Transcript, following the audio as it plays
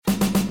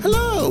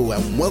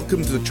Hello and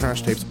welcome to the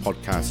Trash Tapes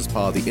podcast as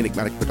part of the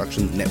Enigmatic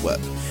Productions Network.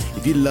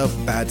 If you love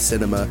bad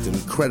cinema and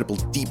incredible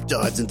deep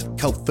dives into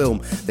cult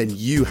film, then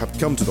you have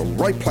come to the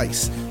right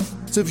place.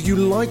 So if you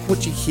like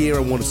what you hear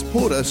and want to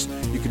support us,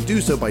 you can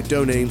do so by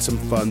donating some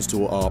funds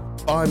to our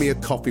Buy Me a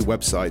Coffee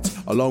website,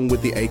 along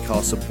with the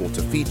Acast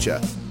supporter feature.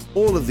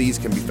 All of these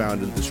can be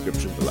found in the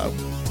description below.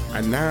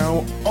 And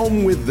now,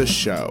 on with the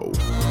show.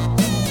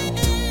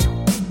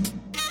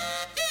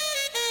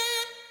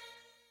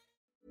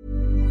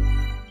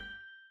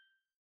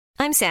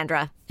 I'm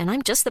Sandra, and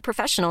I'm just the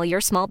professional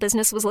your small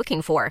business was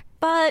looking for.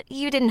 But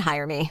you didn't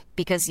hire me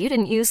because you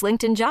didn't use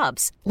LinkedIn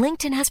Jobs.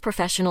 LinkedIn has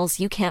professionals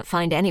you can't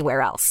find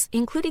anywhere else,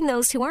 including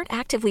those who aren't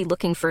actively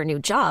looking for a new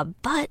job,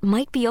 but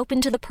might be open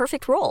to the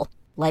perfect role,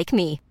 like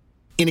me.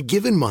 In a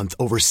given month,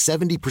 over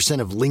 70%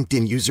 of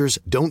LinkedIn users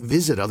don't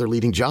visit other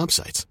leading job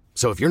sites.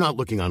 So if you're not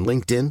looking on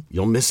LinkedIn,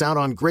 you'll miss out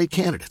on great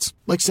candidates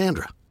like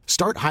Sandra.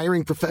 Start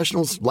hiring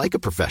professionals like a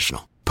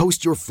professional.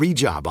 Post your free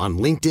job on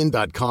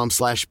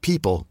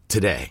linkedin.com/people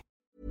today.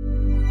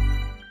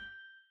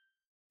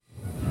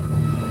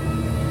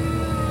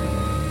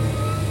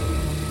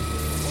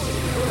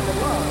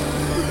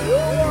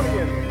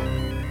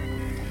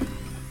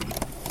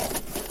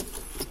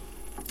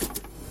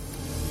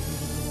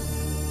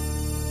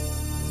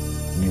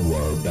 You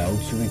are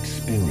about to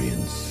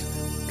experience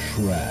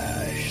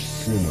trash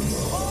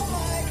cinema.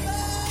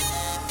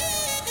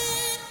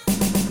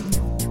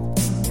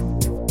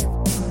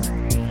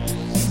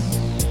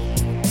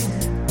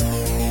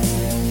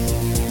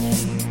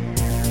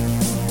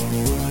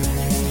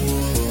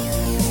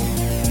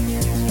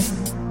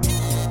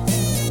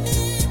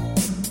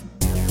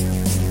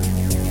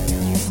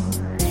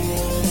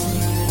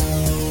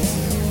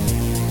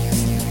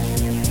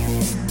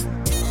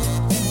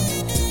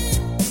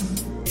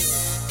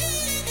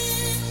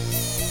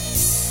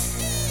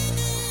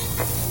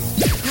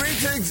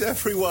 Greetings,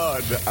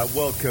 everyone, and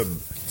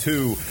welcome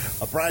to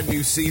a brand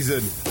new season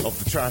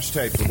of the Trash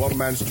Tapes. Where one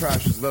man's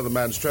trash is another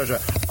man's treasure.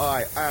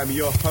 I am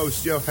your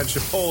host, Johan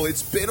Shapol.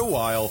 It's been a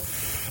while,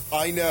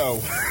 I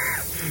know,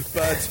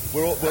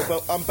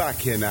 but I'm back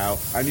here now,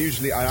 and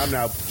usually I am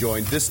now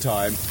joined this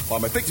time by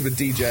my victim and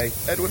DJ,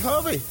 Edward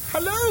Harvey.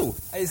 Hello.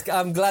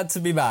 I'm glad to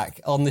be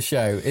back on the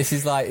show. This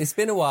is it's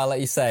been a while,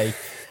 like you say.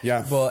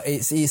 Yeah. But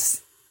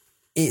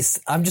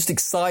I'm just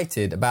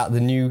excited about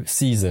the new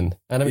season,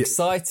 and I'm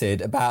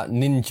excited about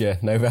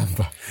Ninja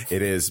November.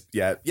 It is,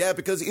 yeah,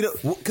 because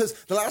because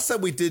the last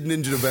time we did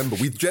Ninja November,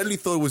 we generally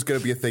thought it was going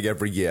to be a thing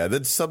every year.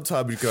 Then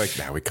sometimes we go like,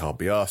 "Now we can't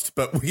be asked,"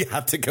 but we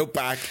had to go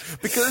back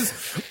because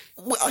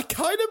I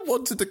kind of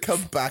wanted to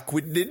come back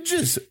with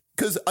ninjas.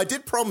 Because I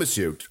did promise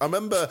you, I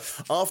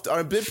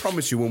did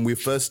promise you when we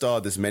first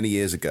started this many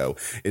years ago,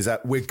 is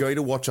that we're going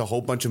to watch a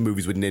whole bunch of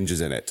movies with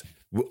ninjas in it.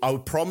 I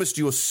promised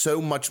you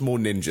so much more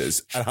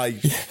ninjas, and I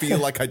feel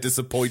like I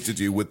disappointed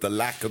you with the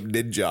lack of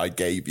ninja I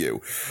gave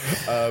you.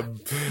 The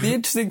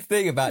interesting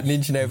thing about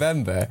Ninja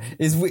November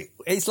is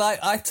it's like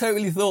I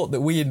totally thought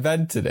that we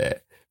invented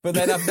it. But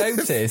then I've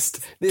noticed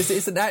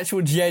it's an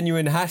actual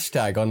genuine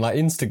hashtag on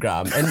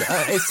Instagram. And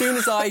as soon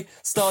as I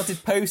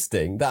started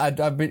posting that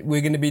we're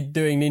going to be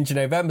doing Ninja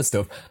November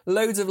stuff,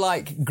 loads of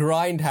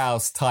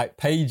Grindhouse type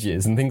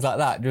pages and things like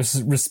that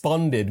just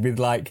responded with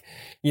a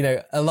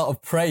lot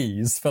of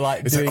praise for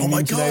doing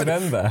Ninja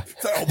November.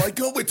 Oh my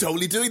God, we're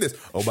totally doing this.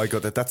 Oh my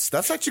God, that's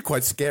actually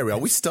quite scary. Are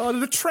we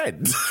starting a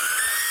trend?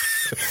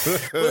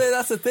 Well,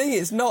 that's the thing.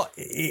 It's not.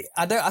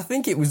 I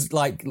think it was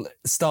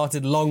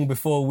started long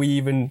before we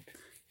even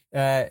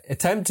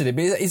attempted it,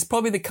 but it's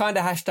probably the kind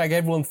of hashtag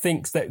everyone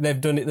thinks that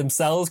they've done it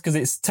themselves because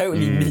it's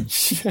totally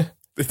niche.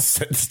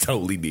 It's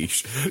totally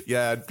niche.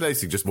 Yeah,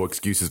 basically just more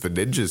excuses for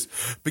ninjas.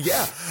 But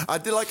yeah,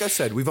 like I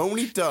said, we've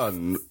only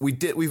done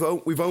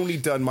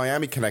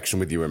Miami Connection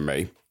with you and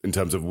me in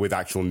terms of with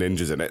actual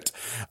ninjas in it,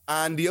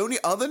 and the only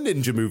other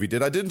ninja movie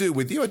I didn't do it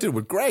with you. I did it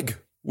with Greg,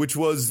 which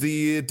was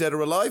the Dead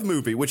or Alive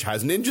movie, which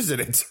has ninjas in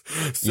it.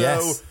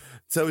 Yes.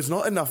 So it's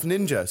not enough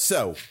ninja.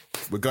 So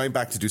we're going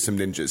back to do some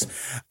ninjas.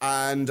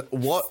 And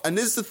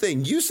this is the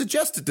thing. You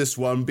suggested this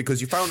one because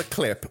you found a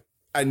clip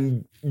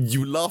and you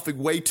were laughing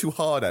way too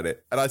hard at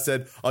it. And I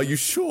said, are you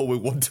sure we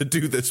want to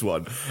do this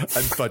one?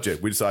 And fudge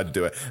it. We decided to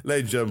do it.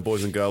 Ladies and gentlemen,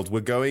 boys and girls,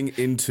 we're going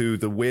into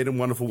the weird and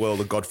wonderful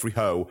world of Godfrey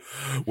Ho,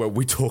 where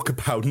we talk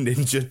about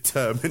Ninja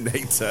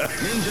Terminator.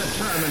 Ninja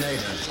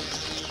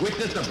Terminator.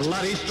 Witness a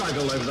bloody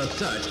struggle over the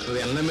search for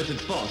the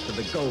unlimited force of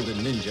the Golden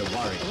Ninja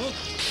Warrior.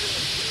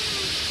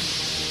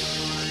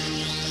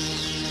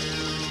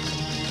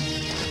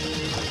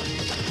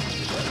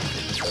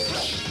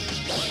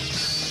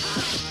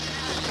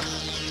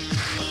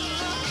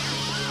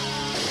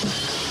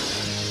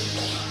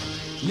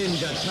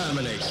 Ninja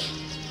Terminator,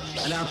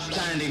 an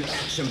outstanding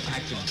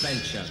action-packed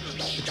adventure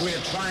between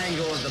a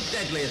triangle of the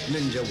deadliest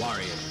ninja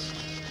warriors.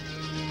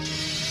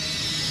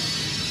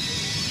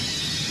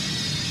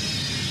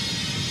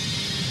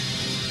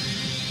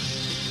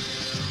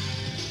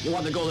 You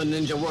want the Golden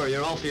Ninja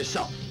Warrior all for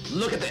yourself.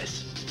 Look at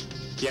this.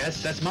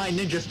 Yes, that's my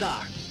ninja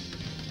star.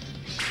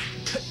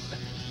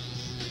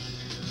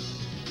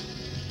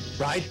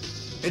 Right?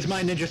 It's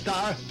my ninja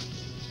star.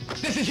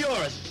 This is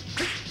yours.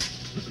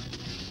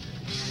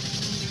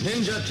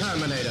 Ninja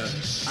Terminator,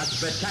 a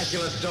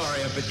spectacular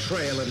story of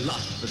betrayal and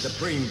lust, the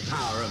supreme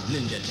power of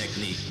ninja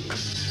technique.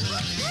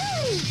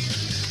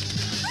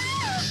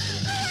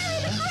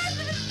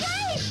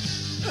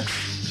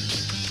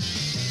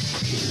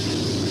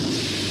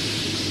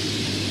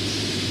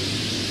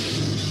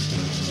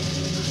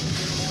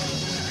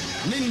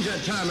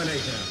 Ninja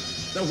Terminator,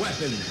 the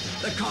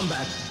weapons, the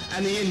combat,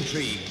 and the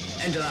intrigue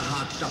enter the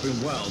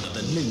heart-stopping world of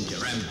the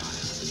Ninja Empire.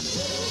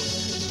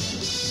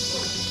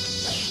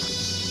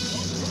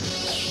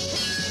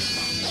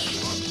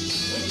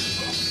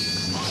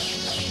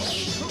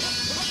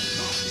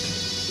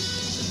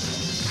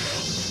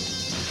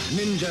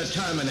 Ninja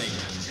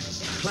Terminator.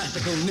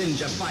 Classical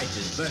ninja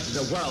fighters versus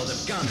a world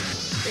of guns,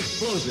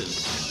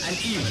 explosives, and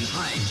even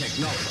high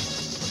technology.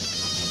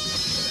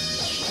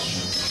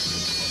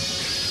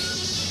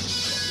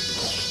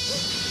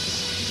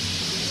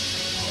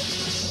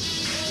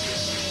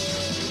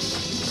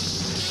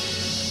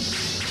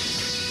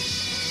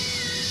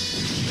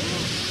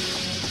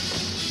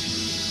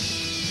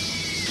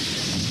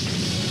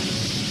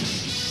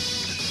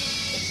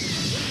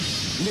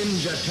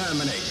 Ninja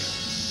Terminator.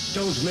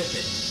 Don't miss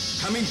it.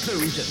 Coming soon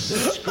to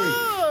this screen.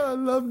 I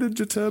love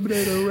Ninja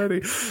Terminator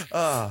already.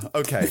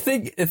 Okay.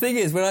 The thing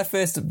is, when I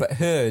first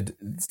heard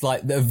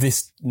like of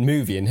this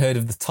movie and heard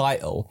of the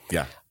title,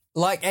 Yeah.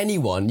 like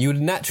anyone, you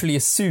would naturally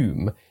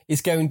assume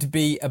it's going to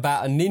be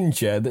about a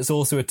ninja that's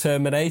also a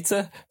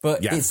Terminator,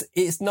 but Yeah.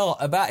 it's not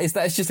about.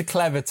 It's just a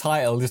clever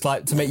title, just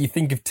like to make you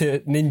think of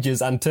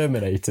ninjas and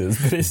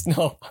Terminators, but it's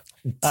not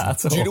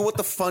that at all. Do you know what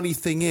the funny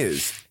thing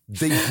is?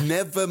 They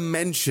never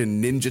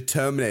mention Ninja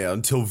Terminator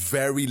until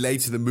very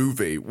late in the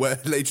movie, where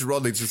later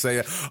on they just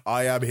say,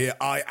 I am here,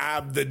 I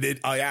am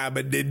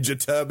a Ninja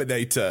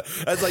Terminator.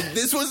 And it's like,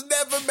 this was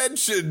never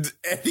mentioned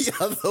any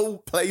other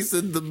place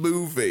in the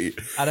movie.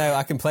 I know,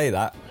 I can play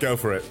that. Go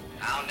for it.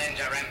 Our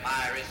ninja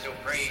empire is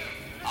supreme,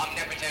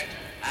 omnipotent,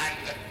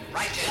 and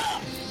righteous.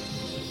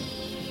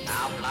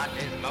 Our blood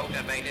is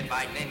motivated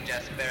by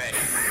ninja spirit.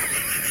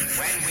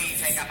 When we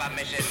take up a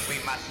mission,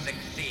 we must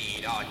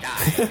succeed or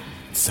die.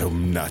 So Our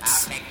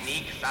nuts.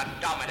 techniques are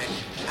dominant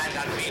and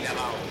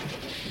unbeatable.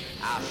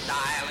 Our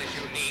style is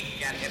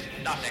unique and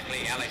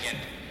hypnotically elegant.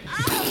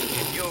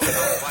 If you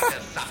don't want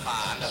to suffer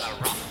under the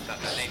wrath of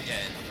the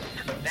ninjas,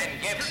 then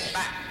give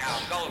back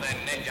our golden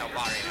ninja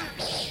warrior.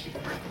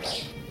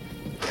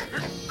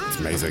 It's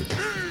amazing.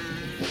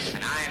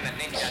 And I am the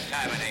Ninja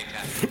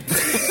Terminator.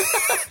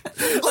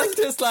 Like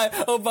just like,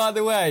 oh, by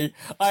the way,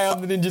 I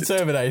am the Ninja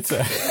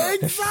Terminator.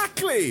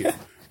 Exactly.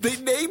 They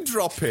name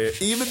drop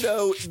it, even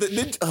though the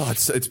ninja. Oh,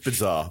 it's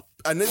bizarre.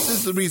 And this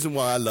is the reason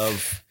why I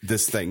love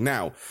this thing.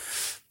 Now,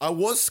 I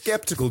was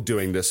skeptical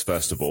doing this,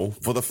 first of all,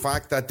 for the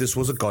fact that this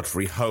was a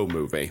Godfrey Ho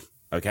movie.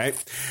 Okay?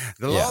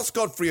 The last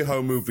Godfrey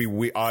Ho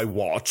movie I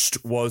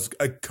watched was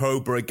A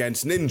Cobra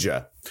Against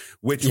Ninja,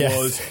 which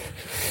was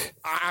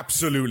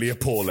absolutely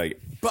appalling.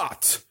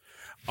 But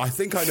I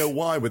think I know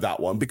why with that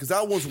one, because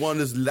that was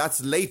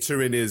that's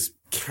later in his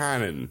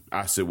canon,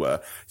 as it were.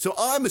 So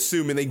I'm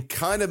assuming they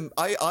kind of,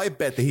 I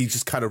bet that he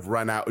just kind of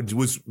ran out.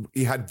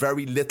 He had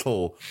very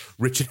little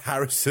Richard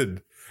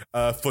Harrison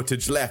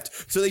footage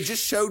left. So they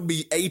just showed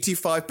me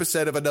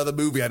 85% of another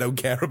movie I don't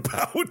care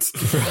about.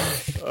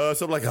 So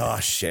I'm like, oh,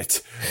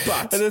 shit.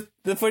 But And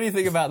the funny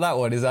thing about that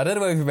one is, I don't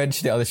know if we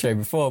mentioned it on the show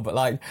before, but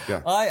like,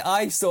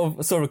 I saw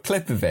a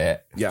clip of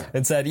it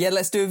and said,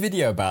 let's do a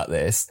video about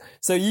this.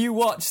 So you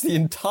watched the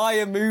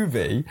entire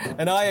movie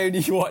and I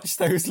only watched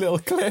those little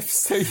clips.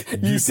 So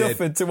you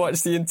suffered to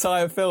watch the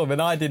entire film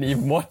and I didn't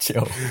even watch it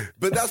all.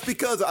 But that's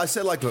because I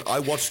said, like, look, I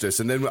watched this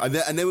and then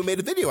we made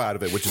a video out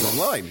of it, which is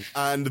online.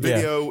 And the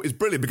video is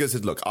brilliant because it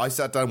says, look, I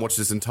sat down and watched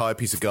this entire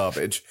piece of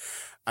garbage.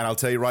 And I'll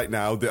tell you right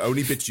now, the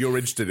only bit you're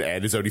interested in,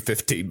 Ed, is only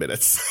 15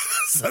 minutes.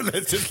 So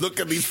let's just look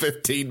at these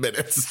 15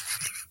 minutes.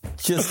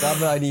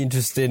 I'm only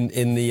interested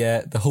in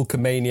the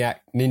Hulkamaniac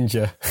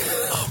ninja.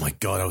 Oh my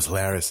God, that was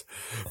hilarious.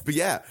 But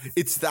yeah,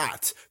 it's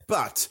that.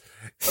 But,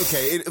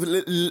 okay,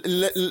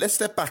 let's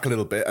step back a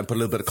little bit and put a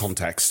little bit of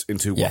context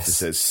into what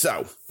this is.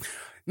 So,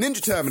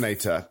 Ninja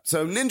Terminator.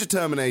 So Ninja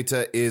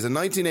Terminator is a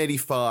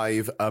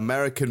 1985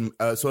 American,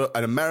 sort of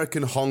an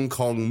American Hong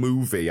Kong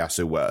movie, as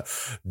it were,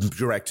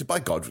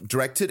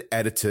 directed,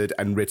 edited,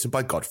 and written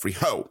by Godfrey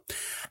Ho.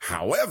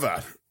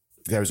 However,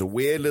 there's a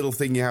weird little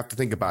thing you have to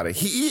think about it.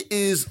 He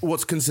is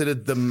what's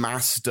considered the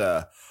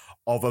master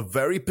of a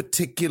very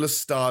particular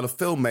style of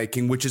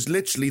filmmaking, which is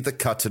literally the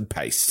cut and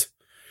paste.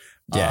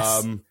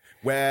 Yes.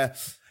 Where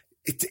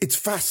it's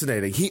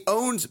fascinating. He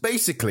owns,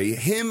 basically,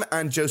 him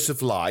and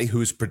Joseph Lai,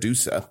 who's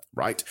producer,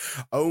 right,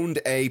 owned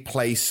a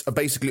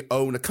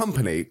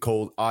company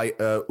called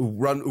who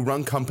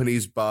run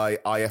companies by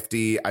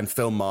IFD and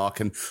Filmmark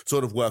and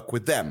sort of work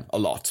with them a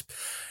lot.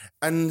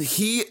 And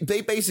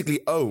they basically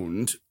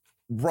owned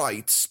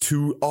rights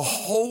to a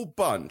whole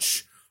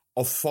bunch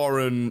of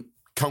foreign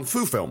kung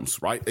fu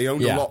films, right? They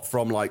owned a lot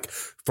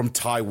from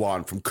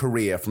Taiwan, from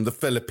Korea, from the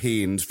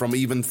Philippines, from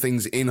even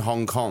things in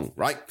Hong Kong,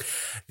 right?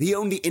 They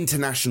owned the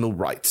international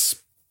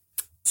rights.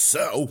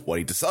 So what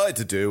he decided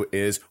to do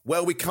is,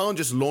 well, we can't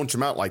just launch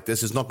them out like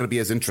this. It's not going to be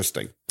as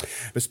interesting,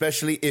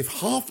 especially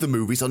if half the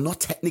movies are not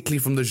technically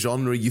from the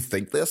genre you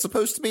think they're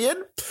supposed to be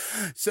in.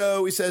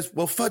 So he says,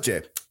 well, fudge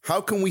it.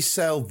 How can we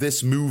sell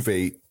this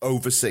movie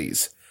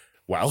overseas?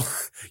 Well,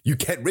 you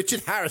get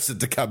Richard Harrison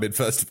to come in,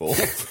 first of all,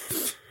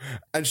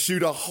 and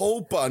shoot a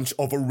whole bunch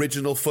of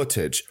original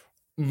footage,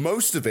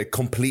 most of it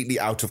completely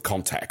out of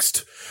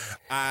context,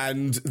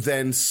 and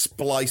then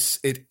splice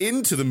it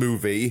into the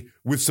movie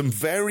with some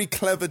very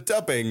clever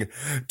dubbing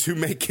to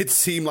make it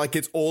seem like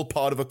it's all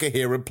part of a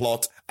coherent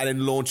plot, and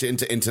then launch it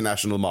into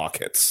international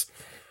markets.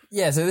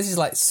 Yeah, so this is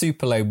like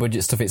super low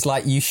budget stuff. It's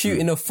like you shoot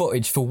enough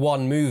footage for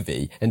one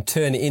movie and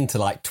turn it into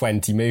like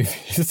 20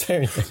 movies.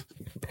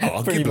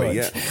 Pretty much.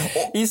 Yeah.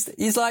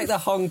 He's like the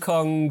Hong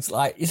Kong's,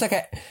 like, he's like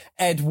a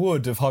Ed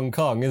Wood of Hong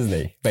Kong, isn't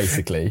he?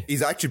 Basically.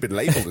 He's actually been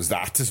labelled as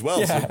that as well.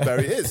 Yeah. So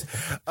there he is.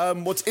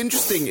 What's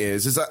interesting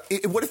is that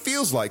what it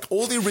feels like,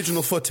 all the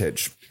original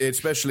footage,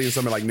 especially in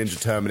something like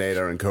Ninja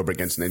Terminator and Cobra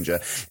Against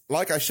Ninja,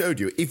 like I showed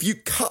you, if you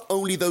cut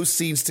only those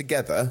scenes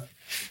together,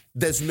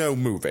 there's no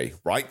movie,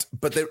 right?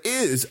 But there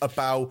is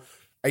about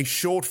a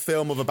short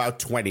film of about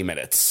 20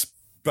 minutes.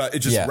 But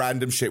it's just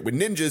random shit with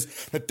ninjas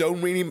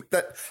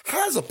that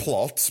has a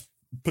plot,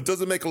 but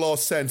doesn't make a lot of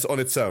sense on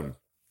its own.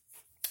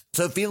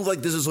 So it feels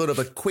like this is sort of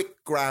a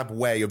quick grab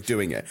way of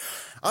doing it.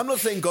 I'm not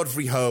saying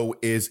Godfrey Ho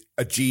is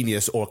a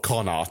genius or a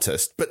con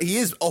artist, but he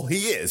is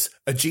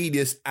a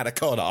genius and a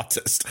con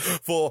artist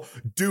for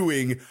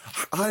doing,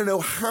 I don't know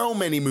how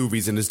many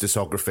movies in his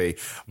discography.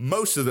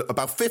 Most of them,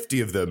 about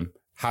 50 of them,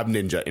 have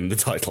ninja in the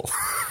title.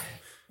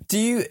 Do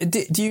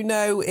you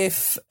know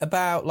if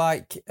about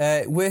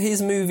were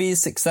his movies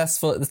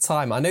successful at the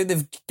time? I know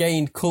they've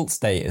gained cult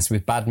status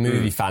with bad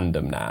movie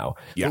fandom now.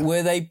 Yeah. But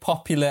were they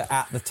popular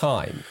at the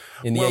time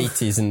in the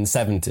 80s and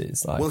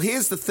 70s? Well,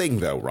 here's the thing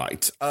though,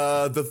 right?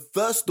 The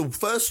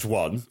first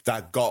one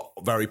that got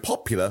very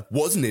popular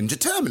was Ninja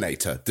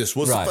Terminator. This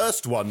was the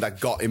first one that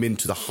got him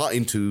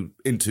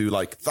into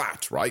like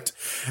that, right?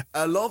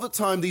 A lot of the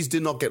time these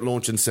did not get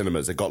launched in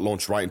cinemas. They got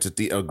launched right into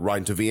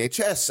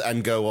VHS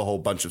and go a whole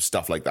bunch of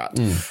stuff like that.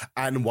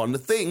 And one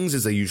of the things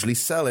is they usually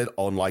sell it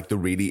on like the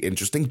really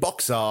interesting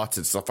box art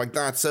and stuff like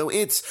that. So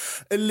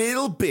it's a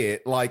little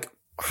bit like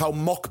how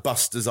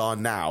mockbusters are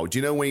now. Do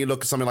you know when you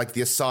look at something like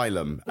The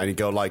Asylum and you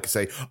go like,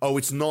 say, oh,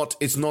 it's not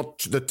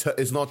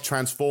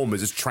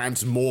Transformers, it's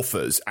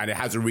Transmorphers, and it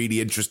has a really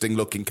interesting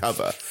looking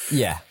cover.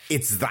 Yeah,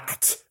 it's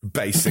that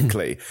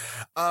basically.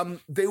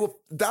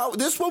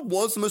 This one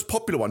was the most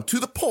popular one, to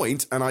the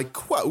point, and I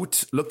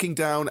quote, looking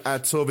down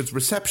at sort of its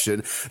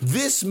reception,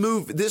 this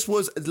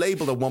was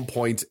labeled at one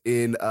point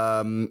in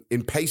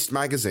Paste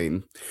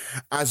magazine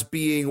as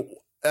being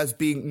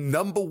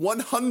number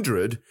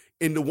 100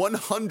 in the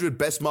 100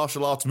 best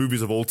martial arts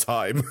movies of all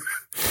time.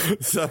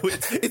 So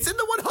it's in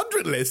the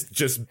 100 list,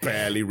 just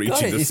barely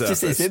reaching the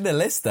surface. It's in the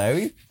list,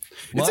 though.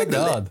 My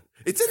God.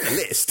 It's in the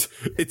list.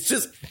 It's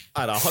just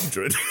at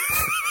 100.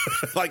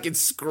 Like it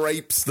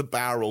scrapes the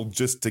barrel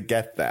just to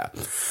get there.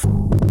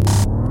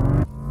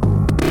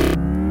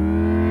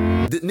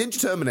 The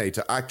Ninja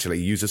Terminator actually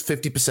uses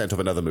 50% of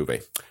another movie.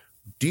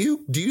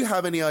 Do you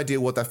have any idea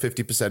what that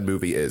 50%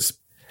 movie is?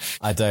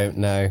 I don't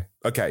know.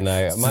 Okay.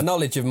 No, my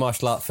knowledge of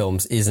martial art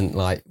films isn't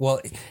like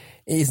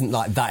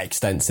that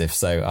extensive,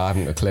 so I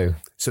haven't a clue.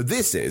 So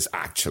this is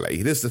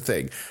the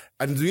thing.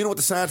 And you know what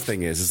the sad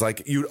thing is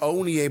like you're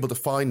only able to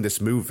find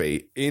this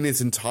movie in its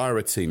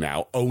entirety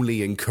now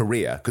only in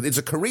Korea. Because it's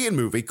a Korean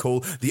movie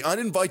called The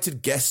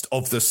Uninvited Guest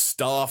of the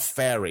Star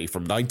Fairy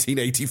from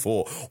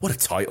 1984. What a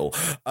title.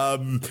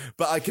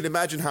 But I can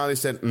imagine how they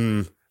said,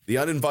 The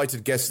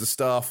Uninvited Guest of the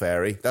Star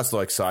Fairy. That's not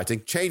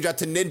exciting. Change that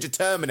to Ninja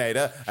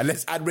Terminator and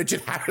let's add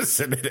Richard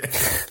Harrison in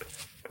it.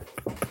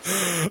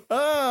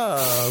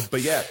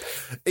 But yeah,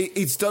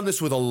 he's done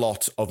this with a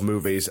lot of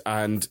movies,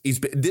 and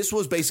this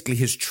was basically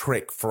his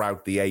trick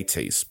throughout the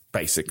 80s,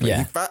 basically.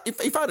 Yeah.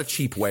 He found a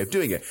cheap way of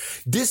doing it.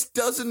 This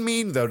doesn't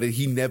mean, though, that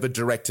he never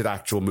directed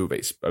actual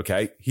movies,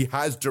 okay? He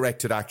has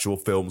directed actual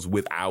films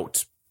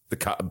without the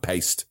cut and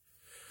paste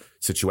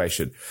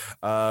situation,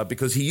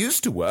 because he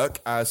used to work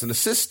as an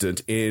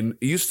assistant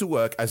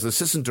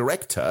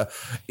director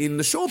in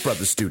the Shaw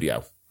Brothers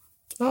studio.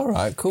 All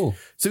right, cool.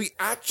 So he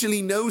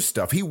actually knows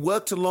stuff. He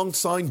worked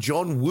alongside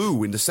John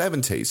Woo in the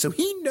 70s, so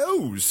he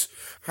knows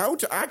how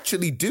to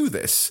actually do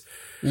this.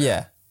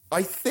 Yeah.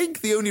 I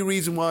think the only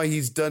reason why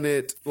he's done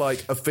it,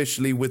 like,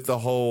 officially with the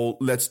whole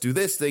let's do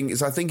this thing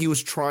is I think he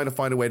was trying to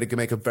find a way to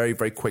make a very,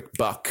 very quick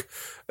buck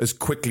as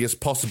quickly as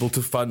possible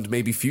to fund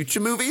maybe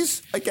future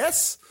movies, I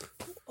guess.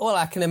 Well,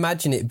 I can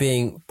imagine it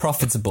being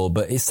profitable,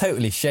 but it's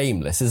totally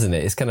shameless, isn't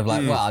it? It's kind of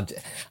like, well,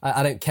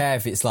 I don't care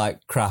if it's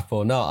like crap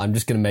or not. I'm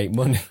just going to make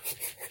money.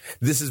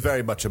 This is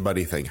very much a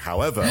money thing.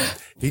 However,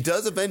 he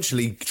does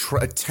eventually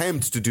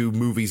attempt to do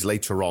movies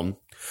later on,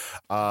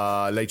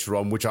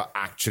 which are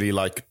actually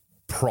like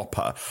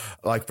proper.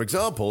 Like, for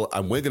example,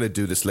 and we're going to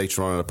do this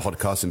later on in a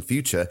podcast in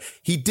future,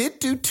 he did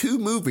do 2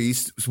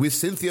 movies with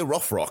Cynthia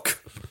Rothrock.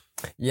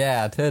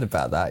 Yeah, I'd heard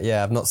about that.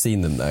 Yeah, I've not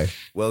seen them though.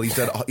 Well,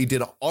 he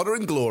did Honor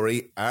and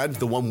Glory and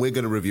the one we're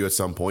going to review at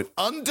some point,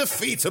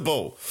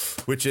 Undefeatable,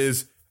 which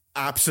is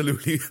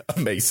absolutely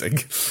amazing.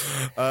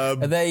 Are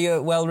they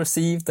well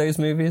received, those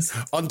movies?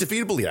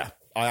 Undefeatable, yeah.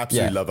 I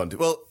absolutely love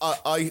Undefeatable.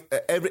 Well,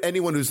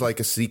 anyone who's like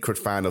a secret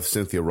fan of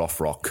Cynthia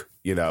Rothrock,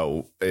 you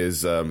know,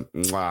 is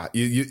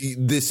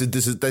this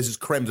is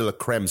creme de la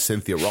creme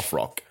Cynthia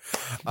Rothrock.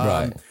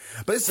 Right.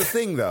 But it's the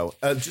thing, though.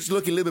 Just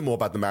looking a little bit more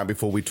about the man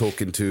before we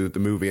talk into the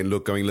movie and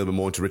going a little bit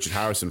more into Richard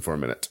Harrison for a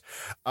minute.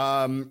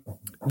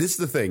 This is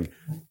the thing.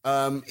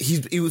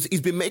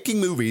 He's been making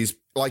movies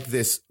like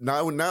this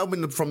now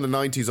from the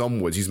 90s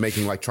onwards. He's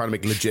making trying to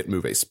make legit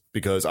movies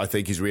because I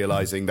think he's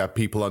realizing that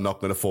people are not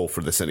going to fall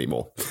for this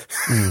anymore.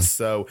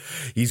 So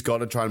he's got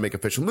to try and make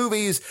official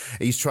movies.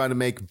 He's trying to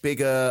make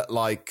bigger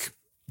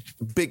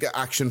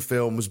action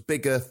films,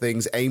 bigger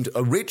things aimed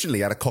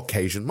originally at a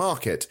Caucasian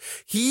market.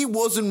 He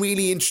wasn't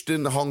really interested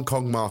in the Hong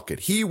Kong market.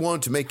 He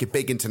wanted to make it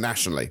big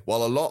internationally.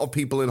 While a lot of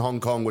people in Hong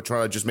Kong were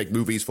trying to just make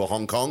movies for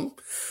Hong Kong.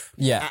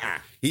 Yeah.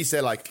 He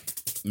said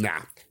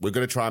nah, we're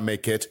going to try and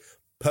make it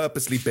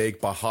purposely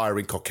big by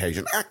hiring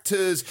Caucasian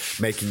actors,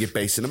 making it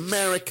based in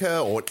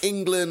America or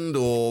England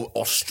or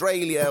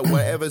Australia,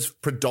 wherever's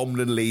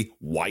predominantly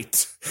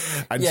white,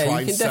 and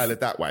try and sell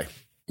it that way.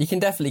 You can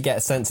definitely get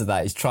a sense of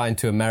that. He's trying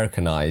to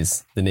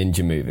Americanize the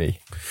ninja movie.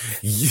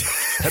 Yeah,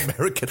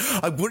 American.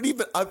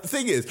 The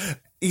thing is,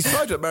 he's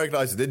trying to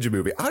Americanize the ninja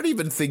movie. I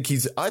think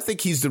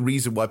he's the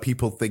reason why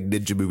people think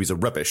ninja movies are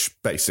rubbish,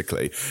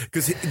 basically.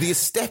 Because the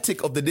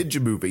aesthetic of the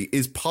ninja movie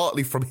is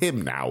partly from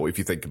him now, if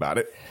you think about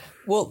it.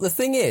 Well, the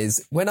thing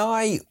is, when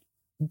I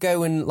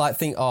go and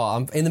think,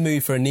 I'm in the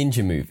mood for a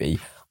ninja movie,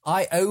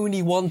 I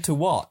only want to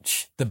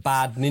watch the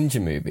bad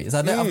ninja movies.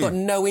 I've got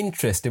no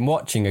interest in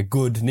watching a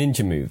good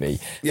ninja movie.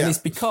 Yeah. And it's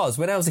because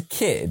when I was a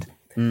kid,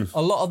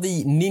 a lot of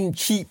the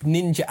cheap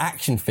ninja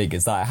action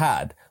figures that I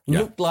had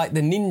looked like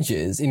the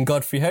ninjas in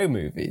Godfrey Ho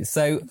movies.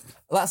 So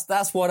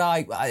that's what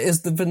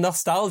is the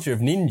nostalgia of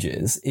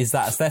ninjas is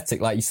that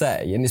aesthetic, like you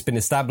say, and it's been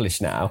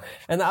established now.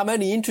 And I'm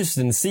only interested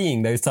in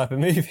seeing those type of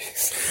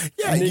movies.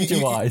 Yeah,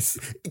 ninja-wise.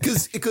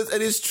 Because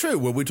and it's true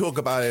when we talk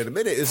about it in a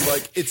minute.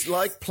 It's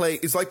like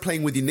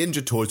playing with your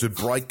ninja toys with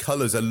bright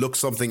colours and look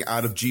something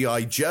out of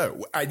G.I.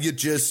 Joe, and you're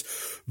just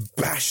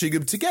bashing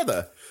them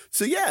together.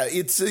 So yeah,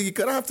 it's you're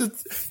gonna have to.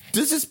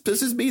 Does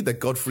this mean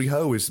that Godfrey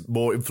Ho is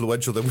more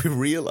influential than we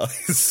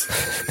realise?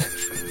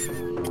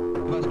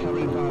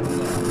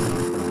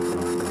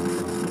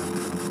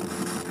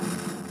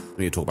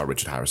 We need to talk about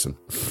Richard Harrison.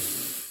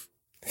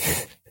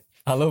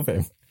 I love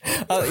him.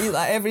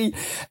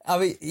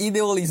 In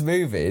all these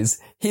movies,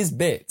 his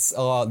bits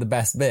are the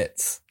best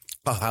bits.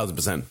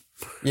 1,000%.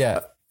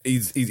 Yeah.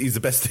 He's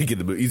the best thing in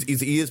the movie.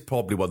 He is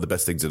probably one of the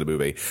best things in the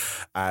movie,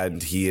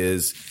 and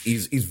he's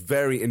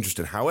very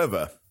interesting.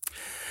 However,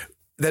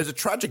 there's a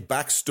tragic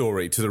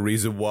backstory to the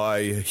reason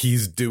why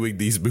he's doing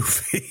these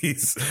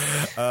movies,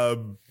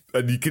 and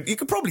you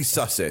can probably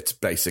suss it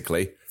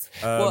basically.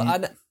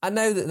 Well, I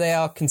know that they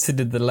are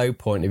considered the low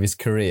point of his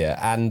career,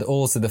 and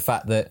also the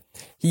fact that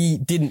he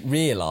didn't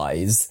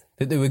realise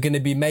that they were going to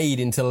be made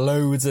into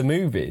loads of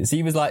movies.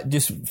 He was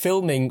just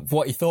filming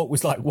what he thought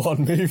was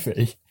one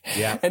movie.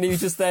 Yeah. And he was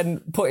just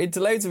then put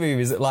into loads of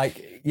movies that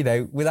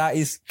without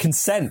his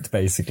consent,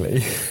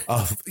 basically.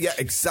 Oh, yeah,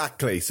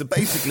 exactly. So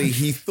basically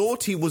he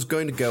thought he was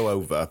going to go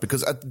over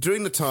because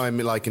during the time,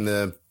 in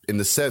the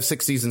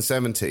 60s and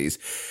 70s,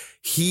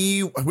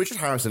 Richard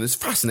Harrison is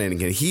fascinating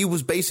here. He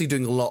was basically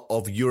doing a lot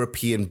of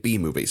European B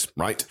movies,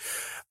 right?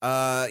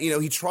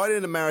 He tried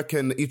in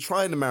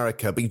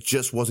America, but he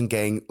just wasn't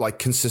getting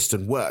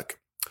consistent work.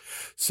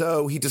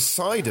 So he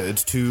decided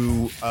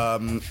to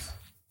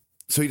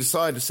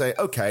say,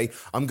 okay,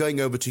 I'm going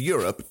over to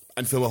Europe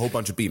and film a whole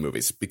bunch of B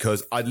movies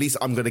because at least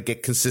I'm going to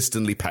get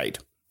consistently paid.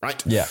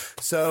 Right. Yeah.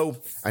 So,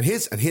 and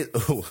here's an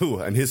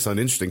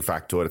interesting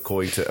factoid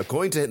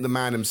according to the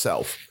man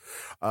himself.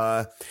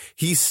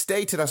 He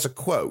stated as a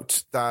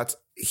quote that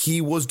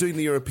he was doing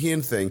the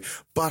European thing,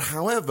 but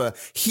however,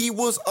 he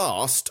was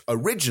asked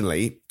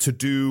originally to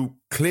do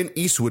Clint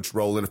Eastwood's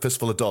role in A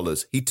Fistful of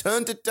Dollars. He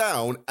turned it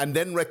down and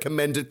then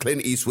recommended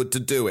Clint Eastwood to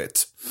do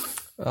it.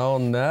 Oh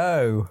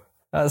no.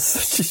 That's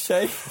such a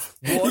shame.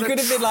 You could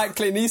have been like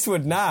Clint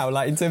Eastwood now,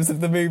 in terms of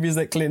the movies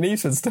that Clint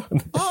Eastwood's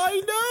done.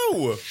 I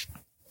know.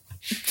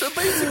 So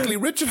basically,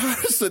 Richard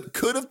Harrison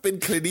could have been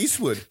Clint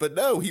Eastwood, but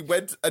no, he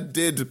went and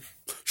did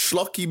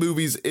schlocky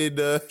movies in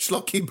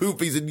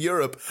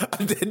Europe,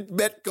 and then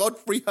met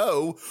Godfrey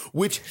Ho,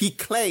 which he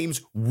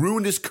claims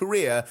ruined his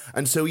career,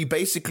 and so he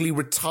basically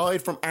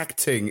retired from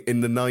acting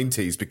in the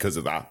 90s because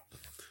of that.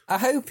 I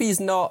hope he's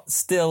not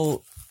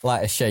still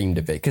ashamed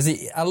of it, because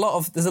there's a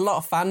lot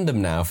of fandom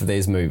now for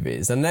these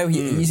movies. I know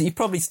he's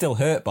probably still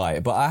hurt by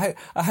it, but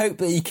I hope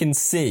that he can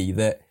see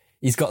that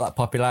he's got that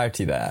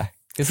popularity there.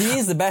 Because he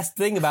is the best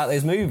thing about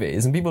those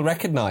movies, and people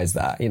recognise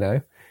that,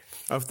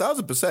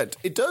 1,000%.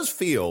 It does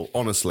feel,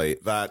 honestly,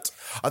 that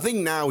I think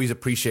now he's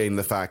appreciating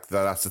the fact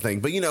that that's the thing.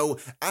 But,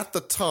 at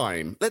the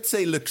time, let's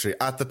say literally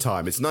at the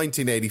time, it's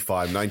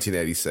 1985,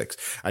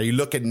 1986, and you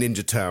look at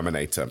Ninja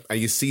Terminator, and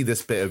you see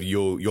this bit of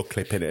your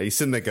clip in it. You're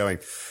sitting there going,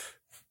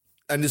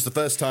 and it's the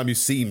first time you've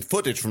seen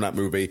footage from that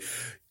movie,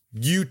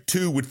 you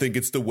too would think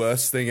it's the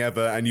worst thing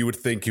ever, and you would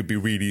think it'd be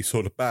really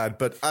sort of bad.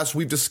 But as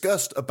we've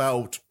discussed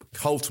about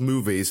cult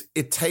movies,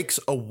 it takes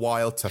a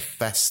while to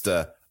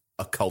fester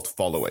a cult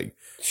following.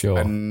 Sure.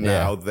 And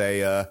now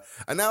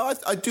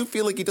I do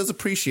feel like he does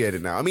appreciate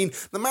it now. I mean,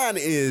 the man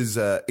is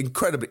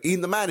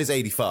the man is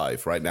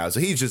 85 right now, so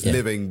he's just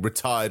living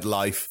retired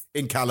life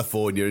in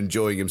California,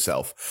 enjoying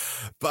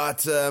himself.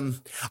 But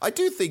I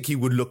do think he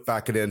would look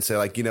back at it and say,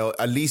 like,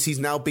 at least he's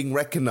now being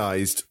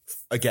recognized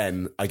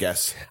again, I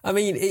guess. I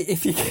mean,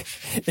 if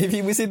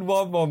he was in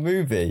one more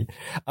movie,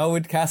 I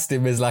would cast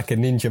him as like a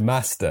ninja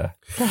master.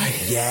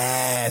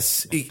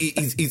 Yes,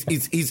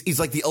 he's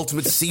like the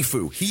ultimate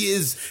Sifu. He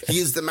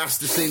is the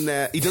master sitting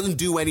there. He doesn't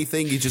do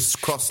anything. He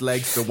just cross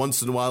legs. So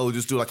once in a while, he'll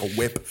just do like a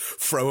whip,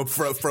 throw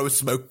a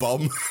smoke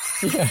bomb.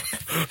 Yeah,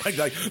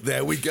 like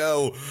there we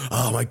go.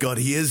 Oh my god,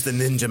 he is the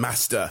ninja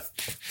master.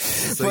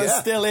 So, but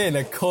still in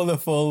a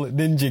colourful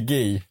ninja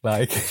gi.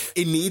 Like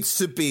it needs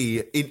to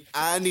be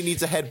and he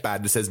needs a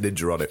headband that says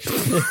ninja on it.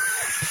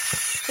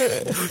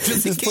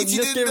 just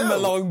give him a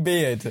long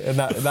beard, and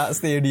that's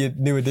the only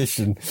new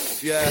addition.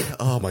 Yeah.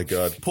 Oh my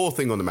god, poor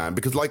thing on the man,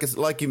 because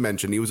like you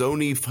mentioned, he was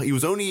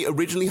only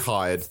originally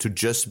hired to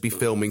just be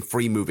filming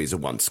 3 movies at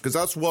once, because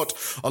that's what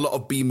a lot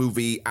of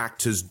B-movie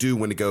actors do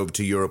when they go over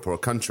to Europe or a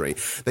country.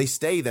 They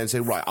stay there and say,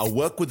 right, I'll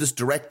work with this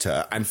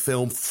director and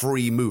film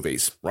 3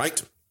 movies,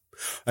 right?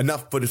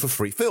 Enough footage for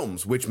 3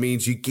 films, which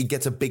means he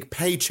gets a big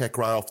paycheck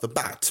right off the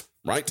bat,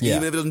 right? Yeah.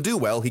 Even if it doesn't do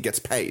well, he gets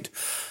paid.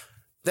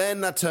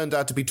 Then that turned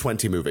out to be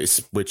 20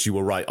 movies, which you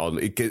were right on.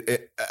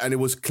 And it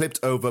was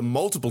clipped over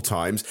multiple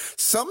times.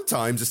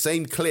 Sometimes the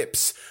same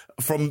clips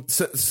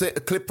a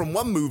clip from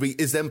one movie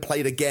is then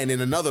played again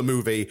in another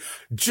movie,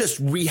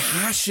 just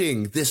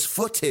rehashing this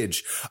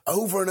footage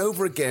over and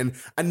over again.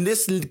 And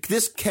this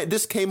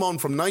came on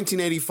from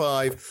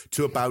 1985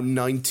 to about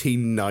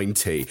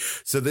 1990.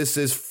 So this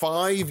is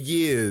 5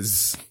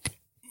 years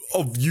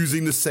of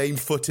using the same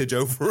footage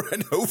over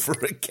and over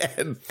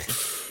again.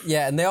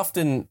 Yeah, and they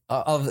often,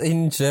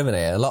 in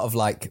Germany, a lot of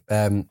like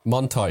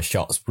montage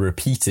shots were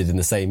repeated in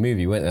the same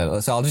movie, weren't they?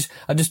 So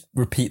I'll just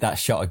repeat that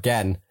shot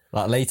again.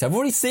 Like later, I've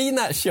already seen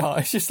that shot.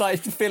 It's just like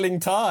filling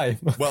time.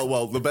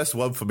 Well, the best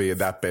one for me in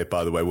that bit,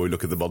 by the way, when we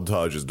look at the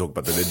montages and talk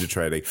about the ninja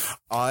training,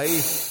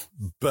 I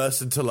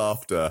burst into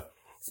laughter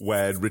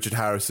when Richard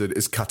Harrison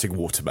is cutting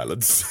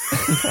watermelons.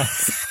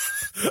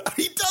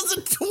 He does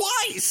it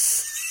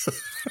twice.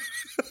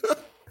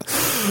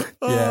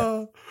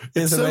 Yeah,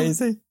 it's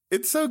amazing.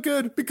 It's so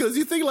good because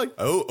you think like,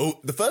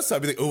 the first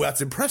time you think,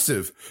 that's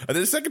impressive. And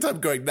then the second time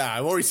going,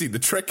 I've already seen the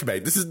trick,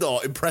 mate. This is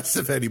not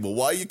impressive anymore.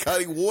 Why are you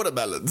cutting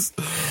watermelons?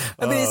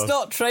 I mean, it's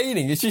not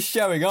training. It's just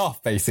showing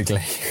off,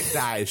 basically.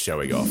 That is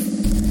showing off.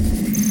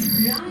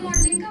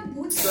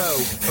 So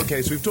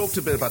we've talked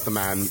a bit about the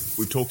man.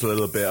 We've talked a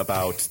little bit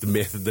about the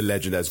myth and the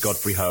legend as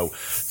Godfrey Ho.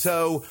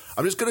 So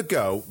I'm just going to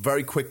go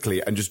very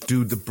quickly and just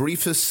do the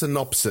briefest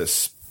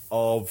synopsis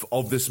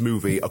of this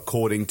movie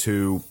according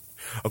to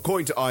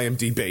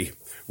IMDb,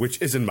 which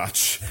isn't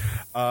much.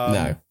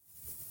 No.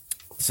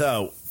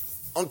 So,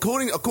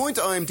 according to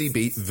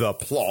IMDb, the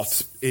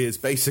plot is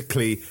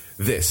basically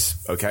this,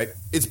 okay?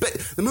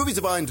 The movie's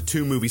divided into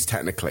 2 movies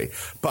technically,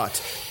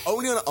 but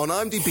only on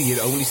IMDb it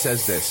only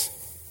says this.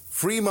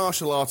 3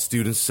 martial arts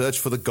students search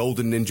for the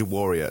Golden Ninja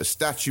Warrior, a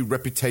statue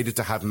reputed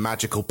to have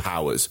magical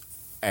powers.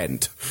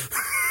 End.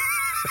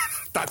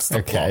 That's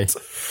the plot.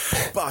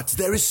 But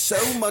there is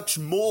so much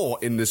more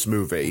in this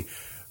movie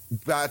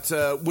that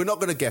we're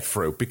not going to get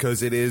through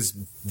because it is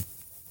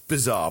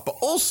bizarre. But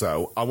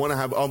also, I want to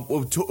have,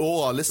 to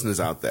all our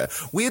listeners out there,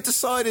 we have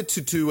decided to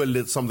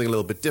do something a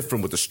little bit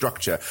different with the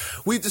structure.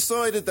 We've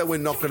decided that we're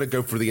not going to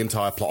go through the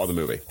entire plot of the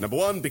movie. Number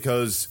one,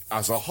 because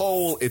as a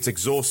whole, it's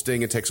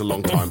exhausting. It takes a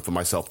long time for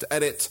myself to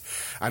edit.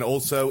 And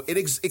also,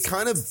 it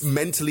kind of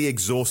mentally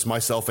exhausts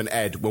myself and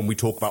Ed when we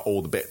talk about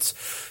all the bits.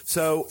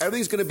 So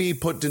everything's going to be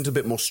put into a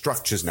bit more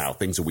structures now.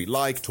 Things that we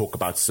like, talk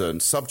about certain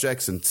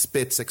subjects and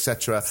spits,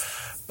 etc.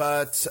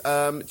 But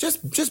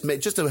just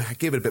to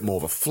give it a bit more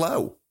of a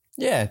flow.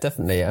 Yeah,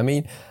 definitely. I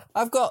mean,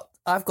 I've got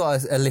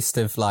a list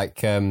of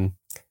like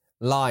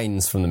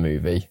lines from the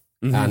movie,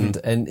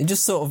 and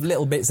just sort of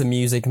little bits of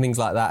music and things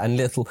like that, and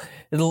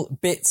little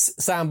bits,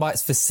 sound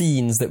bites for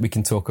scenes that we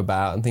can talk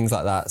about and things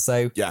like that.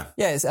 So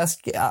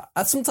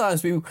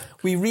sometimes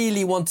we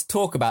really want to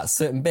talk about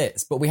certain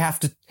bits, but we have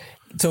to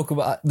talk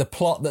about the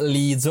plot that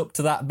leads up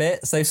to that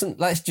bit. So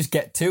let's just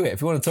get to it.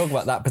 If you want to talk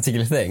about that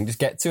particular thing, just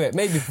get to it.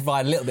 Maybe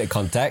provide a little bit of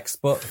context,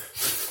 but...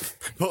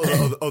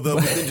 Although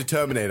with Ninja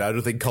Terminator, I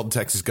don't think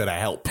context is going to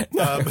help.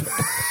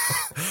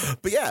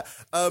 But yeah,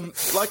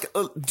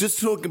 just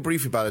talking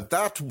briefly about it,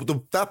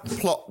 that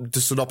plot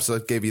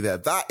synopsis I gave you there,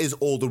 that is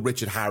all the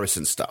Richard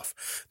Harrison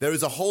stuff. There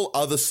is a whole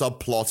other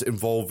subplot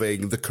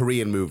involving the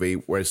Korean movie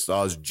where it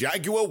stars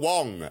Jaguar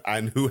Wong,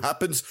 and who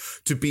happens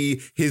to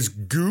be his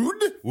goon,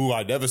 who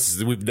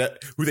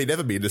they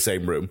never be in the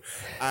same room,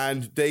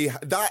 and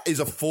that is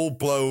a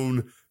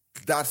full-blown...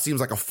 That seems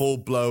like a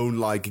full-blown,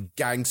 like,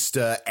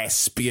 gangster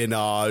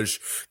espionage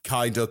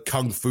kind of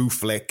kung fu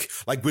flick,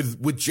 like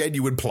with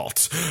genuine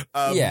plot.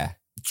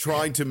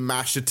 Trying to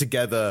mash it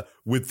together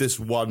with this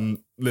one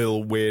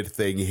little weird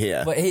thing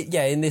here. But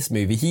in this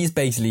movie, he's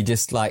basically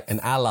just like an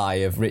ally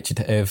of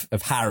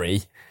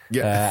Harry.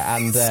 Yeah,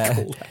 and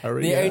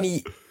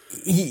Harry,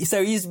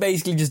 so he's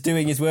basically just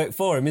doing his work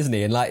for him, isn't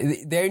he? And like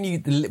the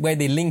only way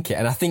they link it,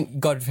 and I think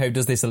Godfrey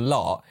does this a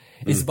lot,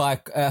 is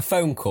by a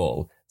phone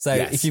call. So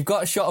if you've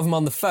got a shot of them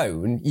on the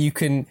phone, you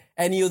can,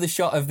 any other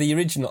shot of the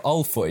original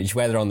old footage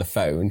where they're on the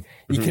phone,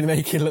 you can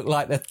make it look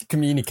like they're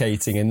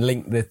communicating and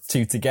link the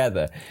two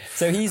together.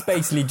 So he's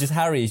basically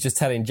Harry's just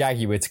telling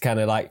Jaguar to kind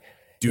of like,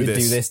 do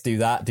this, do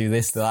that, do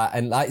this, do that,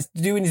 and like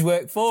doing his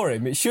work for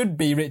him. It should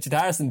be Richard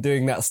Harrison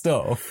doing that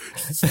stuff.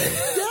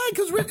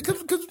 Because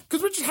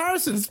Richard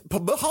Harrison's,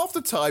 half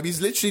the time,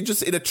 he's literally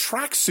just in a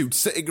tracksuit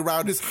sitting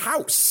around his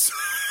house.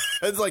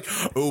 It's like,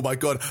 oh my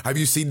God, have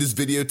you seen this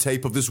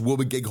videotape of this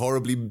woman getting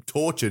horribly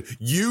tortured?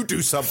 You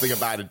do something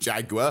about it,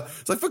 Jaguar.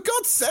 It's like, for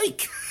God's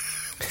sake,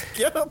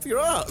 get up your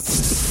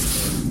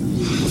ass.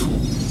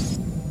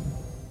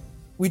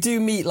 We do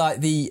meet, like,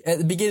 at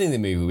the beginning of the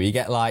movie, we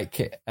get,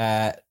 like,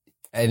 an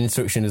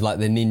instruction as, like,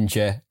 the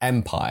Ninja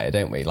Empire,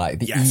 don't we? Like,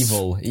 the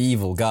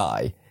evil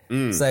guy.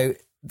 So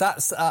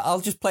that's,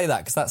 I'll just play that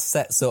because that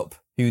sets up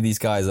who these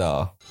guys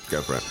are.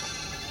 Go for it.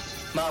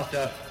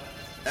 Master,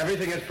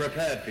 everything is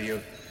prepared for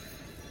you.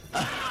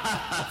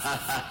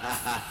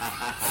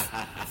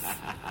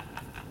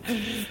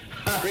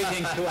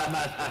 Greetings to our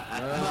master.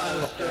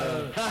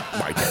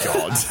 My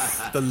God,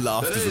 the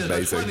laughter is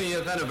amazing. Today is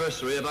the 20th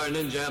anniversary of our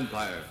Ninja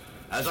Empire.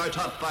 As our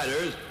top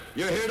fighters,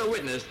 you're here to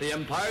witness the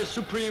Empire's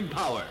supreme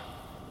power.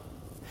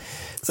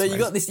 So you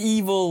got this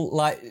evil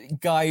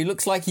like guy who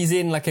looks like he's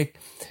in like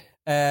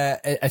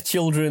a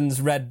children's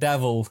Red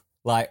Devil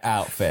like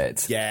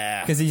outfit.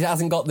 Yeah, because he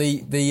hasn't got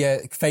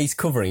the face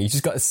covering. He's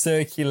just got a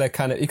circular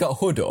kind of. He's got a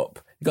hood up.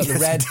 He's got the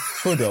red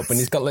hood up, and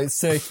he's got like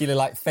circular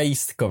like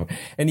face cover,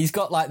 and he's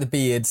got like the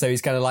beard, so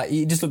he's kind of like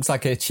he just looks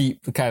like a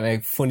cheap kind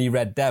of funny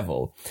Red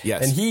Devil.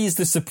 Yes, and he's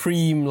the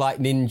supreme like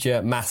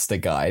ninja master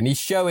guy, and he's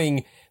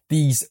showing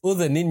these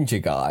other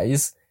ninja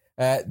guys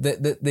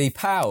the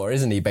power,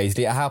 isn't he?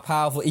 Basically, how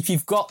powerful. If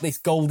you've got this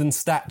golden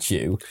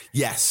statue,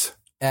 yes,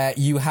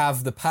 you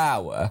have the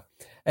power.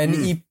 And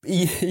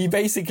he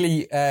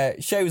basically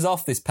shows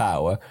off this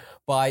power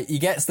by he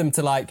gets them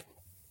to like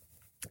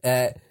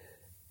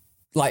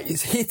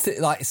hit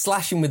it, like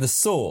slash him with a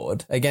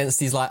sword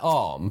against his like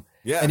arm.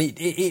 Yeah, and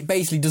it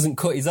basically doesn't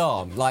cut his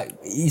arm. Like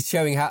he's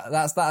showing how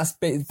that's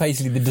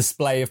basically the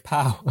display of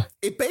power.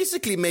 It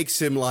basically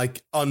makes him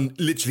like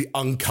literally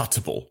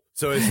uncuttable.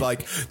 So it's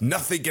like,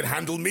 nothing can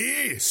handle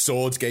me.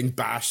 Swords getting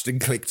bashed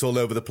and clicked all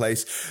over the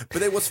place. But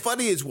then what's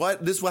funny is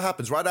this is what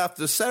happens right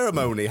after the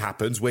ceremony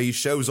happens where he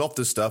shows off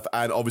the stuff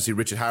and obviously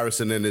Richard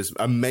Harrison and his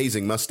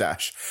amazing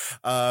mustache,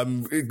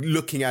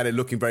 looking at it,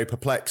 looking very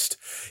perplexed.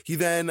 He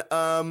then,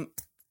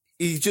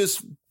 he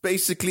just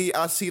basically,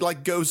 as he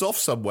like goes off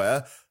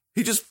somewhere,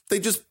 they just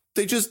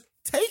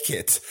take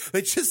it.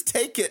 They just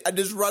take it and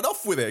just run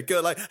off with it.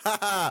 Go like,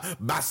 ha,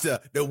 master,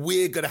 no,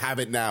 we're going to have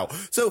it now.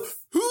 So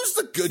who's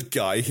the good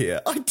guy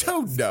here? I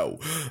don't know.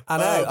 I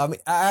know. I mean,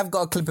 I've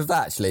got a clip of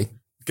that, actually.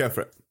 Go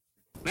for it.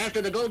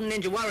 Master, the Golden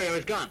Ninja Warrior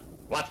is gone.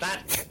 What's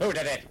that? Who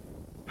did it?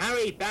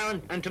 Harry,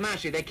 Baron, and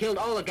Tamashii. They killed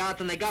all the guards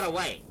and they got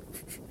away.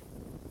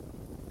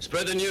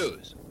 Spread the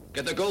news.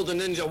 Get the Golden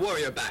Ninja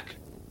Warrior back.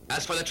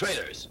 As for the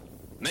traitors,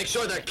 make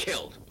sure they're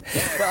killed.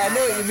 But I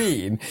know what you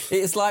mean.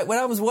 It's like when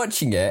I was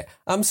watching it,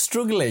 I'm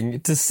struggling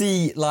to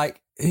see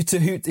like who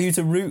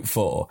to root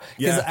for.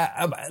 Because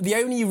the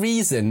only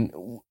reason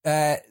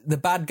the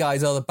bad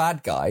guys are the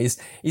bad guys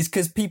is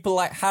because people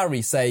like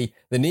Harry say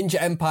the Ninja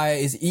Empire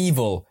is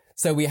evil,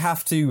 so we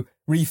have to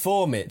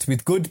reform it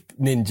with good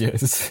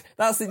ninjas.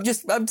 I'm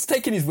just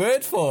taking his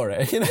word for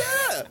it. You know?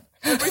 Yeah.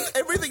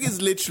 Everything is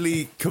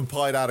literally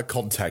compiled out of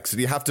context, and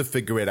you have to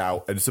figure it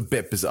out, and it's a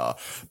bit bizarre.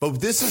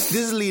 But this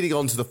is leading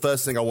on to the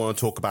first thing I want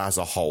to talk about as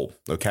a whole,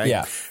 okay?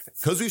 Yeah.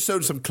 Because we've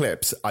shown some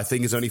clips, I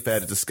think it's only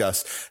fair to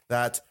discuss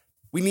that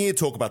we need to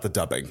talk about the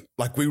dubbing.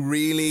 Like, we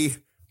really,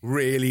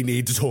 really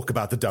need to talk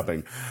about the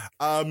dubbing.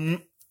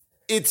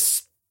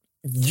 It's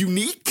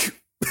unique,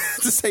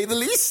 to say the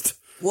least.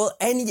 Well,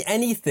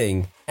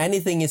 anything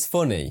is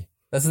funny.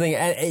 That's the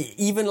thing.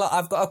 Even like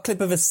I've got a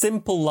clip of a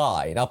simple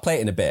line. I'll play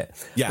it in a bit.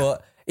 Yeah.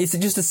 But it's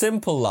just a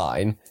simple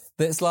line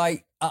that's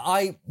like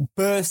I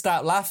burst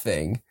out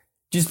laughing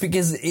Just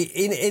because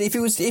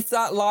if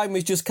that line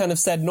was just kind of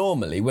said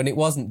normally when it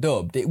wasn't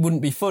dubbed, it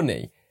wouldn't be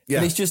funny. Yeah.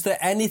 But it's just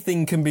that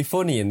anything can be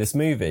funny in this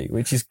movie,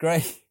 which is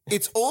great.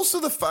 It's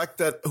also the fact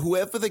that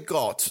whoever they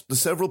got, the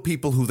several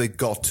people who they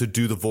got to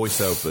do the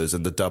voiceovers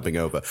and the dubbing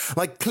over,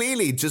 like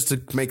clearly, just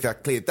to make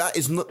that clear,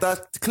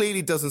 that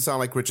clearly doesn't sound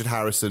like Richard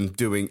Harrison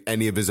doing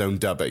any of his own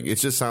dubbing. It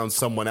just sounds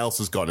someone else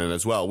has gone in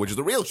as well, which is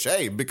a real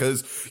shame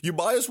because you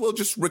might as well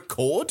just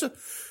record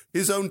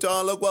his own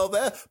dialogue while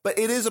there. But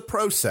it is a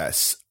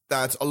process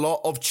that a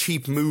lot of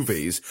cheap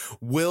movies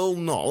will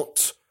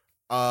not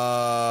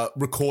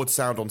record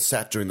sound on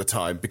set during the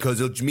time because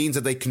it means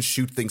that they can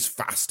shoot things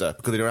faster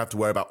because they don't have to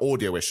worry about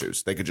audio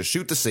issues. They can just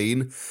shoot the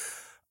scene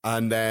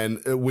and then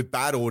with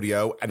bad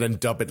audio and then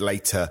dub it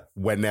later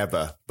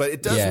whenever. But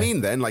it does mean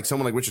then, like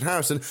someone like Richard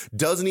Harrison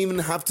doesn't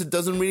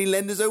really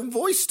lend his own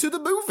voice to the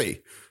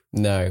movie.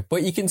 No,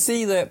 but you can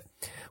see that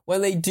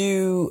when they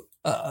do,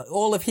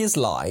 all of his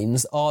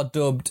lines are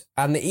dubbed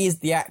and it is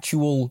the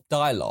actual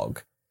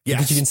dialogue. Yes.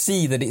 Because you can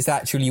see that it's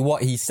actually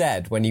what he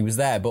said when he was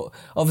there. But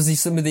obviously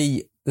some of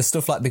the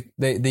stuff like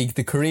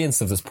the Korean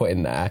stuff that's put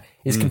in there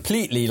is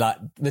completely like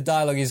the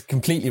dialogue is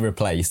completely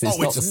replaced. It's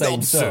not the same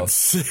nonsense.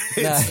 stuff.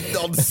 It's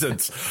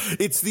nonsense.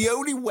 It's the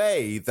only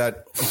way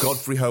that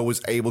Godfrey Ho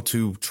was able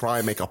to try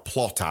and make a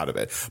plot out of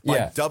it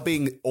by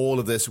dubbing all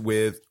of this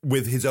with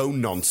his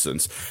own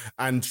nonsense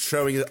and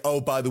showing that,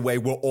 oh, by the way,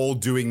 we're all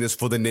doing this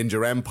for the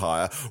Ninja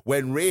Empire,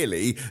 when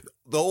really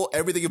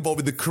everything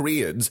involving the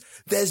Koreans,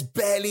 there's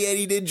barely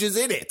any ninjas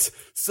in it.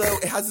 So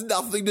it has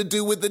nothing to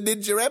do with the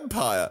Ninja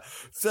Empire.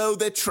 So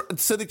they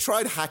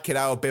tried to hack it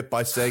out a bit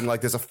by saying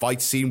like there's a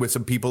fight scene where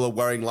some people are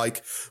wearing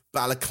like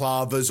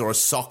balaclavas or a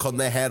sock on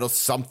their head or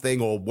something,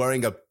 or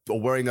wearing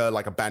a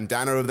like a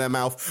bandana over their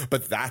mouth.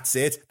 But that's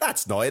it.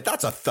 That's not it.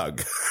 That's a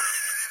thug.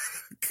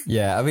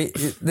 Yeah, I mean,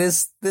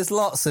 there's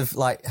lots of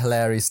like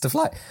hilarious stuff.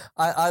 Like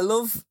I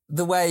love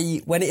the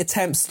way when it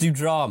attempts to do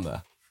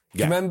drama. Do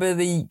you remember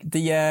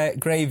the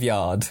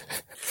graveyard?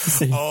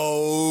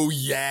 Oh,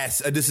 yes.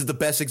 And this is the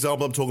best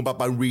example I'm talking about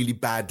by really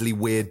badly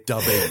weird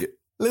dubbing.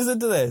 Listen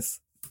to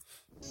this.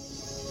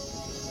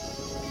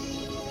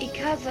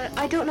 Because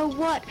I don't know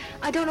what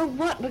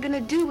we're going to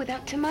do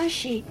without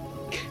Tamashi.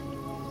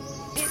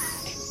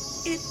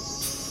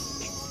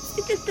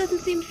 It just doesn't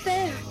seem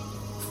fair.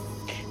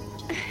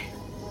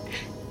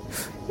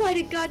 Why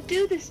did God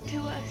do this to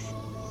us?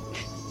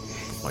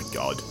 My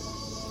God.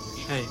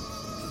 Hey.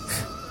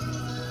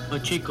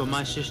 Machiko,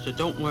 my sister,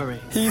 don't worry.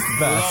 He's the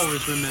best. We'll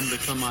always remember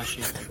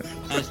Tomashi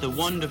as the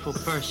wonderful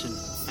person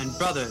and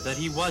brother that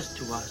he was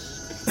to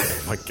us.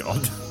 Oh my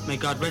God. May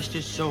God rest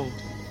his soul.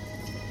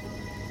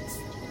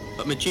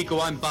 But Machiko,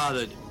 I'm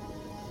bothered.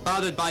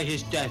 Bothered by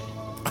his death.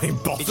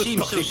 I'm bothered It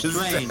seems by so his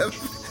strange.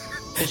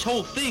 death. This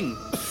whole thing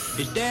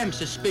is damn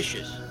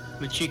suspicious,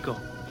 Machiko.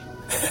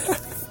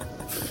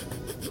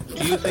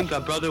 Do you think our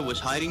brother was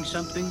hiding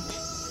something?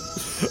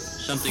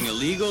 Something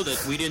illegal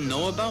that we didn't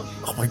know about?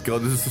 Oh my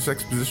God, this is such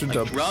exposition Like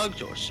dump.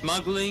 drugs or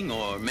smuggling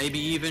or maybe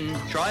even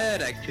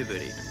triad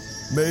activity.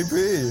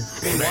 Maybe.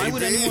 Why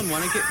would anyone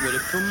want to get rid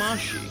of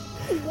Tomashi?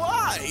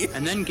 Why?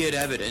 And then get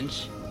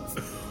evidence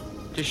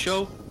to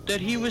show that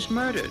he was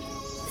murdered?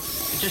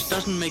 It just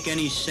doesn't make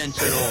any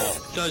sense at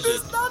all, does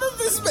it? None of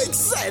this makes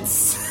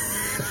sense.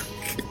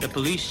 The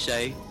police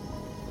say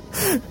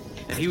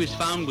that he was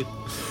found with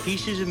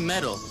pieces of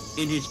metal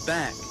in his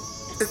back.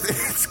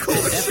 It's called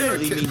It a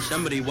definitely shuriken. means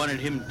somebody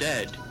wanted him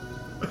dead.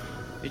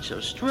 It's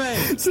so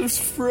strange. So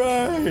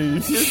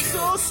strange. It's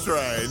so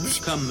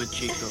strange. Come,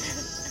 Machiko.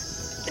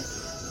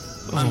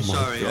 I'm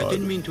sorry, I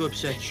didn't mean to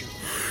upset you.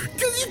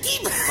 Because you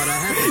keep... But I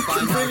have to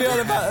find Bringing on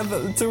about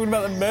talking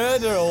about the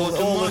murder all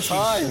the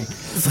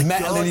time.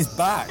 Metal in his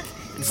back.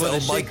 And for the Oh my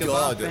sake of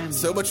our God, family.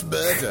 so much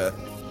murder.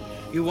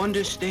 You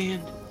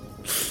understand?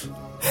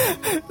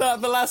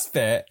 The last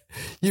bit,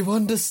 you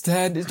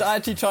understand. It's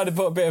actually trying to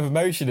put a bit of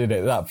emotion in it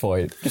at that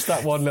point. Just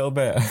that one little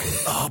bit.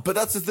 Oh, but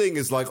that's the thing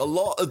is like a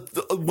lot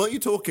of what you're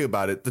talking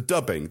about it, the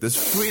dubbing. There's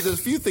a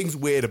few things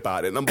weird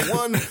about it. Number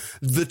one,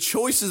 the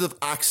choices of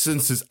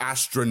accents is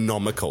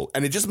astronomical,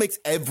 and it just makes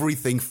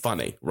everything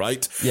funny,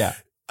 right? Yeah.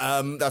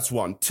 That's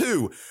one.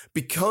 Two,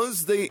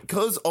 because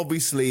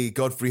obviously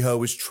Godfrey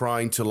Ho is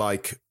trying to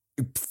like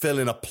fill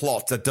in a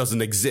plot that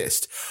doesn't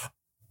exist.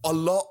 A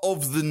lot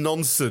of the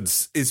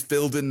nonsense is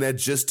filled in there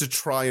just to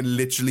try and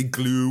literally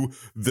glue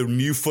the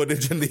new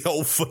footage and the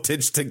old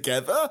footage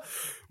together,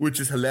 which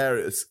is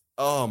hilarious.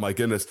 Oh my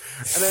goodness.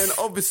 And then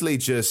obviously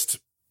just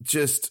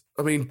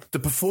I mean, the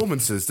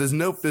performances,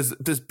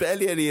 there's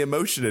barely any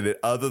emotion in it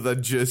other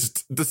than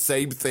just the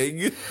same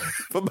thing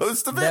for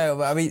most of it. No,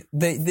 but I mean,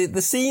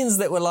 the scenes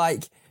that were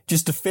like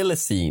just the filler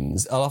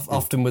scenes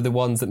often were the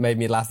ones that made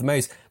me laugh the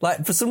most.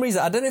 Like, for some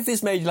reason, I don't know if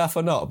this made you laugh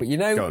or not, but you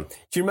know,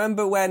 do you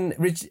remember when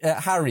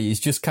Harry is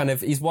just kind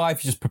of, his wife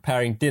is just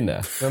preparing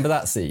dinner? Remember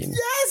that scene?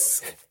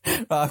 Yes!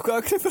 I've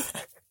got a clip of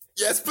that.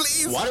 Yes,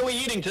 please! What are we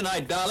eating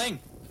tonight, darling?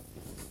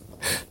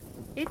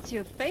 It's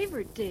your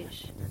favorite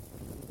dish.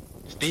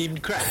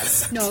 Steamed crab.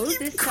 No,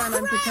 this time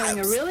I'm preparing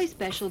a really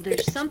special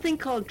dish, something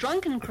called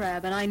drunken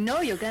crab, and I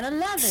know you're gonna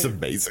love It's it.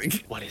 amazing.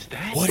 What is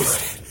that? What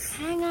is it?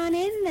 Hang on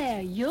in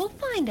there, you'll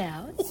find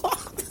out.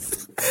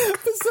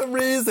 For some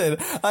reason,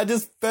 I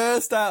just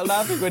burst out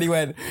laughing when he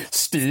went,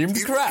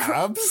 steamed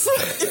crabs.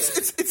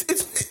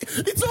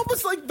 It's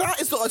almost like that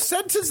is not a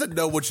sentence that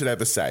no one should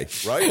ever say,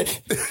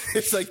 right?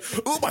 It's like,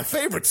 oh, my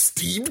favourite,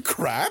 steamed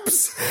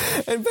crabs.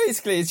 And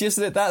basically, it's just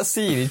that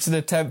scene, it's an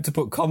attempt to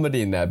put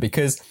comedy in there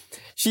because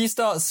she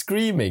starts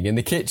screaming in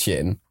the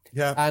kitchen.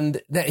 Yeah. And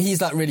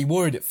he's like really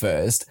worried at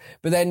first,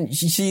 but then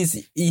he sees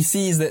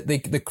that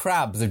the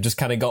crabs have just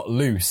kind of got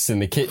loose in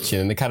the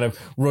kitchen and they're kind of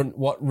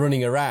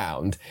running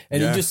around.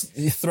 And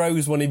he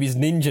throws one of his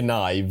ninja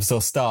knives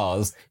or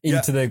stars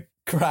into the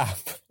crab.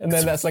 And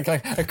then that's like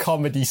a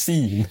comedy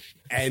scene.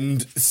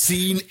 And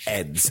scene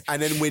ends.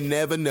 And then we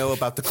never know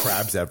about the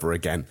crabs ever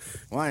again.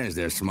 Why is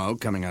there smoke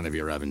coming out of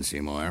your oven,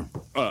 Seymour?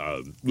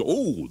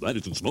 That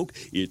isn't smoke.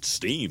 It's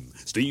steam.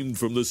 Steamed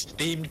from the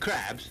Steamed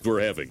crabs.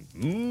 we're having.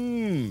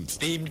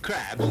 Steamed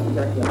crabs.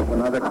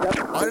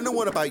 I don't know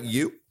what about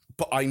you,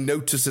 but I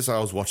noticed as I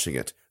was watching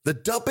it. The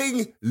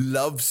dubbing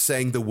loves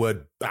saying the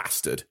word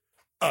bastard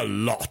a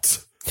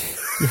lot.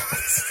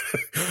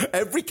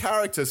 Every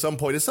character at some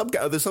point, there's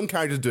some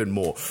characters doing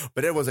more,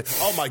 but everyone's like,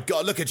 oh my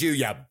god, look at you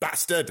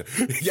bastard,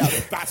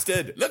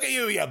 bastard, look at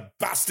you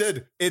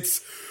bastard.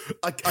 It's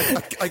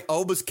I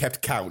almost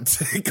kept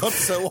count. It got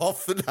so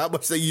often how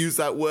much they use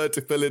that word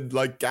to fill in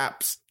like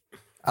gaps.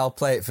 I'll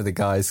play it for the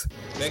guys.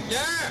 Victor,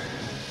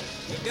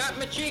 you got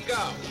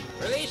Machiko.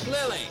 Release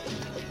Lily.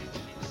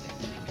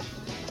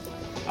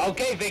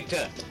 Okay,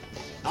 Victor.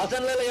 I'll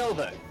send Lily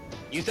over.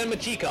 You send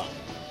Machiko.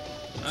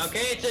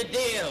 Okay, it's a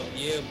deal,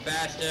 you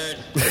bastard.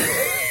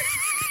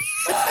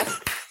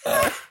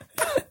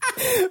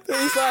 But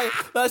it's like,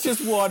 that's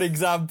just one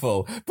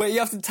example. But you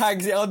have to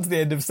tag it onto the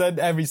end of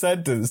every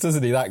sentence,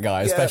 doesn't he, that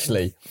guy,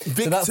 especially?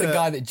 Victor, so that's the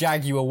guy that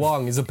Jaguar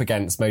Wong is up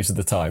against most of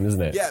the time,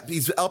 isn't it? Yeah,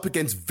 he's up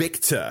against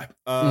Victor.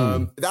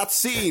 That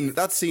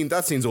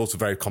scene's also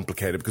very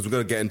complicated because we're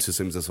going to get into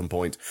Sims at some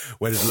point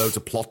where there's loads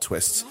of plot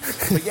twists.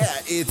 But yeah,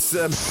 it's...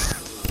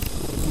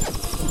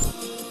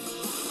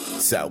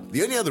 So,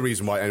 the only other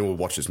reason why anyone would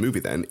watch this movie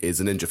then is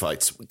the ninja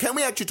fights. Can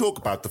we actually talk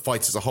about the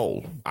fights as a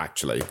whole,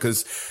 actually?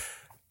 Because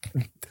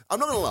I'm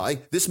not going to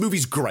lie, this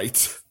movie's great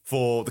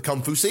for the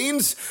kung fu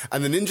scenes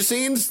and the ninja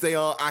scenes. They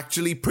are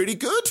actually pretty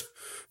good.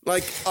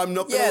 Like, I'm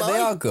not going to lie. Yeah, they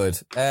are good.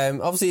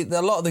 Obviously,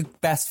 a lot of the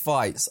best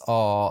fights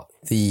are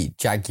the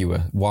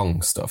Jaguar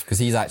Wong stuff because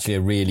he's actually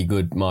a really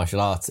good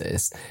martial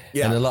artist.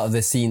 Yeah. And a lot of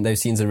those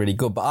scenes are really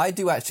good. But I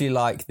do actually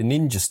like the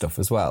ninja stuff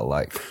as well.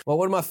 Like,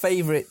 one of my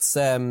favourites...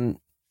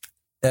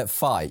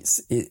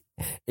 fights the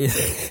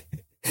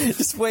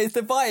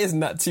fight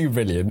isn't that too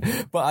brilliant,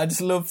 but I just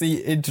love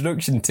the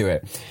introduction to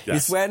it. Yes.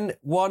 It's when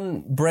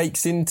one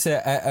breaks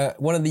into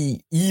one of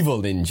the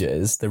evil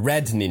ninjas, the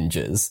red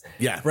ninjas,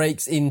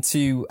 breaks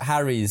into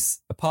Harry's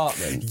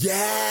apartment.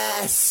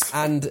 Yes,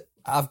 and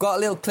I've got a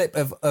little clip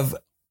of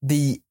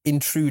the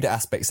intruder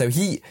aspect. So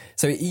the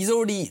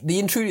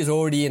intruder's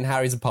already in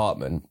Harry's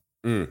apartment,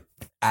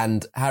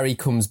 and Harry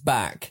comes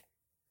back,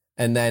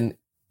 and then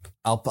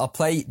I'll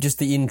play just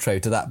the intro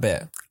to that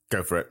bit.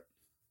 Go for it.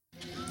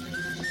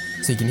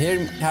 So you can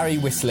hear Harry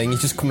whistling.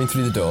 He's just coming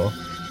through the door.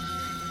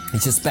 He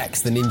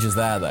suspects the ninja's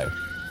there, though.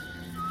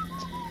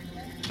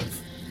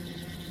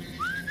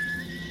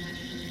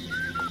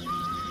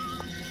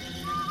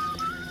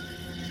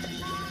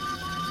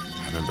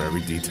 I remember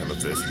every detail of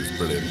this. It was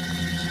brilliant.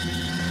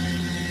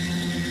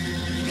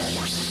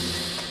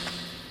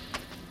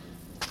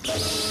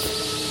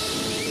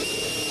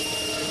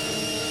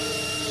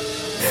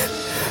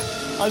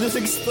 I'll just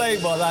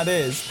explain what that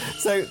is.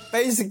 So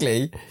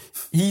basically,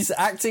 he's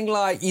acting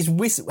like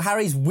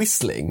Harry's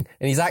whistling,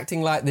 and he's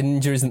acting like the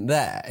ninja isn't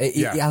there.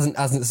 He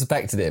hasn't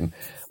suspected him,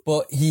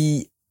 but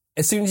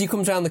as soon as he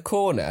comes around the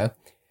corner,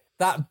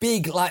 that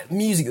big like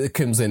music that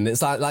comes in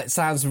that's like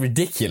sounds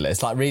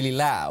ridiculous, like really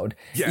loud,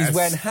 is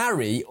when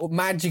Harry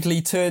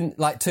magically turns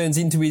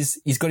into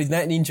he's got his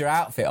ninja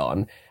outfit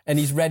on and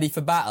he's ready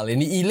for battle,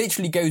 and he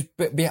literally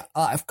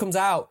comes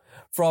out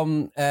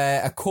from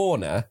a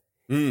corner.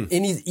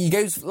 He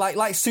goes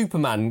like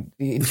Superman.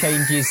 He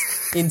changes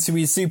into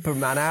his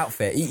Superman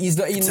outfit. He's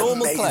in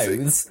normal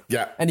clothes,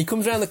 and he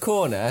comes around the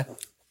corner,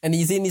 and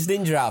he's in his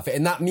ninja outfit.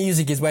 And that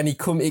music is when it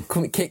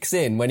kicks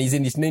in when he's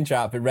in his ninja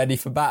outfit, ready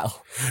for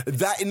battle.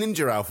 That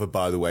ninja outfit,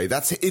 by the way,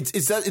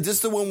 is this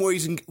the one where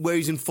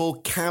he's in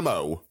full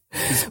camo?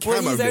 He's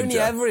only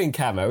ever in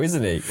camo,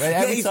 isn't he?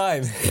 Every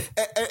time.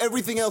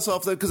 Everything else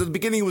after that, because at the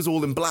beginning he was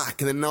all in black,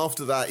 and then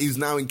after that he's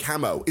now in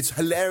camo. It's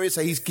hilarious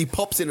how he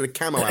pops in a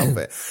camo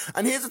outfit.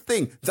 And here's the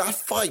thing, that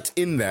fight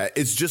in there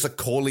is just a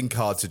calling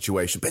card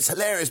situation. But it's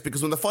hilarious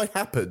because when the fight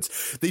happens,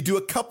 they do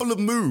a couple of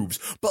moves,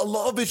 but a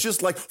lot of it's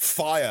just like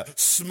fire,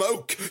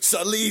 smoke,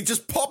 suddenly he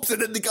just pops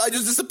in and the guy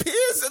just disappears.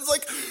 It's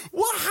like,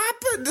 what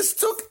happened? This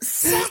took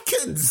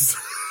seconds.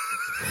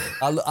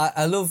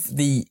 I love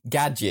the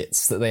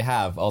gadgets that they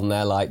have on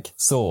their like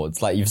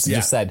swords. Like you've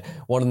just said,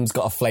 one of them's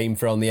got a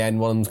flamethrower on the end,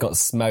 one of them's got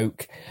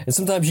smoke, and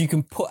sometimes you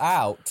can put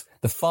out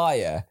the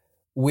fire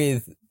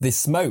with the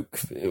smoke,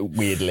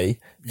 weirdly.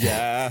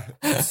 Yeah,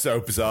 it's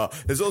so bizarre.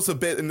 There's also a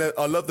bit in there,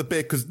 I love the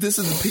bit, because this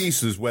is the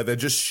pieces where they're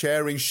just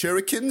sharing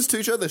shurikens to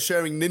each other,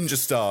 sharing ninja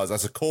stars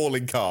as a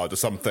calling card or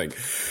something.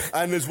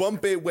 And there's one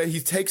bit where he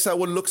takes out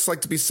what looks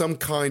like to be some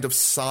kind of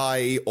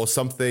sai or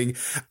something,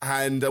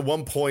 and at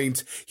one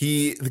point,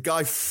 the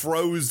guy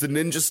throws the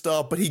ninja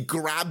star, but he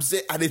grabs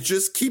it and it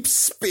just keeps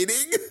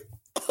spinning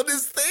on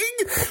his thing.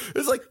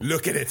 It's like,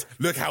 look at it.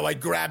 Look how I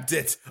grabbed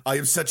it. I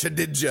am such a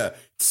ninja.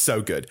 It's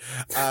so good.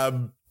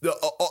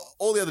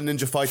 All the other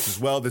ninja fights as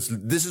well. This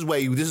is where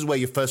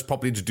you're first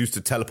properly introduced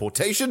to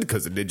teleportation,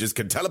 because the ninjas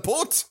can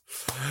teleport,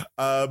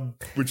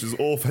 which is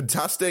all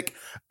fantastic.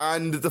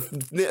 And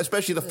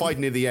especially the fight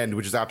near the end,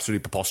 which is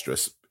absolutely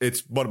preposterous.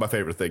 It's one of my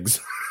favorite things.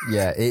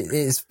 Yeah,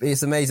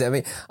 it's amazing. I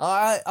mean,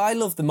 I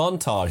love the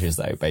montages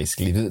though.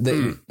 Basically,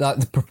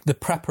 the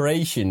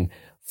preparation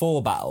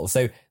for battle.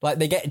 So like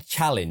they get a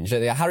challenge.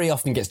 Harry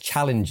often gets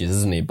challenges,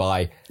 doesn't he,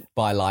 by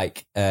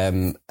like a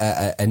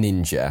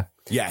ninja.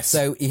 Yes.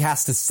 So he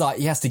has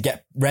to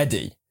get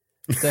ready.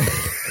 So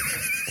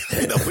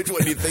I know which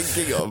one you're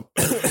thinking of.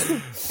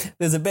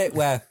 There's a bit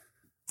where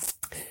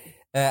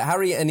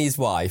Harry and his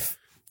wife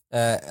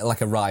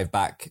like arrive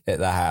back at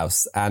their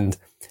house, and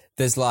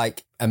there's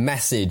like a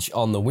message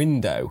on the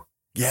window.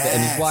 Yes.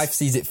 And his wife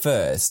sees it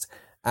first,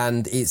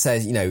 and it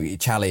says,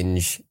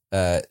 challenge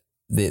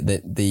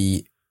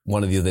the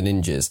one of the other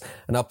ninjas.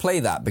 And I'll play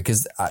that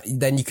because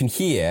then you can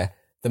hear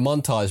the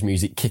montage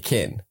music kick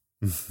in.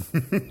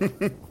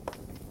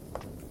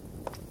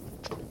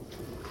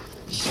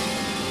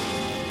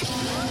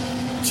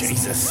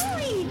 Jesus.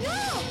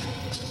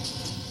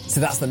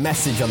 So that's the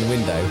message on the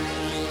window.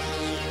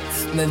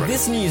 And then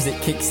this music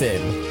kicks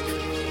in.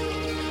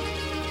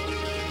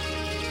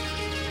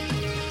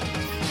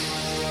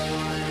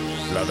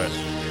 Love it.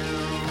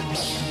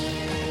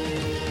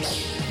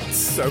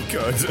 So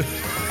good.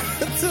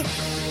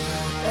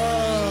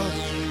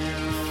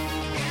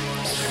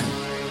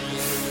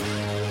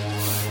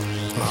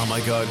 Oh my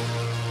god.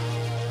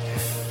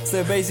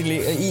 So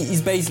basically,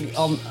 he's basically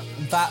on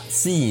that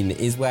scene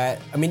is where,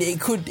 I mean,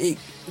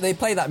 they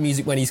play that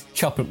music when he's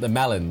chopping up the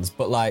melons,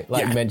 but like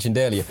you mentioned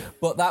earlier,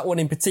 but that one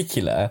in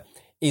particular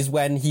is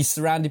when he's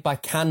surrounded by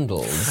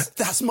candles.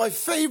 That's my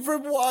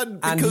favourite one.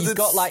 And he's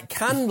got like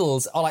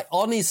candles like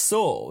on his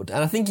sword,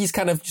 and I think he's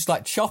kind of just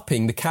like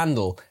chopping the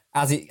candle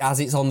as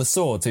it's on the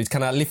sword. So he's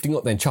kind of lifting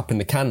up then chopping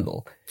the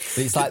candle.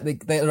 But it's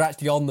like they're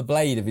actually on the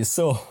blade of his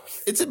sword.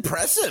 It's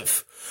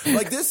impressive.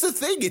 Like, this is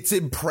the thing. It's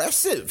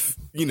impressive.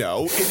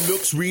 It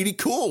looks really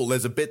cool.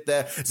 There's a bit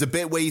there. There's a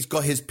bit where he's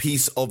got his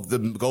piece of the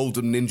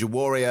golden ninja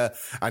warrior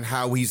and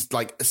how he's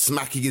like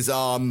smacking his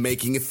arm,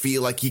 making it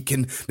feel like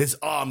this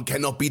arm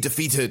cannot be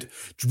defeated.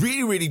 It's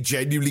really, really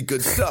genuinely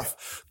good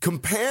stuff.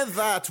 Compare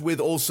that with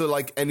also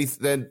like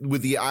anything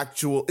with the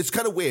actual, it's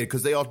kind of weird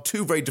because they are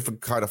two very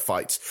different kind of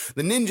fights.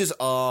 The ninjas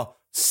are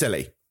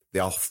silly. They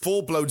are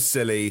full-blown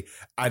silly,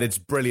 and it's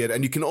brilliant.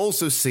 And you can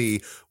also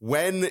see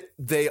when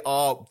they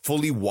are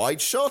fully wide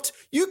shot,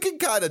 you can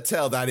kind of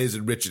tell that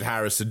isn't Richard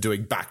Harrison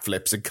doing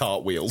backflips and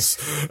cartwheels.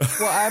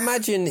 Well, I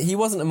imagine he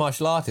wasn't a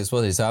martial artist,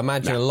 was he? So I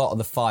imagine a lot of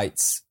the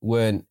fights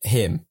weren't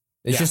him.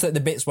 It's just like the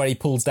bits where he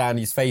pulls down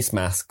his face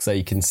mask so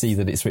you can see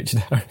that it's Richard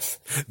Harris.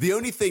 The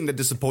only thing that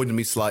disappointed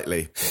me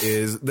slightly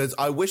is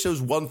I wish there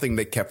was one thing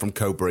they kept from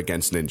Cobra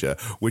against Ninja,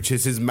 which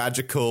is his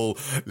magical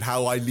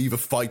how I leave a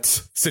fight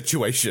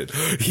situation.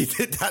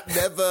 That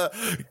never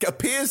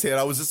appears here.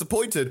 I was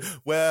disappointed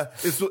where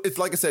it's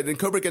like I said, in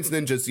Cobra against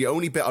Ninja, it's the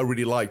only bit I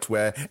really liked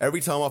where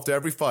every time after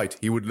every fight,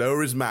 he would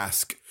lower his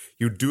mask.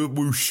 He'd do a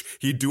whoosh,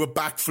 he'd do a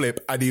backflip,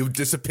 and he would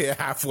disappear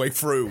halfway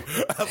through.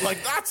 I'm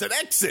like, that's an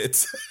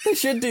exit. They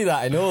should do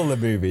that in all the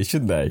movies,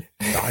 shouldn't they?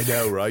 I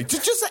know, right?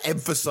 Just to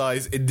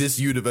emphasize in this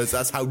universe,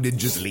 that's how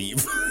ninjas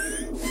leave.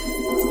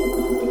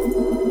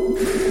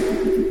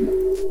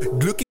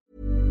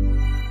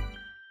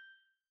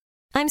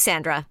 I'm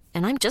Sandra,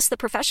 and I'm just the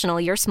professional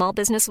your small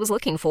business was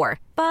looking for.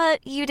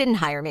 But you didn't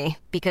hire me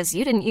because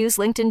you didn't use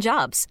LinkedIn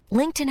Jobs.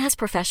 LinkedIn has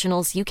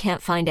professionals you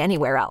can't find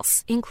anywhere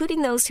else,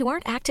 including those who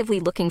aren't actively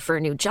looking for a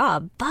new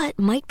job, but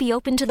might be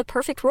open to the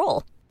perfect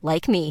role,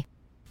 like me.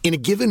 In a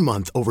given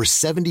month, over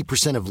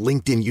 70% of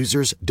LinkedIn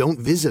users don't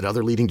visit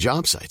other leading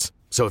job sites.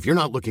 So if you're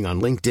not looking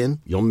on LinkedIn,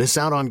 you'll miss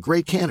out on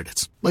great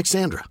candidates like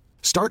Sandra.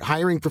 Start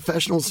hiring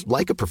professionals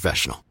like a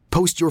professional.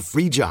 Post your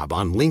free job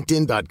on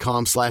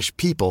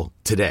linkedin.com/people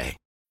today.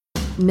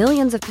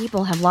 Millions of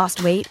people have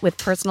lost weight with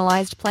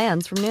personalized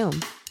plans from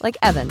Noom. Like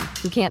Evan,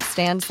 who can't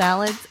stand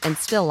salads and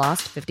still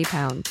lost 50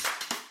 pounds.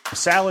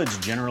 Salads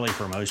generally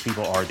for most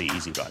people are the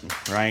easy button,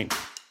 right?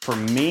 For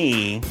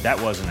me,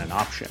 that wasn't an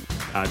option.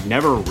 I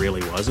never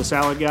really was a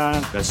salad guy.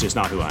 That's just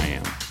not who I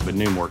am. But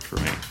Noom worked for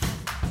me.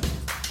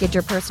 Get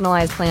your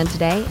personalized plan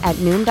today at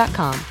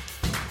Noom.com.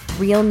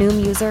 Real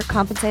Noom user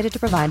compensated to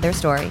provide their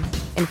story.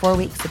 In 4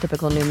 weeks, the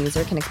typical Noom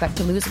user can expect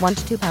to lose 1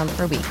 to 2 pounds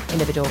per week.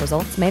 Individual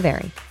results may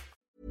vary.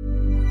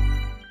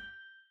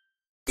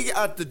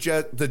 at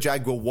the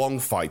Jaguar Wong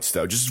fights,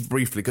 though, just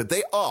briefly, because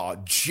they are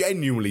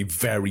genuinely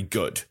very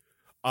good.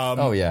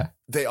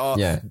 They are.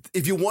 Yeah.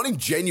 If you're wanting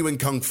genuine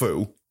kung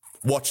fu,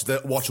 watch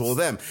all of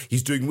them.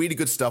 He's doing really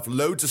good stuff.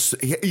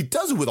 He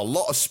does it with a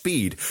lot of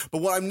speed.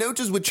 But what I've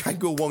noticed with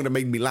Jaguar Wong that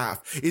made me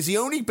laugh is he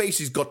only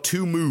basically got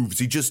 2 moves.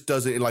 He just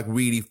does it in like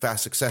really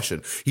fast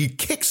succession. He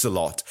kicks a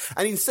lot,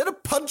 and instead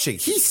of punching,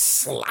 he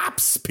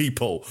slaps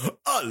people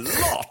a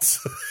lot.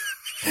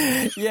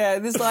 Yeah,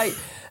 there's like.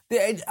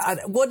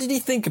 What did he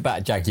think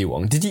about Jaguar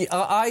Wong? Did he?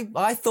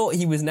 I thought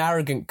he was an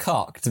arrogant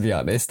cock, to be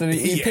honest, and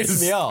he pissed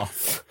me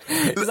off.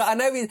 I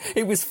know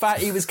it was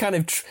fat. He was kind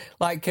of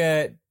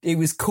it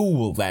was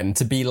cool then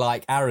to be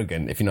like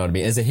arrogant, if you know what I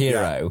mean, as a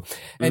hero.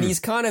 Yeah. And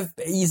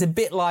he's a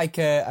bit like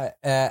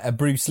a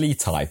Bruce Lee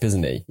type,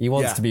 isn't he? He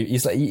wants to be.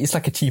 He's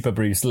like a cheaper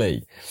Bruce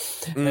Lee.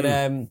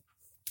 And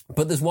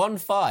but there's one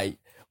fight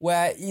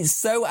where he's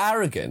so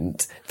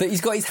arrogant that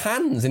he's got his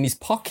hands in his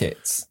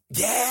pockets.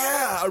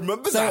 Yeah, I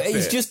remember that. So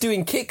he's just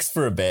doing kicks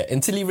for a bit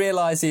until he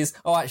realises,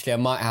 actually, I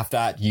might have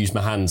to use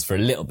my hands for a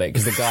little bit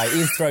because the guy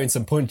is throwing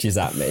some punches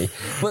at me.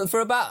 But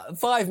for about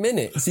 5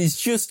 minutes, he's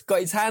just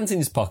got his hands in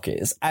his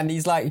pockets and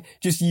he's like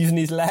just using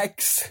his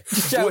legs,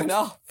 just showing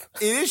off.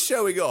 It is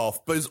showing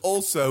off, but it's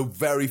also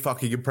very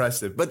fucking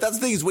impressive. But that's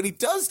the thing is, when he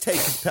does take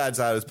his hands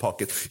out of his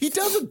pockets, he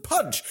doesn't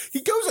punch.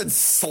 He goes and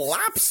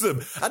slaps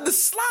them. And the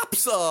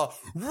slaps are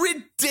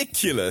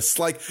ridiculous.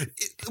 Like,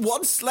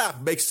 one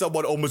slap makes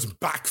someone almost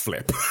backflip.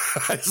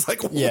 It's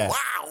like,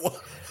 wow.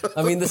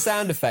 I mean, the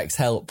sound effects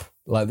help.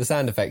 Like, the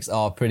sound effects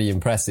are pretty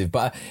impressive.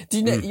 But do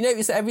you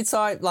notice that every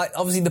time, like,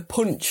 obviously the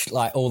punch,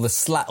 like, all the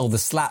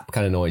slap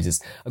kind of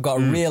noises, I've got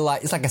a real,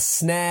 like, it's like a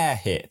snare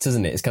hit,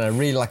 isn't it? It's kind of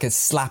really like a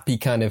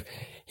slappy kind of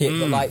hit.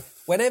 But, like,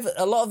 whenever,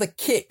 a lot of the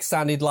kicks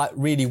sounded, like,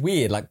 really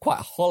weird, like, quite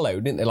hollow,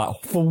 didn't they? Like,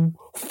 boom,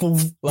 boom,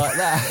 like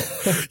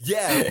that.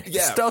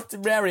 Yeah. Stuff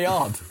very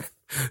odd.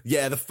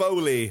 Yeah, the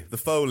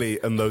Foley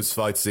and those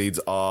fight scenes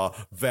are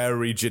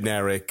very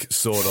generic,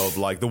 sort of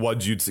like the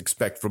ones you'd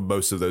expect from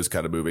most of those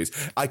kind of movies.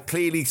 I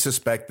clearly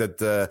suspect that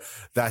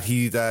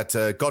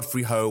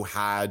Godfrey Ho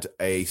had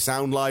a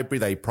sound library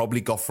that he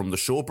probably got from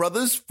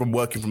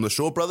working from the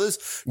Shaw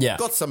Brothers. Yeah.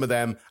 Got some of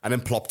them and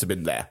then plopped them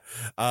in there.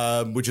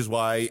 Which is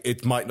why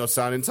it might not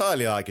sound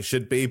entirely like it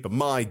should be, but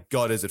my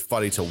God, is it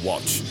funny to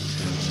watch.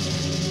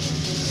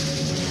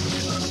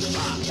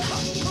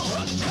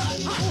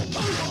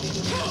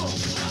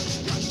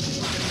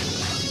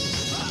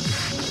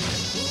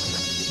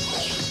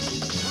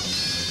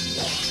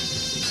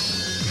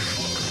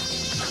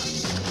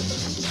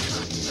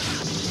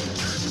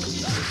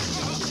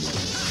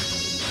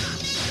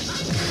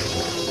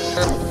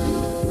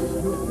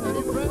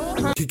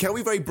 Can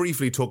we very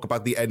briefly talk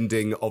about the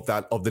ending of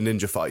the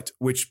ninja fight,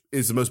 which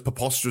is the most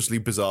preposterously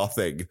bizarre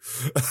thing?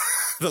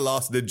 The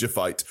last ninja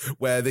fight,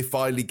 where they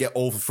finally get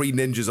all 3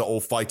 ninjas are all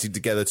fighting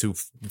together to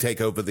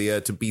take over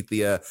to beat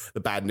the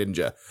bad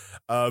ninja.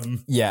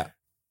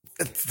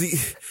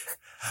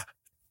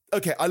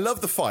 Okay, I love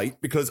the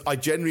fight because I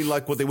genuinely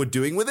like what they were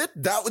doing with it.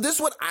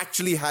 This one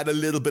actually had a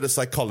little bit of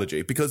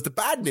psychology because the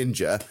bad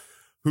ninja,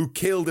 who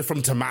killed it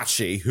from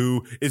Tamashi,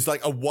 who is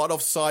like a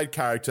one-off side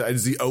character and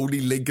is the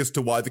only link as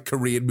to why the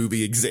Korean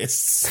movie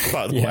exists,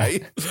 by the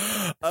way.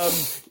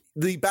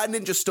 The bad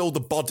ninja stole the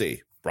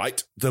body,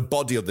 right? The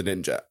body of the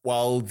ninja,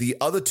 while the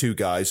other 2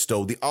 guys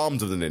stole the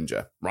arms of the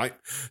ninja, right?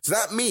 So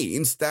that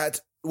means that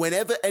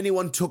whenever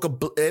anyone tried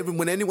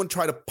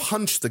to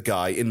punch the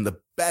guy in the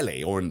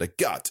belly or in the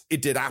gut,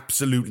 it did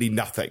absolutely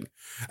nothing.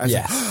 And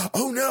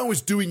oh no,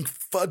 it's doing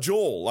fudge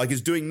all, like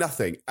it's doing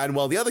nothing. And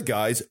while the other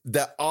guys,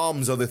 their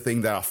arms are the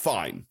thing that are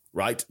fine,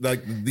 right?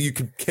 Like you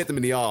could hit them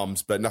in the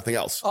arms, but nothing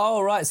else.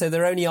 Oh, right. So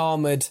they're only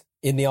armoured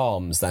in the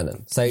arms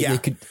then. So they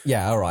could,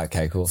 all right,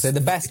 okay, cool. So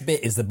the best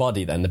bit is the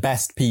body then. The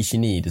best piece you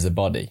need is a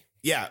body.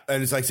 Yeah,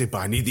 and it's like, say, but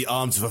I need the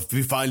arms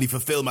to finally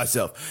fulfill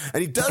myself.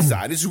 And he does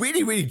that, and it's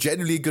really, really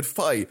genuinely a good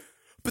fight.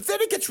 But then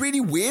it gets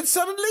really weird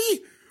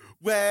suddenly,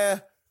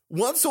 where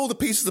once all the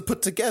pieces are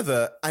put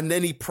together, and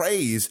then he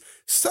prays,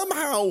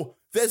 somehow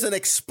there's an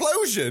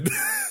explosion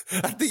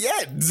at the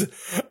end, and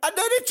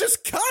then it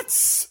just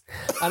cuts.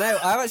 I know,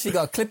 I've actually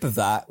got a clip of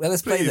that. Well,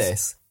 let's play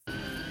this.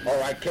 All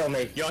right, kill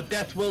me. Your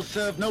death will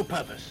serve no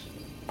purpose.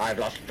 I've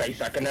lost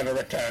faith I can never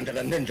return to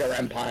the Ninja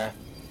Empire.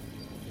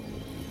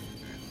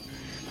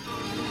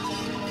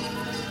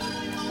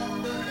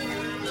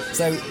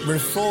 So,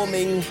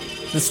 reforming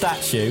the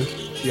statue.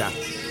 Yeah.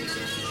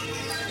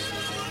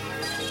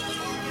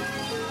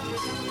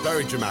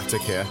 Very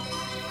dramatic here.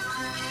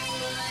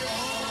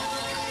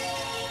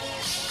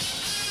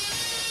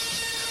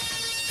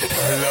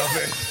 I love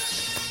it.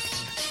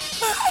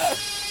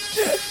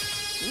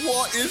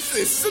 What is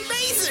this? It's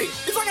amazing.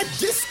 It's like a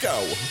disco.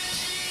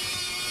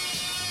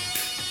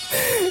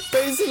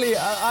 Basically,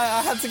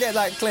 I had to get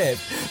that clip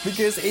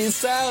because it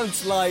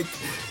sounds like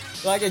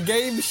a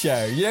game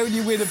show. You know when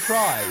you win a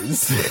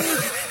prize?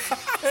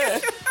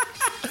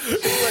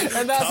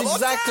 And that's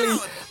exactly...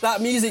 That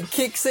music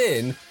kicks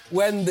in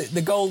when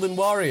the Golden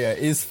Warrior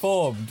is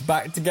formed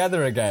back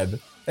together again.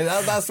 And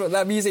that's what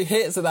that music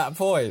hits at that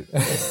point.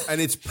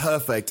 And it's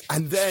perfect.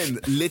 And then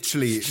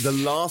literally the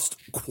last,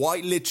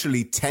 quite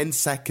literally 10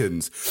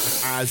 seconds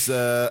as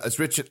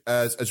Richard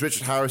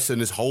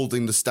Harrison is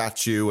holding the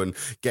statue and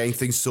getting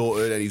things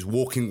sorted and he's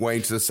walking away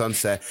into the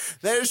sunset,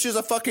 there's just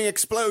a fucking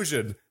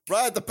explosion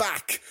right at the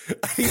back.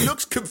 And he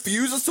looks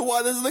confused as to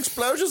why there's an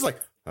explosion. It's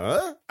like,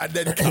 huh? And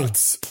then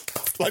cuts.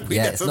 Like we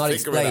it's not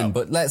explained,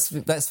 but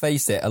let's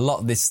face it, a lot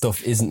of this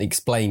stuff isn't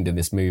explained in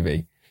this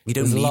movie. You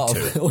don't There's need a lot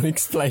to. of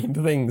unexplained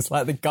things,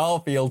 like the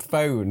Garfield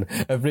phone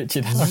of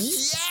Richard Harrison.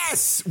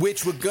 Yes,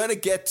 which we're going to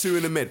get to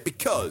in a minute,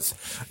 because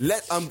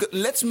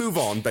let's move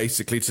on,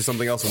 basically, to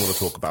something else I want to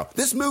talk about.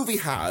 This movie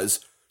has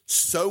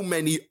so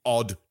many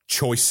odd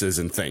choices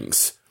and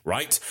things,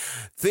 right?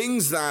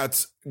 Things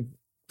that,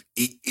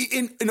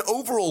 in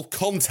overall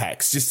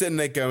context, you're sitting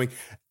there going,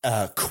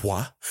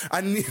 quoi?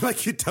 And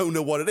like you don't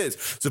know what it is.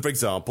 So, for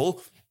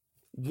example,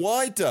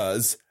 why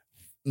does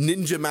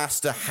Ninja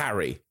Master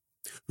Harry,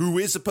 who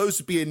is supposed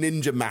to be a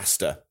ninja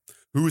master,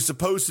 who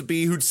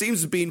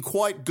seems to be in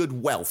quite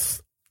good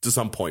wealth to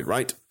some point,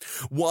 right?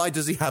 Why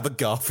does he have a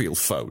Garfield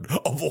phone,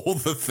 of all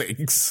the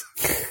things?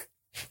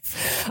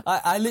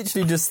 I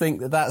literally just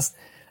think that's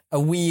a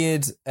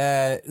weird,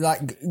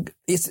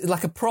 it's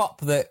like a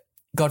prop that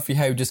Godfrey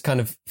Ho just kind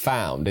of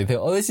found. They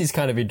thought, this is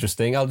kind of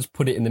interesting. I'll just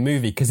put it in the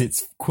movie because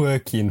it's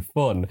quirky and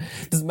fun.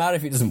 It doesn't matter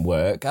if it doesn't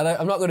work.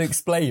 I'm not going to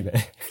explain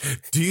it.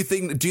 Do you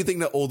think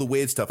that all the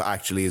weird stuff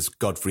actually is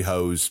Godfrey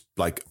Ho's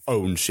like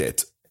own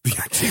shit? Do you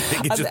actually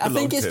think it just I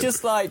think it's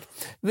just like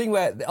the thing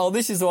where,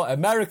 this is what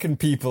American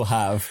people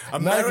have.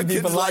 American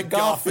people like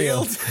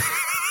Garfield.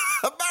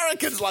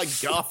 Americans like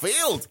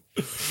Garfield.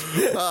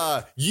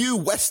 You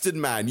Western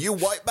man, you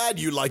white man,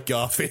 you like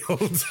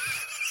Garfield.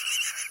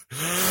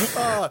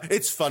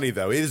 It's funny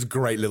though. It is a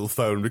great little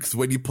phone because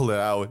when you pull it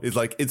out, it's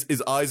like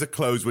his eyes are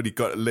closed when you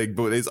got a link,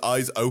 but his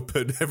eyes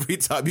open every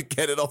time you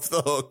get it off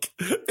the hook.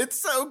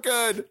 It's so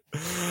good.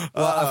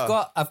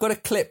 Well, I've got a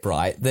clip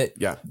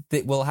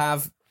that will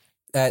have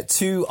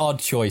two odd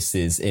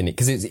choices in it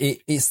because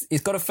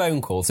it's got a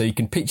phone call, so you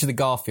can picture the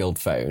Garfield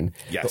phone.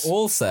 Yes. But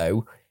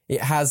also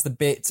it has the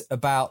bit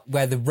about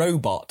where the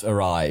robot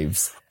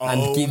arrives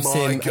and gives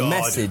him a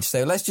message.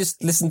 So let's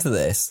just listen to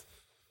this.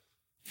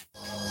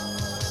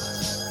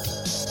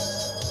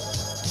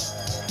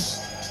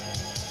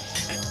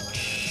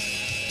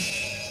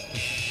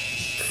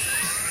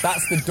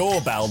 That's the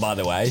doorbell, by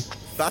the way.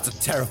 That's a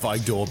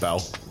terrifying doorbell.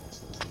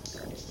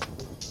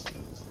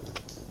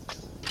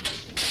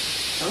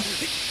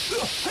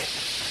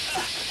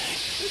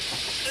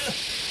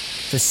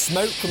 The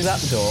smoke comes out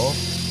the door,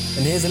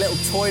 and here's a little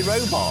toy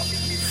robot.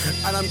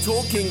 And I'm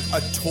talking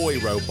a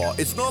toy robot.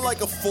 It's not like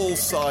a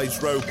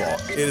full-size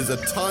robot. It is a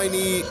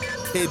tiny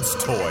kid's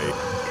toy.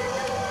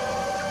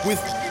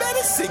 With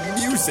menacing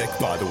music,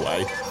 by the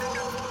way.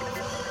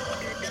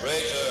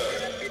 Traitor,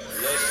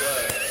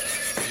 listen.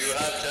 You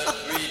have just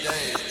 3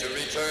 days to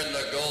return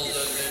the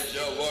Golden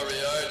Ninja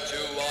Warrior to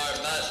our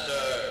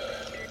master.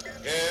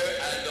 Hear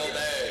and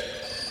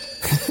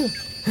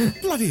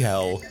obey. Bloody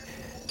hell.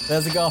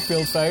 There's a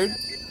Garfield phone.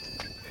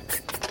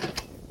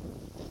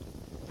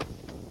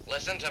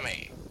 Listen to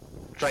me.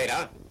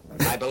 Traitor,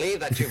 I believe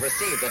that you've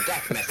received a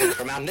death message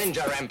from our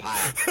Ninja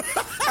Empire.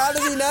 How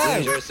does he know?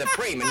 Ninja is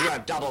supreme and you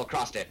have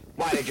double-crossed it.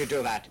 Why did you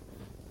do that?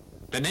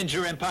 The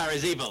Ninja Empire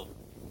is evil.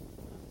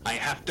 I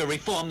have to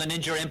reform the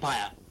Ninja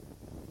Empire.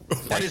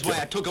 That is why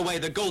I took away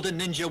the Golden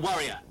Ninja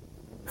Warrior.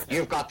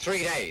 You've got 3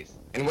 days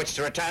in which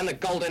to return the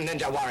Golden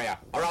Ninja Warrior,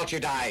 or else you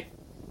die.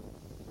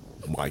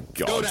 Oh my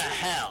God. Go to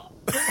hell.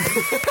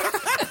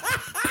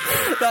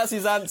 That's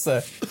his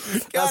answer.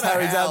 That's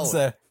Harry's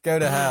answer. Go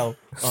to hell.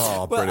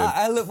 Oh, brilliant.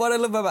 But what I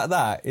love about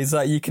that is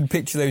that you can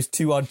picture those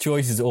two odd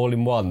choices all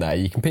in one there.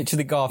 You can picture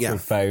the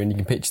Garfield phone, you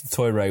can picture the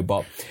toy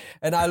robot.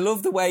 And I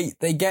love the way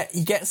he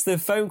gets the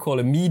phone call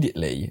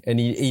immediately and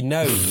he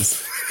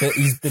knows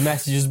that the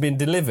message has been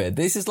delivered.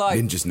 This is like...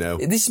 Ninjas know.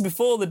 This is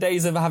before the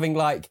days of having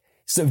like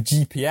sort of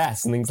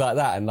GPS and things like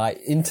that and like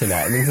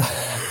internet and things like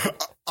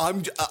that.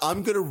 I'm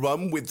going to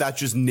run with that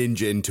just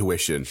ninja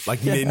intuition. Like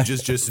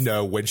ninjas just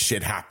know when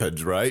shit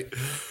happens, right?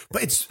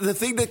 But it's the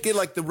thing that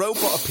like the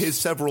robot appears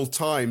several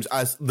times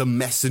as the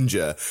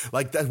messenger.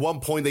 Like at one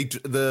point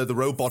the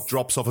robot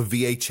drops off a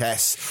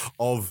VHS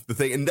of the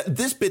thing. And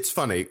this bit's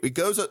funny.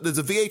 There's a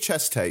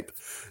VHS tape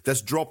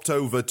that's dropped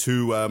over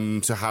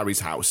to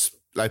Harry's house.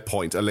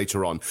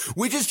 Later on,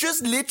 which is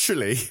just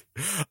literally,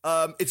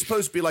 it's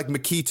supposed to be like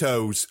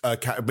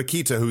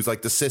Makita, who's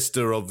like the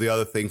sister of the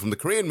other thing from the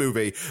Korean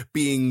movie,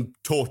 being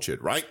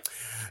tortured, right?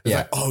 It's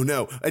like, oh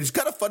no. And it's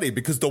kind of funny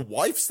because the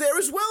wife's there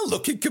as well,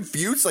 looking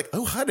confused, like,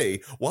 oh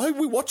honey, why are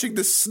we watching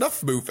this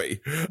snuff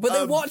movie? But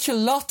they watch a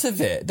lot of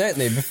it, don't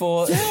they,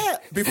 before... Yeah,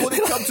 before they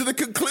come to the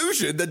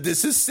conclusion that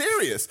this is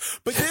serious.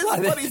 But here's the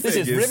funny thing this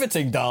is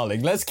riveting,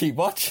 darling. Let's keep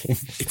watching.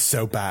 It's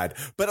so bad.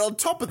 But on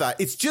top of that,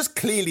 it's just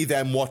clearly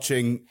them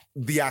watching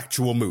the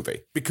actual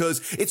movie.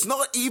 Because it's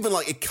not even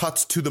like it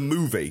cuts to the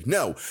movie.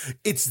 No,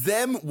 it's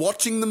them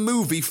watching the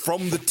movie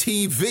from the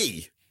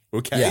TV.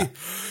 Okay, Yeah.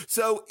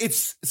 so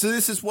this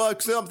is why.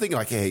 So I'm thinking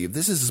like, hey,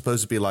 this is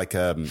supposed to be like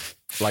a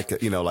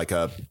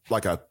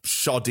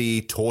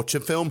shoddy torture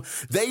film.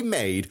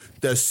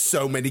 There's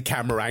so many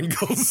camera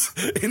angles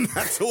in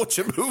that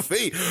torture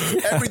movie.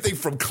 Everything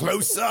from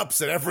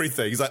close-ups and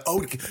everything. He's like,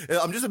 oh,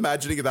 I'm just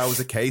imagining if that was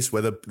a case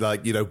where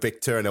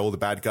Victor and all the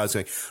bad guys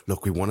are going,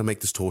 look, we want to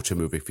make this torture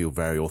movie feel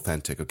very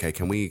authentic. Okay,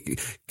 can we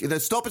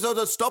stop it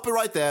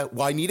right there?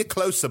 Well, I need a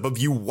close-up of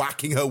you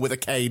whacking her with a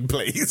cane,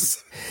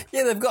 please.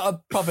 Yeah, they've got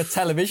a proper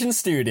television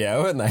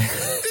studio, haven't they?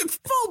 It's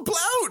full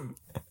blown.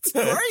 It's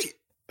great.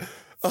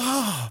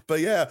 But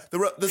yeah,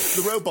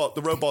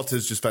 the robot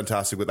is just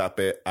fantastic with that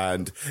bit,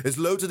 and there's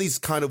loads of these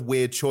kind of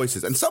weird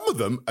choices, and some of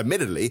them,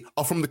 admittedly,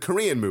 are from the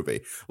Korean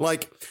movie.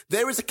 Like,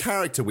 there is a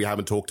character we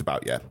haven't talked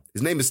about yet.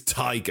 His name is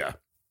Tiger.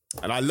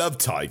 And I love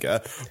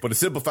Tiger, but the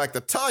simple fact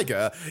that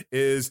Tiger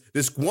is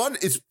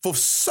for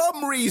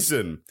some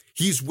reason,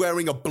 he's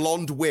wearing a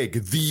blonde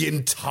wig the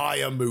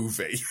entire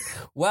movie.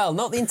 Well,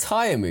 not the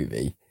entire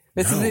movie.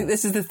 This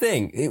is the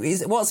thing.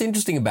 What's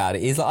interesting about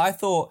it is that I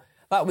thought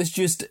that was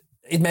just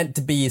it meant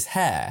to be his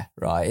hair,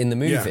 right, in the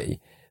movie.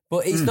 Yeah.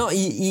 But it's not,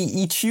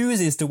 he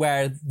chooses to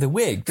wear the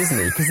wig, doesn't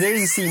he? Because there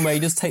is a scene where he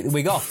does take the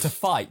wig off to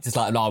fight. It's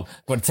like, no, I'm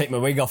going to take my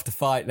wig off to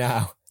fight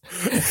now.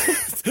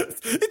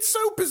 It's so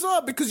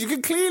bizarre because you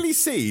can clearly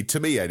see, to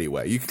me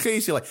anyway, you can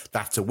clearly see like,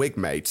 that's a wig,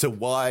 mate. So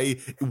why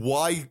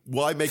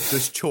make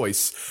this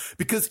choice?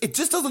 Because it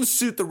just doesn't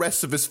suit the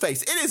rest of his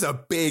face. It is a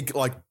big,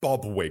 like,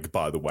 bob wig,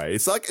 by the way.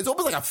 It's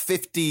almost like a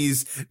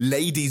 50s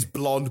ladies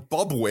blonde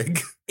bob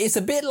wig. It's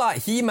a bit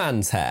like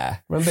He-Man's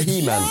hair. Remember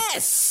He-Man?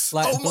 Yes!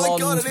 Like my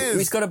God, it is.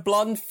 He's got a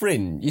blonde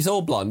fringe. He's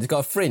all blonde. He's got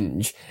a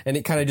fringe and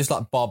it kind of just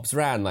like bobs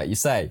round, like you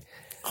say.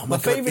 Oh my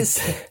favourite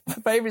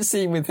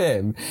scene with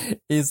him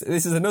is,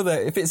 this is another,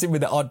 it fits in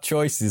with the odd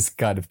choices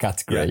kind of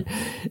category,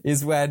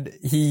 is when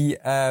he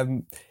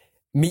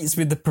meets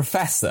with the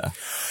professor.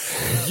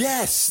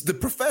 Yes, the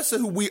professor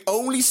who we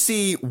only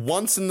see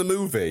once in the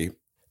movie.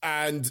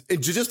 And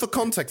just for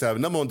context,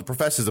 number one, the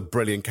professor's a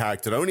brilliant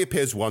character. It only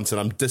appears once, and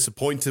I'm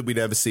disappointed we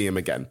never see him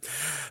again.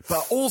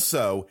 But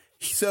also,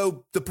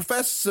 so the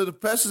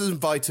professor's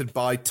invited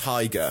by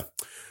Tiger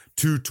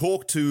to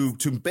talk to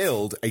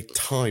build a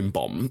time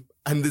bomb.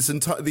 And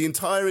the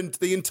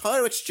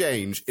entire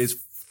exchange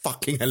is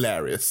fucking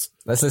hilarious.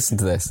 Let's listen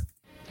to this.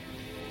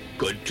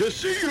 Good to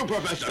see you,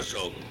 Professor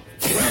Sung.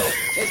 Well,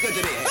 it's good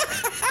to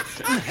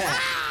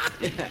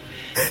be here.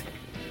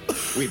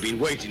 We've been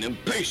waiting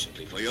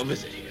impatiently for your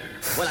visit here.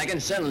 Well, I can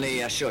certainly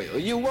assure you,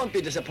 you won't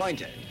be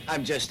disappointed.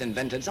 I've just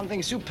invented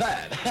something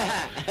superb.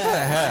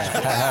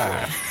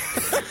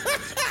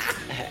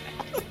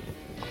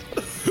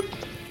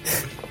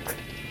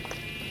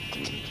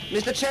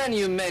 Mr. Chan,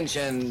 you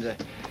mentioned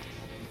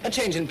a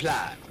change in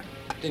plan,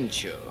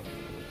 didn't you?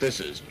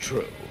 This is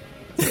true.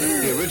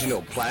 The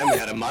original plan we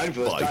had in mind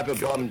for this type of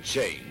bomb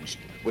changed,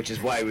 which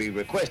is why we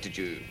requested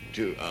you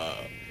to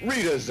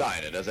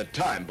redesign it as a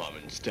time bomb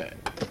instead.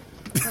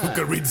 We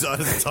could redesign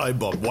it as a time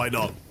bomb. Why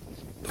not?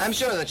 I'm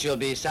sure that you'll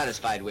be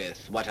satisfied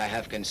with what I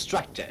have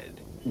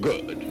constructed.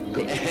 Good.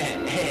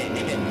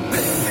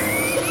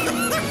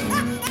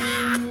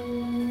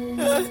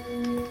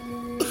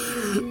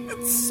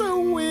 It's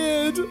so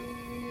weird.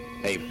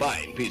 A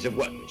fine piece of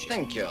workmanship.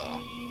 Thank you.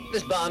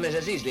 This bomb is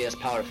as easily as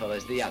powerful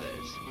as the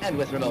others, and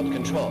with remote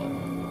control.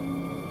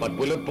 But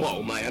will it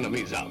blow my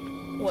enemies up?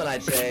 Well,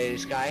 I'd say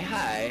sky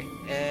high.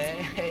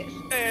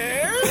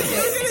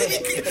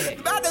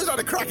 That knows how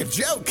to crack a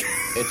joke.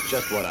 It's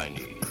just what I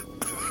need.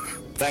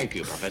 Thank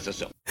you, Professor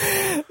Silk.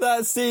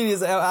 That scene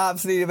is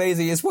absolutely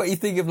amazing. It's what you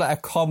think of like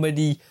a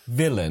comedy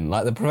villain.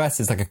 Like the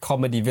professor's like a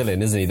comedy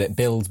villain, isn't he? That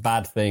builds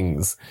bad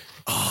things.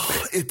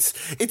 Oh,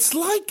 it's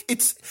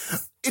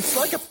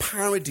like a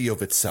parody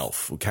of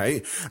itself,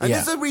 okay? And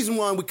there's a reason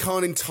why we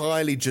can't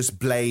entirely just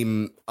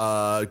blame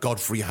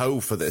Godfrey Ho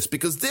for this,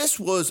 because this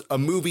was a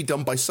movie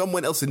done by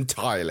someone else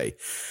entirely.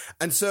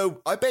 And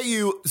so I bet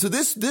you, so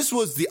this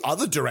was the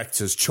other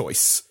director's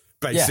choice,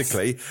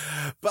 basically.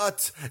 Yes.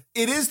 But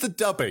it is the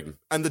dubbing,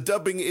 and the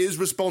dubbing is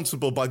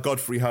responsible by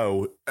Godfrey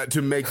Ho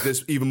to make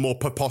this even more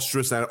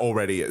preposterous than it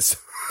already is.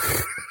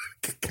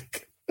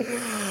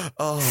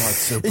 Oh, it's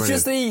so brilliant.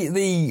 It's just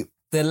the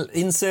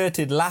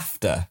inserted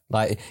laughter,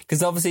 like,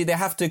 because obviously they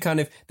have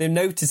to they've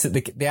noticed that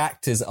the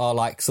actors are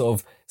like sort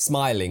of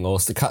smiling or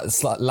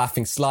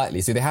laughing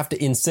slightly, so they have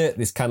to insert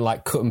this kind of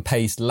like cut and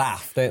paste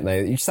laugh, don't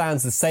they? It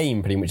sounds the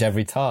same pretty much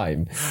every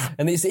time,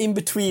 and it's in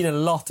between a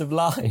lot of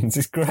lines.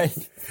 It's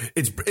great.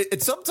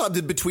 It's sometimes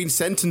in between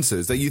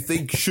sentences that you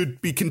think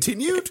should be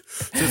continued.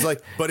 So it's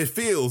like, but it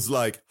feels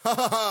like, ha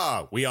ha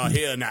ha, we are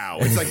here now.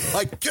 It's like,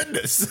 my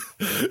goodness.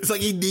 It's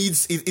like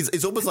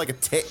it's almost like a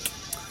tick.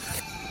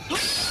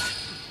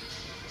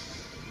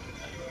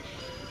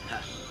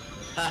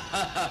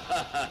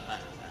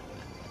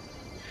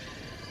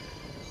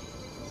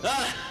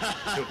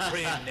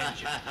 Supreme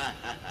Ninja.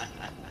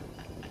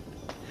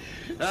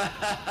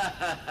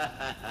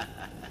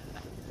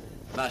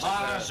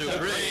 Master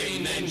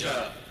Supreme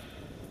Ninja.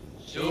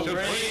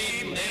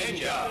 Supreme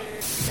Ninja.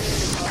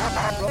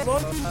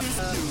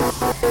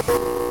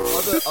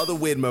 Other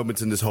weird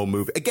moments in this whole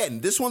movie.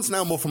 Again, this one's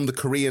now more from the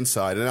Korean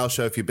side, and I'll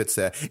show a few bits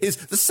there. Is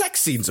the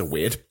sex scenes are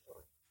weird.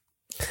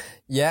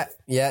 Yeah.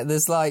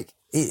 There's like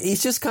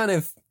it's just kind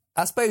of,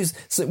 I suppose,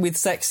 so with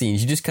sex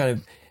scenes, you just kind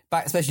of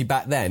especially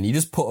back then, you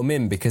just put them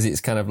in because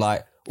it's kind of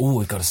like, oh,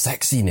 we've got a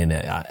sex scene in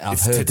it. I've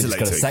heard that it's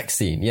got a sex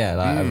scene. Yeah,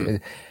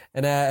 like,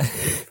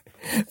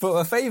 but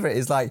my favourite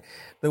is like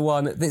the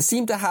one that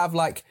seemed to have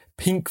like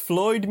Pink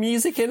Floyd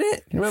music in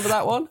it. You remember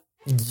that one?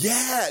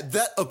 Yeah,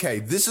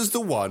 this is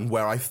the one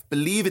where I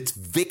believe it's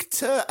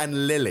Victor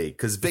and Lily,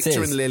 because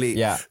Victor and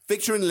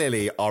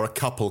Lily are a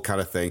couple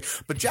kind of thing.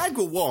 But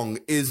Jaguar Wong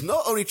is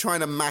not only trying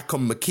to mack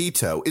on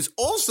Makito, is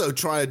also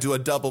trying to do a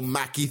double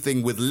Mackie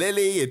thing with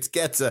Lily.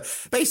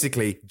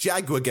 Basically,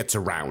 Jaguar gets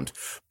around,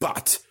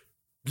 but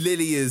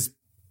Lily is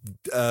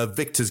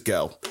Victor's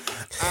girl.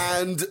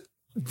 And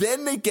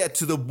then they get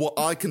to what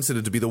I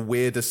consider to be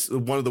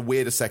one of the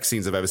weirdest sex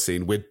scenes I've ever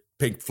seen, with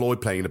Pink Floyd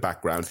playing in the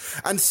background,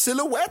 and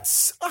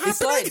silhouettes are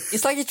happening.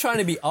 It's like you're trying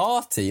to be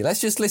arty. Let's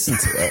just listen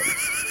to it.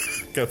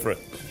 Go for it.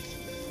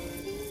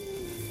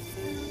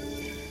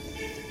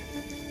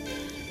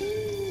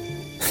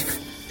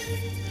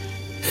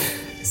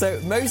 So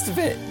most of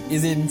it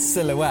is in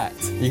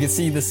silhouette. You can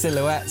see the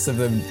silhouettes of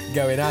them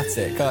going at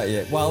it, can't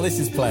you? While this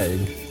is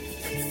playing.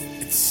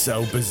 It's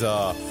so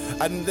bizarre.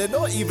 And they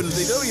don't even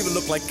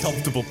look like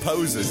comfortable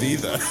poses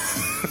either.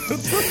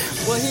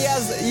 Well,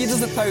 he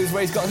does a pose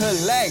where he's got her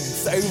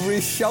legs over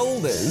his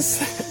shoulders.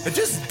 They're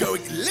just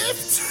going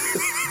lift.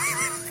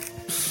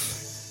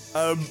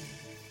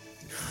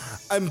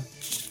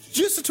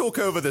 Just to talk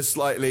over this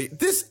slightly,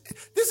 this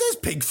is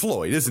Pink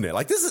Floyd, isn't it?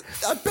 Like,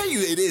 I bet you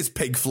it is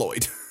Pink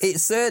Floyd. It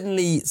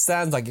certainly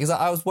sounds like it, because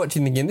I was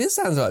watching thinking, this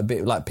sounds like a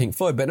bit like Pink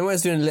Floyd, but when I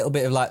was doing a little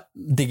bit of like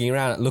digging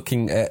around,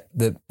 looking at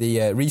the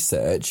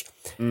research,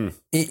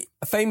 it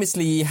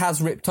famously has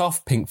ripped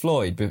off Pink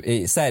Floyd, but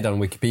it said on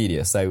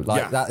Wikipedia, so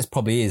that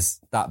probably is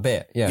that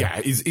bit.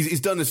 Yeah, he's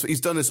done this.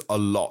 He's done this a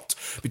lot,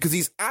 because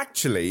he's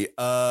actually,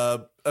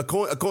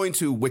 according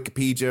to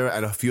Wikipedia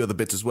and a few other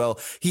bits as well,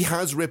 he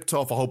has ripped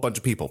off a whole bunch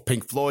of people.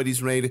 Pink Floyd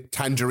he's made,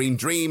 Tangerine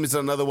Dream is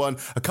another one,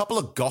 a couple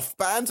of goth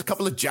bands, a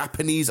couple of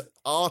Japanese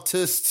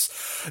artists,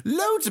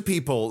 loads of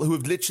people who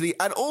have literally,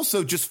 and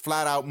also just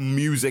flat out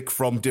music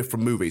from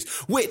different movies,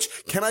 which,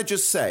 can I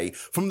just say,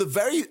 from the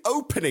very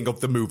opening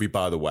of the movie,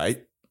 by the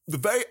way, the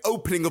very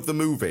opening of the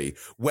movie,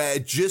 where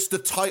just the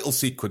title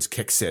sequence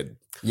kicks in.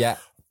 Yeah.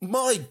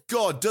 My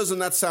God, doesn't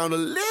that sound a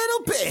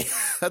little bit,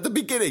 at the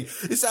beginning,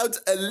 it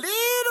sounds a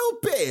little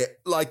bit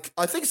like,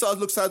 I think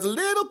sounds a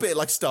little bit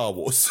like Star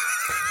Wars.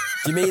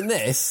 Do you mean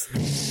this?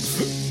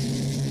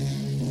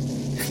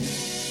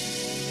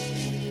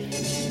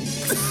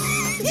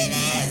 It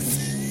is!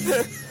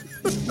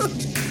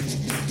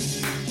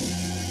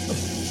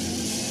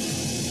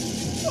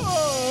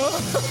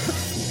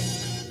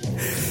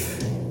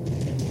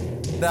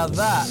 Now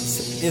that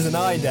is an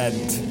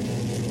ident.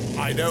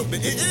 I know, but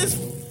it is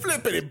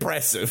flipping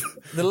impressive.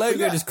 The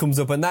logo just comes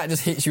up and that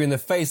just hits you in the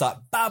face like,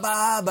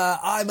 ba-ba-ba,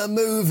 I'm a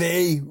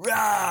movie,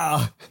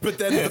 rah! But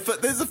then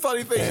there's a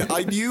funny thing.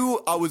 I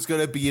knew I was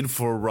going to be in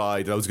for a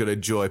ride and I was going to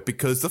enjoy it,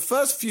 because the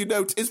first few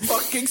notes is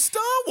fucking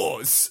Star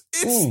Wars.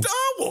 It's Star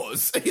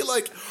Wars. And you're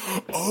like,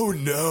 oh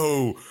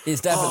no.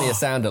 It's definitely a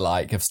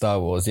sound-alike of Star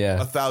Wars, yeah.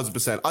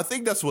 1,000%. I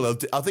think that's what they'll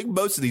do. I think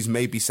most of these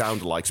may be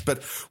sound-alikes,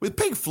 but with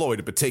Pink Floyd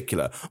in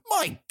particular,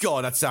 my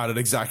God, that sounded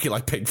exactly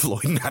like Pink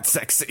Floyd in that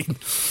sex scene.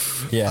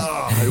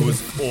 Yeah. It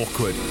was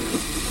awkward.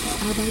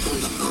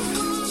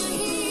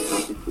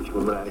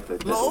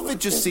 A lot of it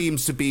just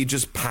seems to be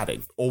just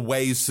padding, or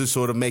ways to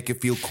sort of make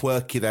it feel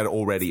quirky that it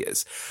already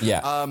is.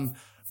 Yeah.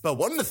 But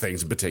one of the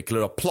things in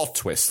particular are plot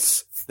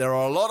twists. There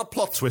are a lot of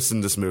plot twists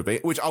in this movie,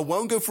 which I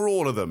won't go for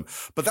all of them,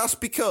 but that's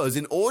because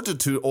in order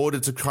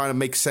to kind of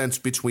make sense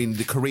between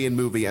the Korean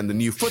movie and the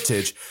new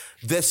footage,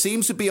 there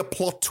seems to be a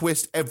plot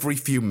twist every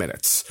few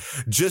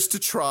minutes, just to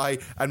try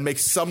and make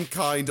some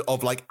kind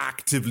of like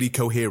actively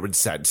coherent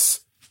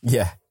sense.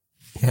 Yeah.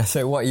 Yeah,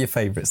 so what are your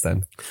favourites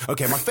then?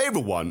 Okay, my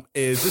favourite one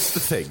is, this is the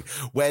thing,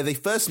 where they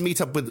first meet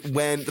up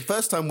the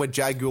first time when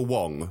Jaguar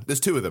Wong, there's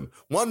two of them.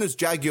 One is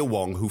Jaguar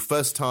Wong, who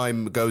first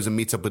time goes and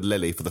meets up with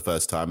Lily for the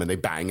first time, and they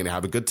bang and they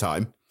have a good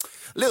time.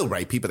 A little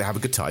rapey, but they have a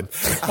good time.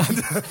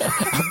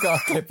 I've got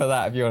a clip of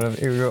that if you want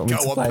me Go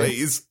to on, play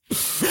please.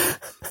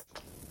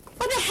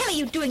 What the hell are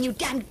you doing, you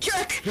damn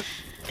jerk?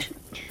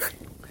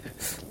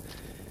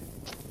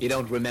 You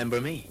don't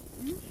remember me?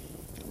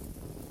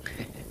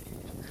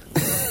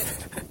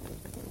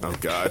 Oh,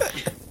 God.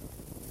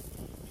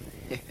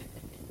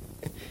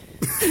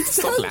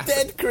 Sounds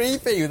dead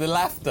creepy with the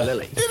laughter.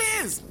 Lily.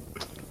 It is!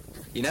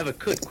 You never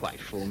could quite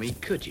fool me,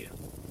 could you?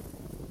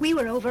 We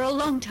were over a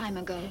long time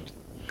ago.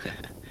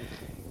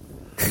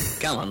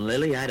 Come on,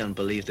 Lily, I don't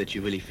believe that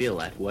you really feel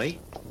that way.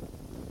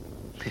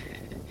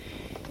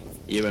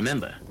 You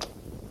remember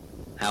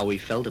how we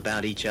felt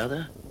about each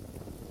other?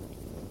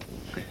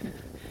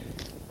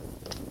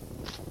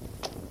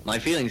 My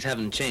feelings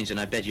haven't changed, and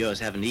I bet yours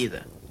haven't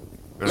either.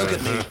 Look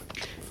at me.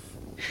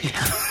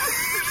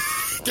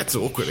 Gets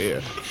awkward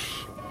here.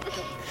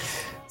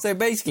 So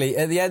basically,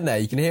 at the end there,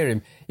 you can hear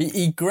him.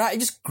 He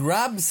just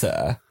grabs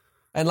her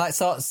and like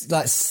starts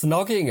like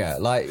snogging her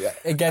like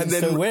against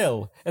her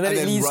will, and then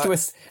it leads to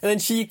and then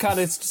she kind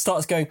of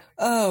starts going,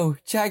 "Oh,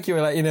 Jaguar,"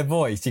 like in her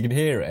voice. You can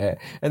hear it,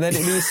 and then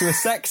it leads to a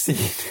sex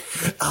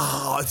scene.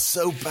 Oh, it's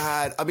so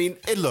bad. I mean,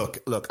 look,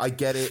 I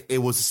get it. It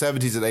was the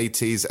 70s and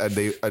 80s,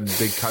 and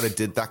they kind of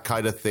did that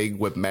kind of thing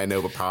with men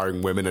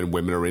overpowering women, and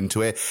women are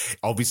into it.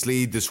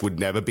 Obviously, this would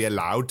never be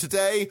allowed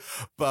today,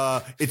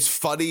 but it's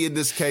funny in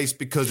this case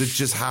because it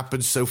just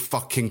happened so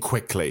fucking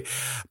quickly.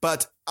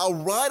 But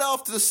right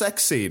after the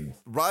sex scene,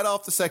 one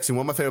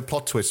of my favorite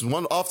plot twists,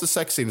 and after the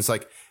sex scene, it's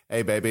like,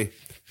 "Hey, baby,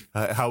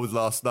 how was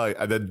last night?"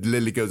 And then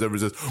Lily goes over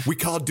and says, "We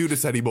can't do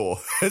this anymore."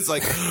 It's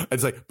like,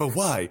 but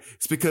why?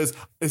 It's because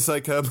because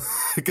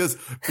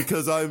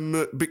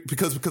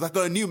I've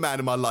got a new man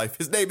in my life.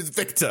 His name is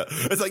Victor.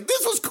 It's like,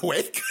 this was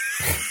quick.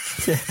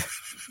 Yeah.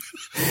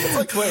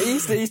 Like, well,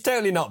 he's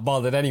totally not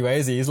bothered anyway,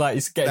 is he?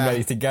 He's getting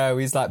ready to go.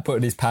 He's like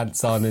putting his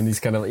pants on, and he's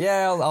kind of like,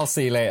 "Yeah, I'll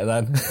see you later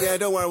then." Yeah,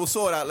 don't worry, we'll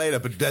sort it out later.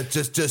 But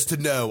just to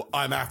know,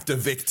 I'm after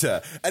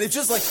Victor, and it's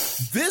just like,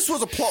 this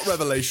was a plot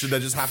revelation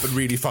that just happened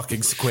really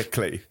fucking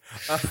quickly.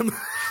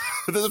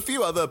 There's a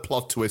few other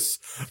plot twists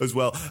as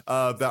well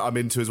that I'm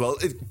into as well.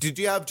 Do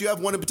you have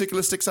one in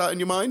particular sticks out in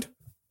your mind?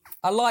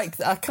 I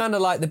kind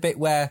of like the bit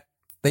where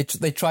they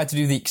try to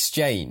do the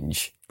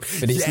exchange,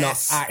 but it's not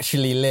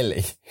actually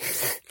Lily.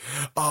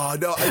 Oh,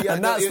 no. Yeah,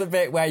 and that's the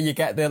bit where you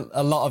get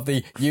a lot of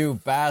the, "You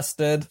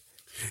bastard."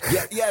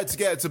 Yeah.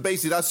 So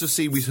basically, that's the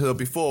scene we saw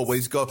before where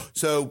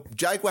so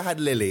Jaguar had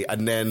Lily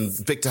and then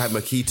Victor had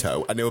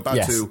Makito, and they were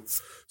about to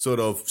sort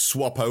of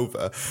swap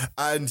over,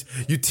 and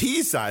you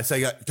tease that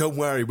saying, "Don't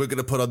worry, we're going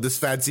to put on this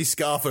fancy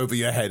scarf over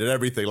your head and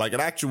everything," like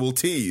an actual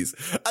tease.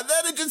 And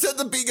then it just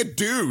ends up being a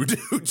dude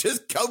who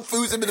just kung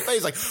fu's him in the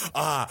face like,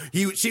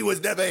 she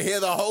was never here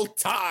the whole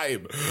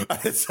time. And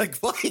it's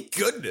like, my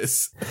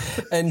goodness.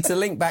 And to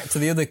link back to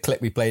the other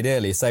clip we played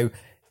earlier, so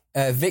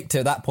Victor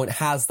at that point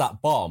has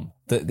that bomb,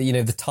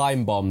 the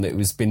time bomb that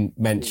was been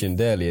mentioned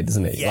earlier,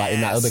 doesn't it? Yes. Like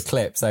in that other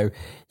clip. So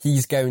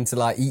he's going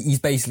to he's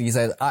basically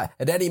says,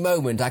 "At any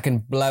moment I can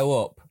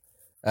blow up."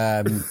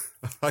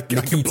 I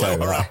can blow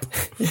her up.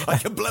 I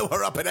can blow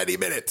her up at any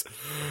minute.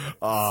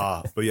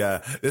 But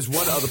yeah, there's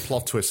one other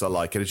plot twist I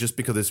like, and it's just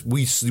because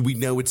we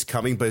know it's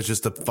coming, but it's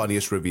just the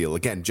funniest reveal.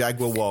 Again,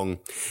 Jaguar Wong,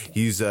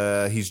 he's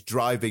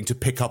driving to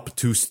pick up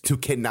to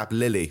kidnap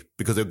Lily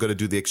because they're going to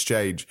do the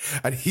exchange,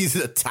 and he's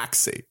in a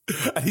taxi,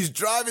 and he's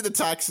driving the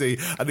taxi,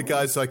 and the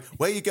guy's like,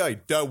 "Where are you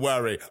going?" "Don't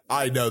worry,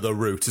 I know the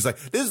route." It's like,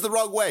 "This is the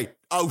wrong way."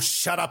 "Oh,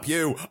 shut up,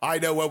 you. I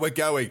know where we're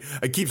going."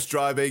 And keeps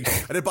driving.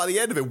 And then by the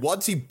end of it,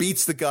 once he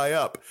beats the guy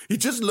up, he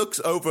just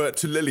looks over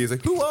to Lily. He's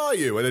like, "Who are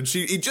you?" And then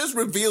he just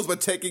reveals by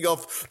taking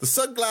off the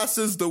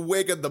sunglasses, the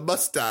wig, and the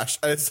mustache.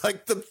 And it's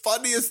like the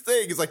funniest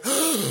thing. It's like,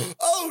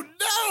 oh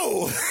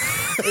no!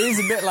 It is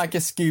a bit like a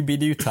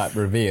Scooby-Doo type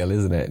reveal,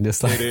 isn't it?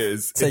 Just like it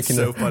is. Taking it's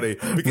so funny.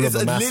 Because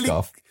rubber mask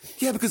off.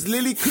 Yeah, because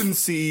Lily couldn't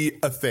see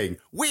a thing.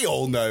 We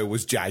all know it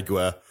was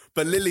Jaguar.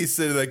 But Lily's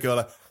sitting there going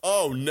like,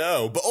 "Oh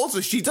no." But also,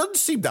 she doesn't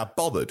seem that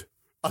bothered.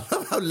 I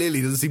love how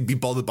Lily doesn't seem to be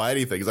bothered by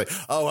anything. It's like,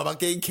 "Oh, am I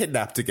getting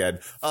kidnapped again?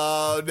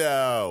 Oh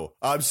no,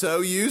 I'm so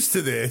used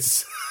to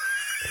this."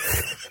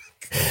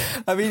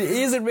 I mean, it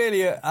isn't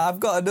really I've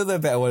got another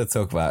bit I want to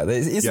talk about.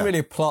 It isn't really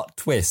a plot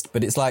twist,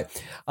 but it's like,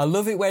 I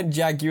love it when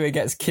Jaguar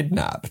gets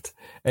kidnapped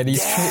and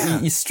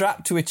he's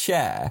strapped to a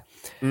chair,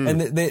 and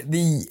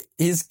the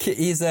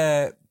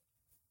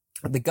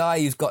guy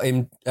who's got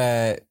him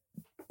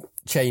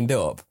chained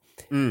up,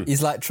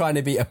 he's like trying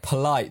to be a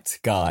polite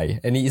guy,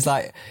 and he's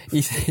like,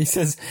 he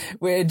says,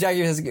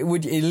 Jaguar says,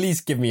 "Would you at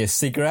least give me a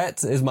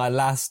cigarette as my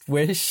last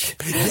wish?"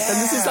 Yeah. And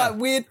this is like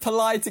weird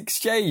polite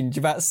exchange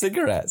about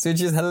cigarettes,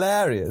 which is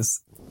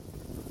hilarious.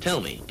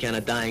 Tell me, can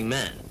a dying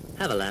man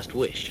have a last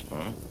wish?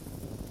 Huh?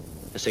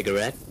 A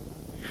cigarette?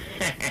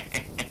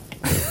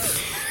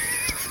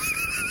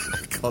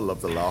 I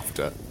love the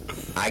laughter.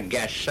 I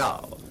guess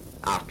so.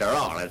 After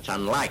all, it's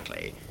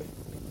unlikely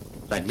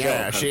that you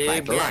can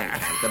fight lung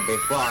cancer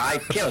before I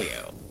kill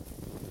you.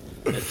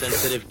 A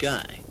sensitive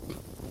guy.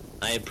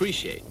 I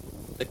appreciate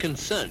the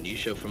concern you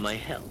show for my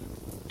health.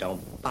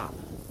 Don't bother.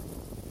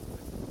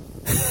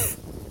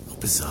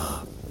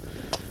 Bizarre.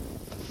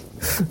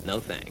 No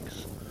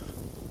thanks.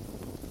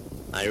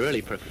 I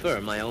really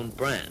prefer my own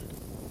brand.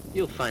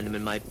 You'll find them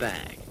in my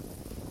bag.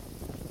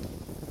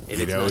 If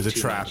You it's know not it's a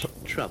too trap. much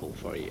trouble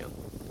for you.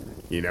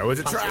 You know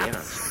it's a Possibly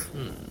trap.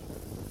 not.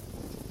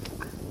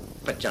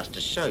 But just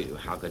to show you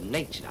how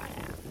good-natured I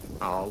am,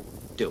 I'll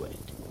do it.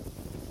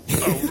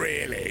 Oh,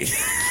 really?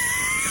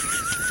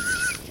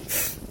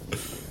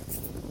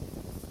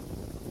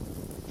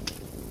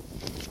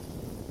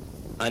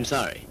 I'm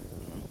sorry.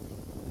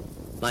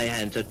 My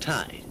hands are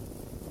tied.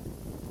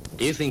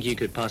 Do you think you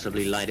could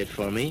possibly light it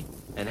for me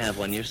and have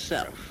one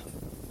yourself?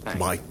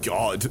 My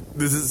God,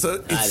 this is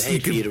so. I'd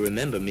hate for you to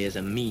remember me as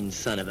a mean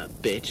son of a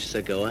bitch,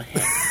 so go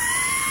ahead.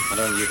 I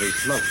don't usually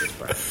smoke this,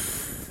 bro,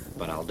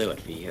 but I'll do it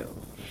for you.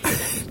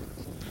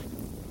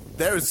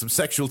 there is some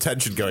sexual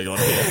tension going on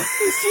here.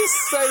 It's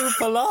just so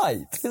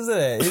polite, isn't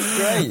it? It's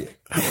great.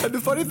 And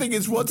the funny thing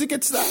is, once it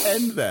gets to that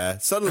end there,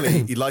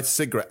 suddenly he lights a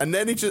cigarette, and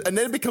then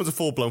it becomes a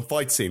full-blown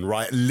fight scene,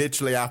 right?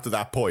 Literally after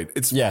that point.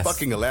 It's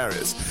fucking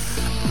hilarious.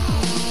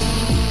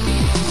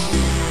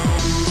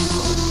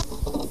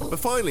 But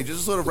finally,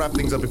 just to sort of wrap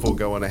things up before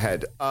going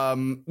ahead,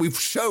 we've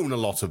shown a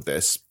lot of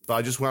this, but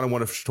I just want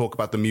to talk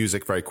about the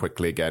music very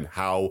quickly again,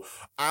 how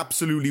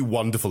absolutely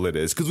wonderful it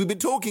is. Because we've been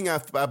talking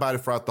about it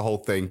throughout the whole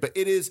thing, but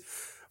it is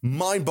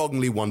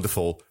mind-bogglingly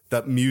wonderful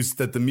that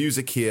the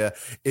music here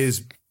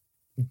is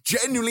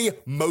genuinely,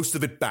 most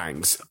of it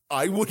bangs.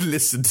 I would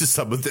listen to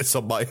some of this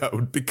on my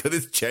own because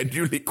it's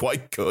genuinely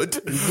quite good.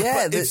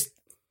 Yeah, there's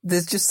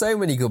just so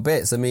many good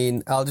bits. I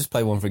mean, I'll just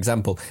play one for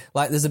example.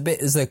 Like, there's the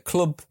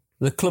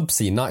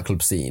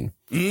nightclub scene,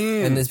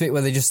 and there's a bit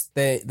where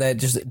they're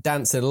just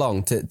dancing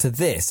along to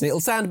this, and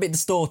it'll sound a bit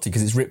distorted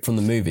because it's ripped from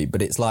the movie,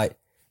 but it's like.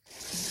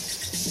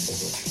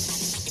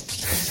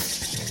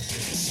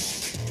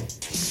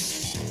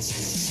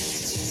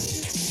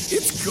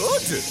 It's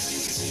good.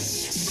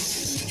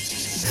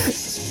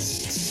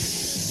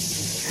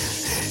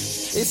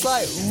 It's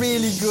like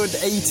really good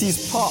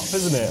 80s pop,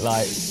 isn't it?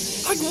 Like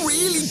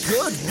really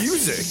good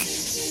music.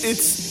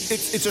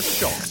 It's a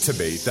shock to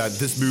me that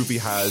this movie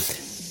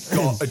has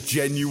got a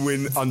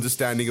genuine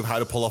understanding of how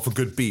to pull off a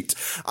good beat.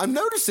 I'm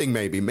noticing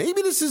maybe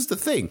this is the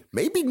thing.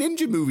 Maybe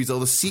ninja movies are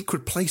the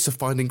secret place of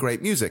finding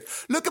great music.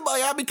 Look at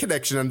Miami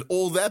Connection and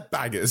all their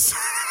bangers.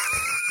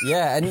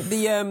 Yeah, and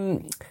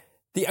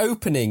the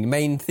opening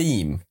main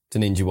theme to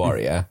Ninja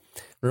Warrior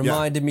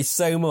reminded me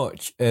so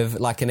much of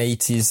like an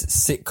 80s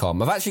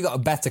sitcom. I've actually got a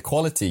better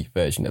quality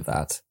version of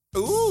that.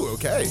 Ooh,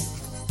 okay.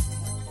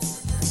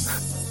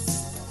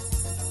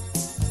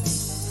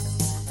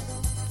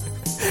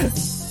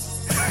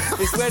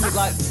 It's when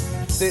like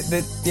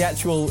the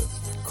actual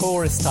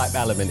chorus type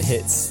element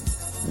hits.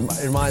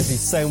 It reminds me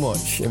so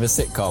much of a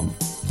sitcom.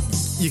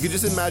 You can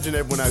just imagine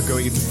everyone now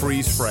going into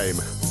freeze frame.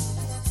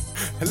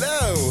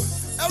 Hello,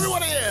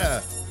 everyone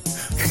here.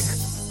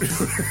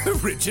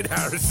 Richard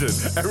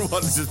Harrison.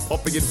 Everyone's just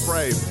popping in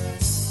frame.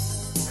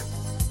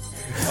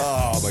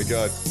 Oh my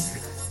god.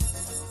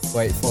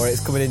 Wait for it,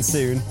 it's coming in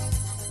soon.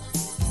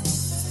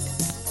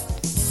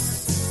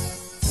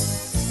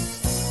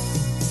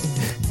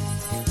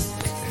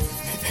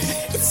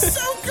 It's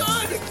so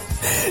good!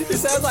 It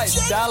sounds like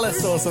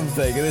Dallas or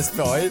something at this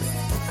point.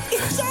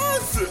 It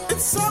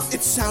does!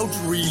 It sounds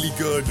really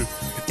good.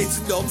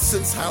 It's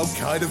nonsense how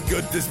kind of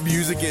good this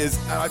music is,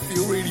 and I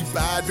feel really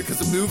bad because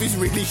the movie's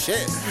really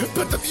shit,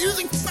 but the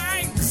music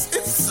bangs!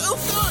 It's so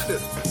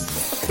good!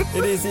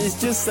 It is,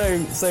 it's just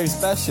so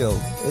special.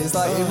 It's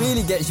like, it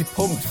really gets you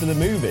pumped for the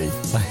movie.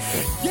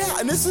 Yeah,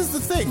 and this is the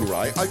thing,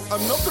 right?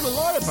 I'm not going to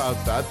lie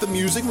about that. The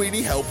music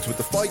really helped with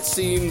the fight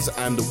scenes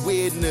and the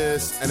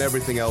weirdness and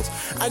everything else.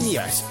 And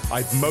yes,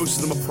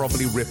 most of them are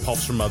probably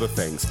rip-offs from other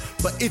things.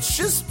 But it's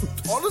just,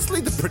 honestly,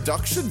 the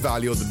production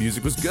value of the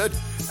music was good.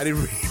 And it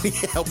really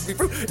helped me.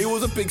 It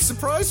was a big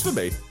surprise for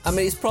me. I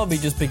mean, it's probably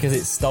just because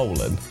it's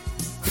stolen.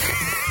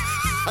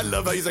 I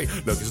love how you say,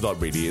 look, it's not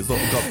really, it's not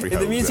Godfrey Ho.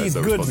 The music is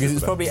good because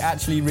it's probably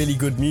actually really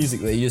good music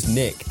that you just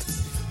nicked.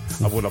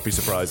 I would not be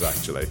surprised,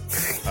 actually.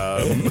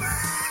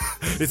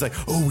 It's like,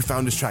 oh, we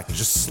found this track, and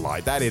just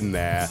slide that in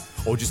there,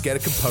 or just get a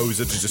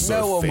composer to just sort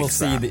of no one will fix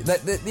see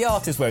the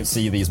artist won't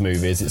see these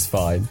movies. It's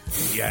fine.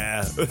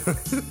 Yeah,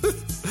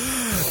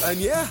 and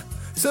yeah.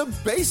 So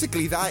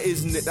basically, that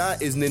is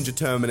Ninja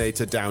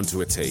Terminator down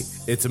to a T.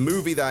 It's a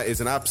movie that is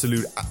an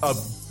absolute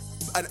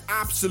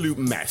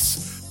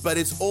mess. But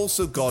it's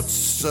also got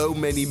so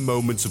many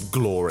moments of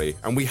glory,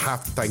 and we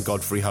have to thank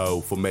Godfrey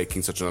Ho for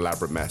making such an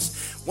elaborate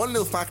mess. One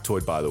little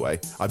factoid, by the way,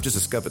 I've just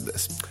discovered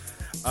this,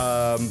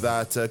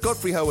 that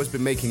Godfrey Ho has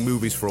been making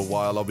movies for a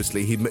while,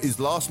 obviously. His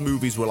last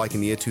movies were like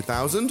in the year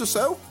 2000 or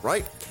so,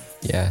 right?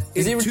 Yeah.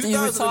 He's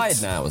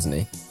retired now, isn't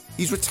he?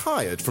 He's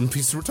retired from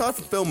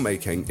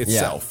filmmaking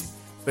itself. Yeah.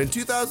 But in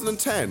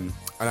 2010,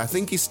 and I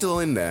think he's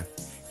still in there,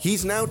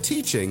 he's now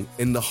teaching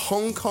in the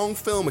Hong Kong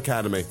Film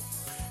Academy.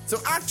 So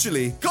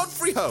actually,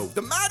 Godfrey Ho,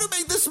 the man who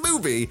made this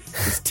movie,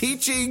 is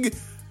teaching a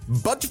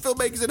bunch of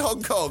filmmakers in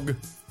Hong Kong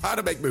how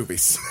to make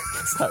movies.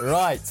 Is that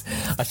right?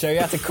 I'll show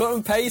you how to cut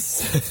and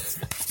paste.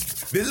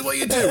 This is what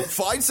you do.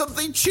 Find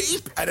something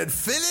cheap and then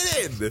fill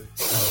it in.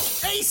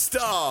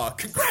 A-star!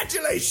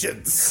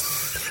 Congratulations!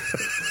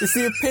 It's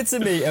the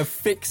epitome of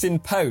fixing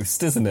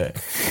post, isn't it?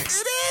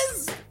 It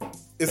is!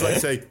 It's like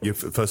saying,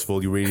 first of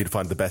all, you really need to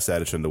find the best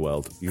editor in the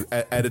world.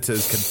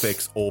 Editors can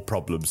fix all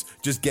problems.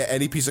 Just get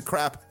any piece of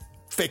crap,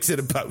 fix it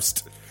in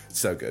post.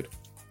 So good.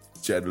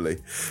 Generally.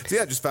 So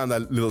yeah, I just found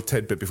that little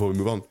tidbit before we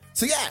move on.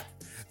 So yeah,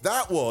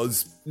 that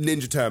was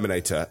Ninja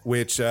Terminator,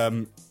 which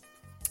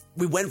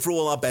we went through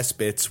all our best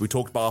bits. We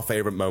talked about our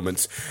favourite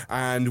moments,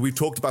 and we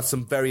talked about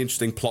some very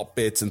interesting plot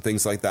bits and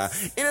things like that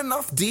in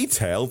enough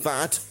detail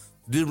that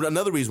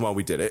another reason why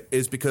we did it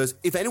is because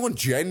if anyone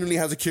genuinely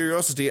has a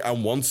curiosity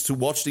and wants to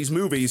watch these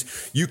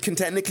movies, you can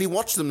technically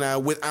watch them now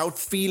without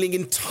feeling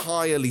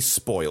entirely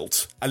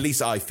spoiled. At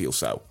least I feel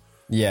so.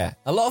 Yeah,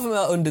 a lot of them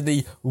are under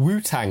the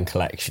Wu-Tang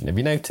collection. Have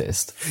you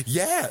noticed?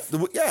 Yeah,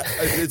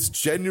 it's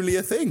genuinely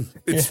a thing.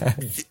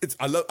 The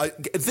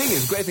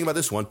great thing about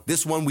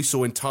this one we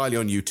saw entirely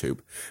on YouTube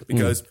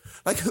because,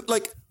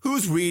 like,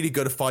 who's really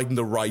good at finding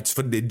the rights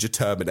for Ninja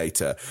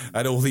Terminator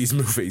and all these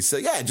movies? So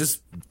yeah,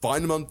 just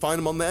find them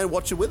on there and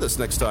watch it with us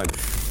next time.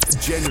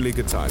 It's genuinely a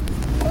good time.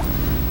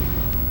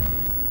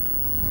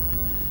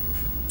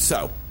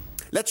 So,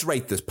 let's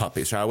rate this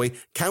puppy, shall we?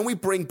 Can we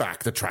bring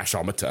back the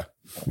Trashometer?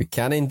 We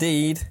can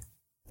indeed.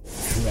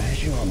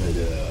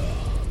 Trashometer.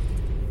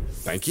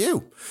 Thank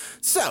you.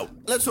 So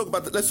let's talk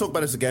about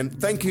this again.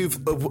 Thank you.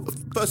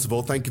 First of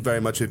all, thank you very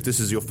much. If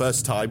this is your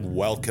first time,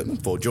 welcome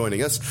for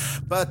joining us.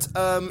 But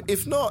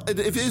if not, if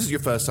it is your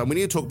first time, we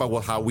need to talk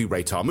about how we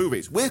rate our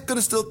movies. We're going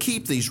to still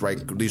keep these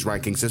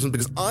ranking systems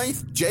because I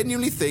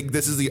genuinely think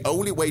this is the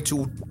only way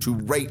to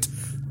rate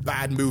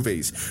bad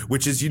movies,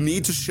 which is you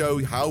need to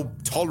show how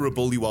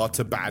tolerable you are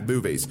to bad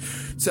movies.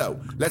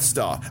 So let's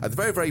start at the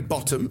very, very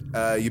bottom.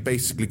 You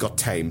basically got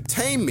tame.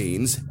 Tame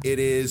means it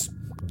is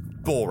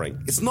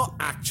boring. It's not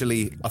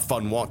actually a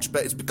fun watch,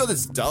 but it's because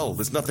it's dull.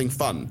 There's nothing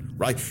fun,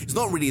 right? It's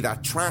not really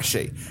that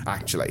trashy,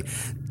 actually.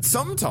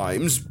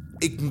 Sometimes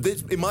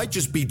it might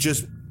just be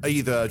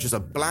either just a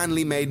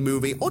blandly made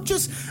movie or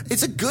just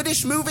it's a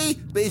goodish movie,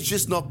 but it's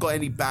just not got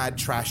any bad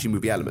trashy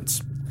movie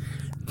elements.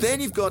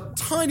 Then you've got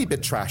tiny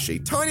bit trashy.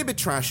 Tiny bit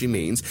trashy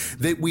means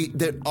that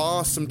there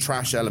are some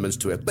trash elements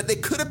to it, but there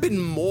could have been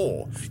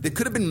more. There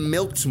could have been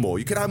milked more.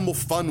 You could have more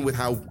fun with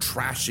how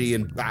trashy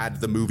and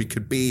bad the movie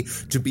could be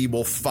to be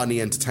more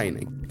funny,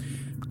 entertaining.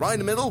 Right in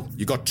the middle,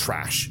 you got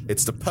trash.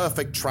 It's the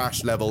perfect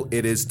trash level.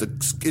 It's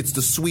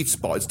the sweet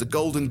spot. It's the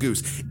golden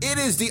goose. It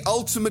is the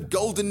ultimate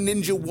golden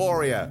ninja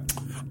warrior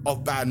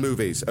of bad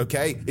movies,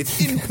 okay?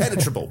 It's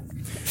impenetrable.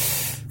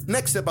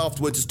 Next step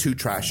afterwards is too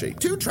trashy.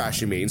 Too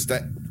trashy means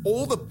that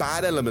all the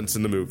bad elements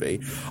in the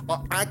movie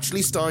are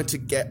actually starting to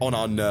get on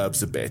our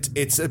nerves a bit.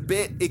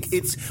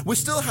 We're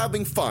still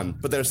having fun,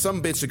 but there are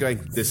some bits you're going,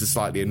 this is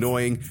slightly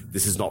annoying,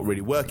 this is not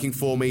really working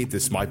for me,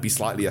 this might be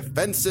slightly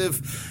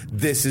offensive,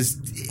 this is,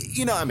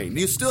 you know what I mean?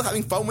 You're still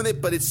having fun with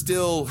it, but it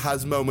still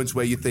has moments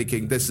where you're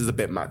thinking, this is a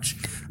bit much.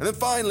 And then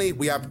finally,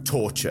 we have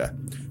torture.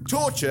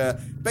 Torture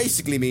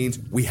basically means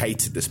we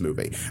hated this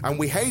movie. And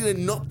we hated it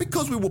not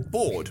because we were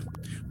bored.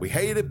 We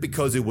hated it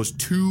because it was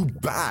too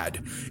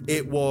bad.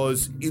 It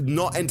was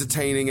not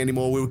entertaining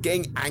anymore. We were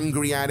getting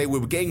angry at it. We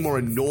were getting more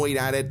annoyed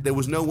at it. There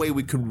was no way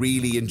we could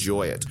really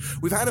enjoy it.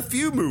 We've had a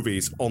few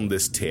movies on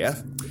this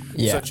tier,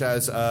 such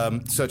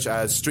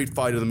as Street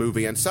Fighter the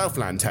movie and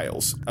Southland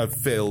Tales have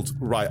filled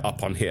right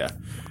up on here.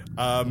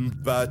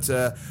 But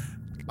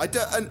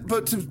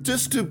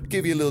just to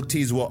give you a little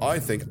tease of what I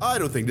think, I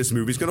don't think this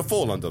movie's going to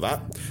fall under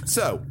that.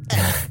 So,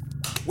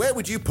 where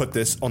would you put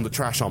this on the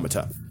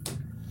Trashometer?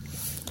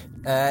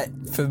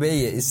 For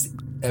me, it's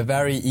a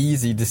very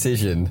easy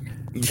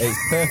decision. It's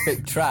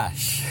perfect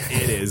trash.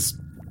 It is.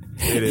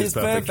 It is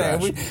perfect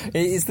trash.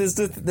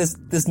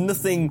 There's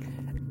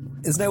nothing.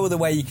 There's no other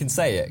way you can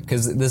say it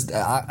because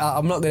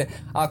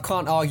I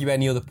can't argue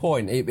any other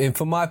point.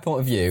 From my point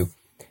of view,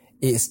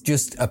 it's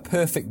just a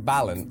perfect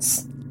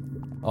balance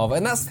of,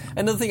 and that's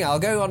another thing. I'll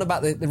go on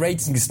about the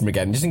rating system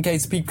again, just in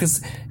case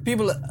because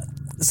people.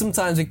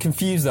 Sometimes we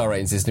confuse our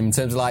rating system in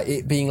terms of like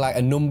it being like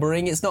a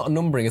numbering. It's not a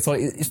numbering at all.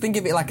 Think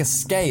of it like a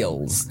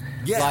scales.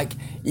 Yeah. Like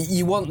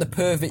you want the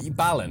perfect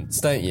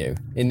balance, don't you?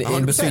 In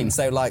between.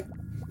 So like,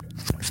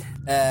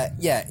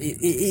 it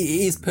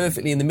is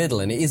perfectly in the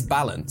middle and it is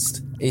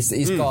balanced.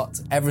 It's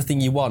got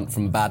everything you want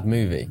from a bad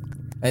movie,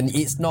 and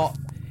it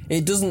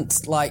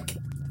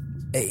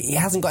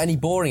hasn't got any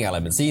boring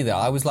elements either.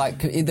 I was like,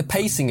 the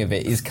pacing of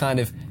it is kind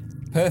of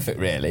perfect,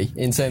 really,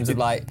 in terms of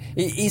like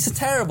it's a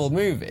terrible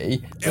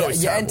movie, but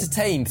you're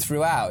entertained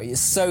throughout. It's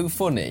so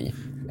funny,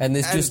 and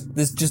there's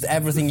just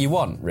everything you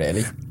want,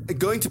 really.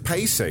 Going to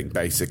pacing,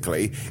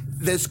 basically,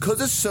 because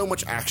there's so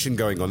much action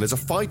going on. There's a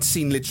fight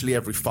scene literally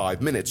every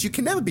 5 minutes. You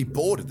can never be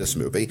bored of this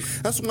movie.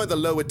 That's why the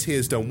lower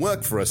tiers don't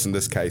work for us in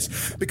this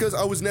case, because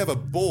I was never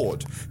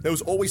bored. There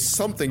was always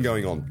something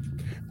going on,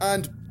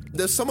 and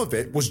some of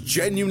it was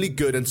genuinely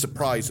good and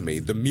surprised me.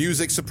 The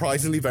music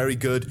surprisingly very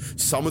good.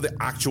 Some of the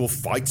actual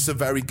fights are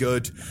very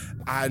good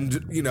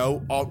and,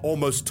 are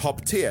almost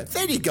top tier.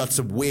 Then you got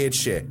some weird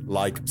shit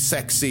like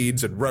sex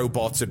scenes and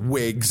robots and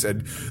wigs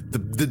and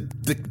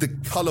the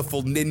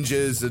colourful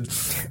ninjas and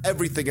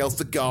everything else,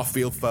 the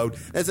Garfield phone.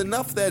 There's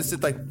enough there to say,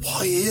 like,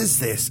 why is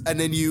this?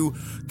 And then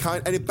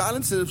and it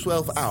balances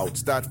itself out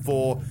that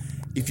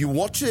if you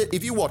watch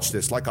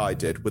this like I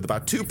did with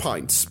about 2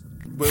 pints,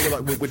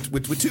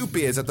 with 2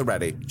 beers at the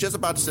ready, just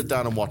about to sit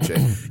down and watch it,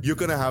 you're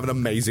going to have an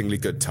amazingly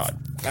good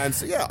time. And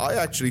so, yeah, I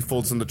actually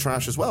falls in the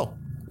trash as well.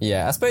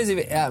 Yeah, I suppose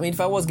if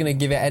I was going to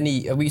give it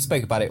any, we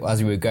spoke about it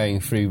as we were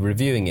going through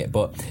reviewing it,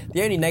 but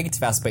the only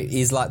negative aspect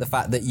is like the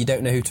fact that you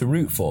don't know who to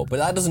root for. But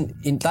that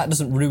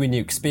doesn't ruin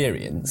your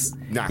experience.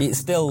 Nah. It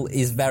still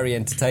is very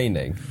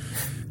entertaining.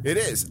 It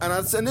is.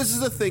 And this is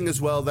the thing as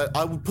well that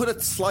I would put a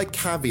slight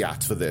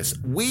caveat for this.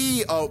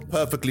 We are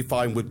perfectly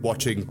fine with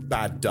watching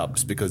bad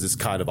dubs because it's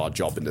kind of our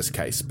job in this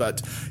case.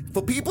 But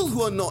for people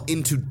who are not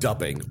into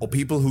dubbing or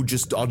people who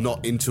just are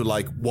not into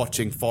like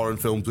watching foreign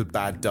films with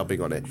bad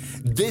dubbing on it,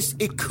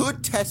 it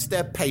could test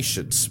their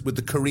patience with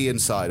the Korean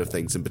side of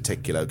things in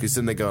particular, because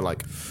then they go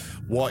like,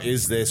 what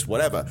is this?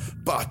 Whatever.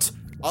 But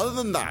other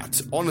than that,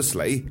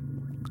 honestly,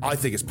 I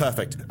think it's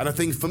perfect. And I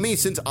think for me,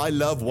 since I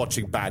love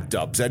watching bad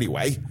dubs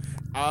anyway,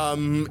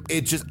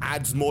 it just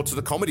adds more to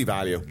the comedy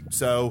value.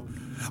 So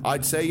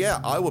I'd say, yeah,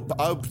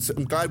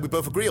 I'm glad we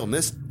both agree on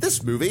this.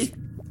 This movie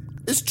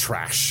is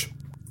trash.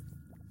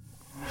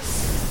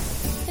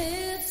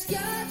 It's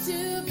got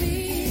to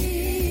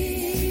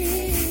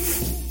be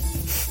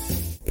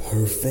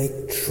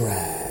perfect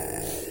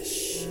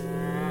trash.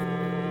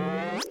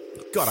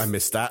 God, I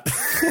missed that.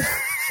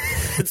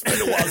 It's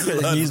been a while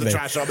since I heard the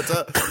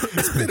Trashometer.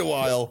 It's been a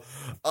while.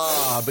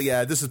 But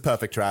yeah, this is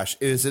perfect trash.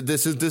 This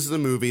is a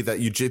movie that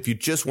if you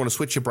just want to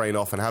switch your brain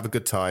off and have a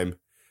good time,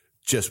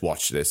 just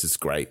watch this. It's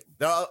great.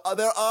 There are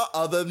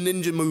other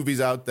ninja movies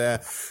out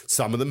there.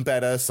 Some of them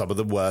better, some of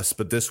them worse,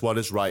 but this one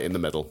is right in the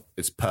middle.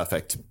 It's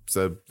perfect.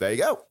 So there you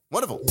go.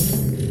 Wonderful.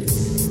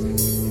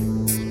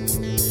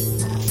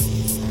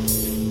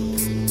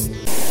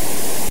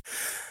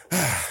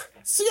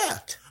 So yeah.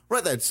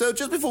 Right then, so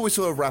just before we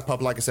sort of wrap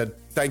up, like I said,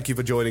 thank you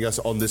for joining us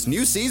on this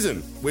new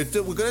season. We're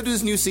going to do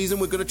this new season,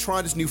 we're going to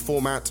try this new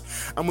format,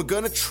 and we're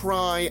going to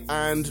try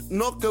and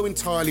not go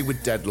entirely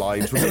with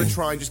deadlines. We're going to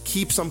try and just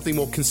keep something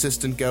more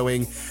consistent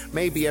going,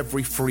 maybe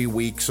every 3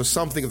 weeks or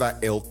something of that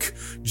ilk,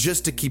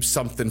 just to keep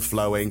something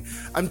flowing,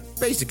 and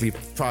basically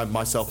try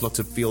myself not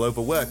to feel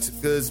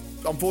overworked, because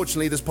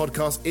unfortunately this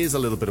podcast is a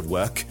little bit of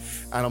work,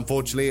 and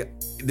unfortunately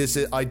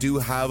I do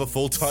have a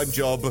full-time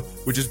job,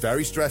 which is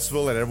very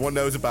stressful, and everyone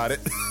knows about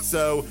it.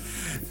 So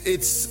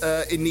it's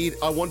in need.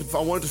 I want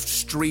to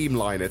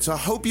streamline it. So I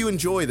hope you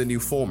enjoy the new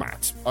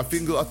format. I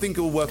think it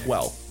will work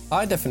well.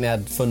 I definitely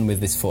had fun with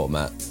this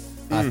format.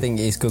 I think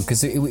it's good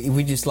because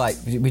we're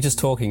just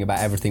talking about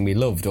everything we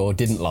loved or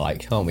didn't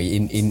like, aren't we?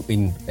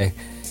 In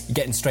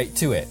getting straight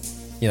to it,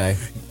 you know.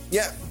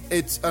 Yeah.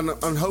 And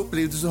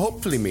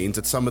hopefully means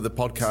that some of the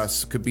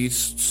podcasts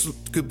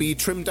could be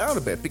trimmed down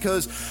a bit,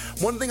 because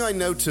one thing I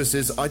noticed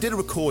is I did a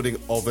recording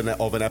of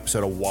an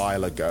episode a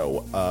while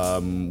ago,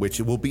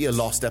 which will be a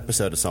lost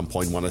episode at some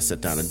point when I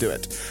sit down and do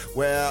it,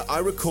 where I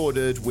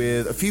recorded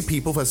with a few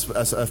people,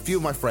 as a few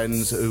of my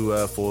friends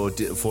who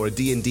for a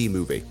D&D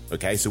movie.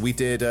 Okay, so we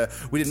did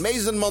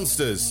Mazes and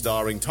Monsters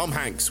starring Tom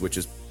Hanks, which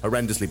is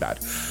horrendously bad,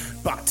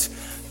 but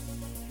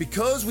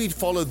because we'd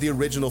followed the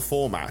original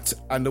format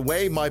and the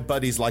way my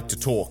buddies like to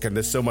talk, and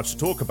there's so much to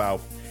talk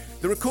about,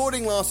 the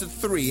recording lasted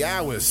 3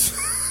 hours.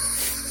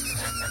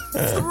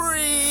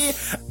 3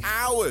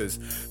 hours!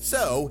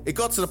 So, it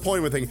got to the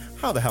point where thinking,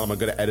 how the hell am I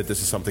going to edit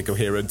this to something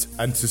coherent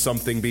and to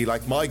something be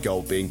like my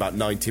goal being about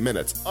 90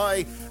 minutes?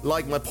 I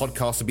like my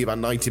podcast to be about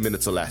 90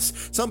 minutes or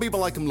less. Some people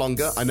like them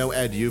longer. I know,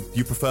 Ed, you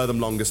prefer them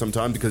longer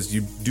sometimes because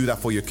you do that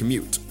for your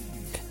commute.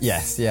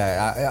 Yes,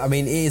 yeah. I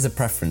mean, it is a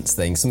preference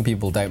thing. Some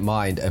people don't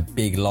mind a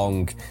big,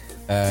 long,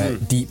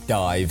 deep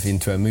dive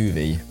into a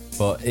movie,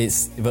 but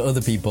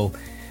other people,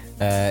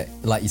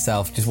 like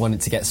yourself, just want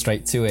it to get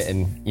straight to it,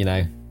 and you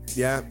know.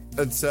 Yeah,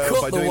 and so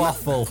cut the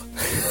waffle.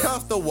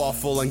 Cut the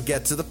waffle and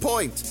get to the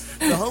point.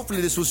 So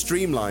hopefully this will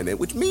streamline it,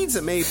 which means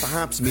that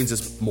perhaps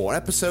there's more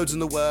episodes in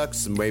the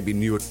works and maybe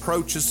new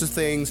approaches to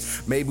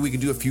things. Maybe we can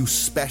do a few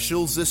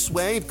specials this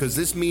way, because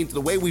this means the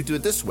way we do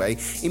it this way,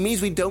 it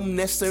means we don't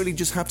necessarily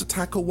just have to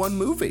tackle one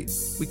movie.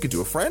 We could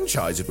do a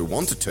franchise if we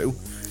wanted to.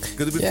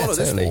 Because if we follow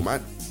this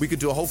format, we could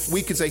do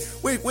we could say,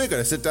 we're going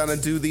to sit down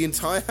and do the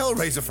entire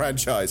Hellraiser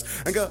franchise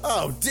and go,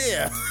 oh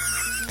dear.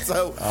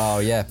 So, oh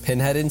yeah,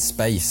 Pinhead in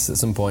Space at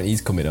some point.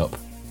 He's coming up.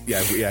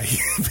 Yeah.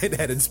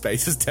 Pinhead in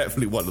Space is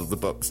definitely one of the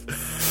books.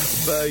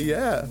 But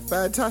yeah,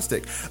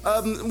 fantastic.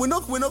 We're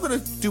not going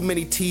to do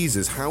many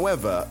teasers.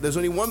 However, there's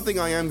only one thing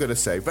I am going to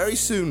say. Very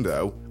soon,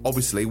 though,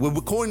 obviously, we're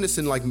recording this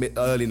in like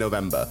early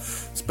November,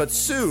 but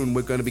soon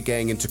we're going to be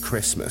getting into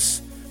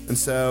Christmas, and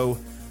so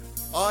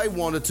I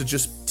wanted to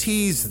just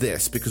tease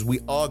this because we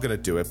are going to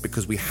do it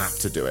because we have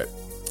to do it.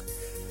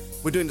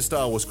 We're doing the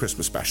Star Wars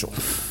Christmas special.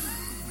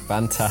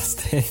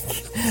 Fantastic.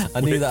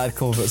 I knew that had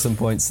come up at some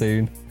point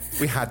soon.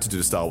 We had to do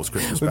the Star Wars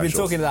Christmas special. We've been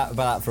talking about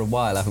that for a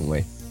while, haven't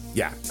we?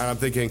 Yeah, and I'm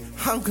thinking,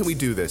 how can we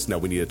do this? No,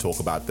 we need to talk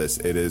about this.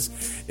 It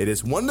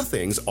is one of the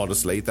things,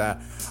 honestly,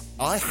 that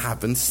I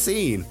haven't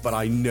seen, but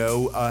I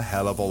know a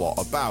hell of a lot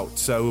about.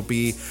 So it'll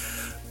be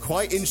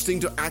quite interesting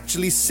to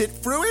actually sit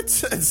through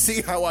it and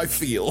see how I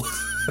feel.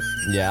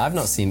 Yeah, I've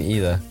not seen it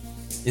either.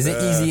 Is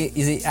it easy?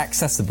 Is it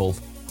accessible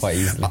quite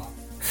easily?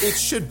 It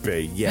should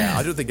be, yeah.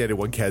 I don't think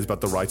anyone cares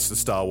about the rights to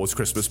Star Wars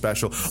Christmas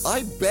special.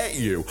 I bet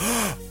you.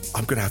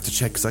 I'm going to have to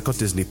check because I got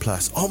Disney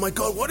Plus. Oh my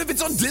God, what if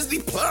it's on Disney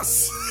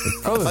Plus?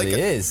 It probably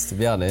is, to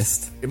be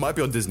honest. It might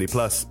be on Disney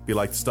Plus. Be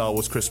like Star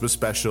Wars Christmas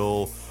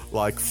special,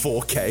 like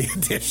 4K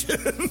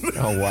edition.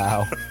 Oh,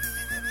 wow.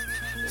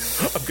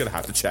 I'm going to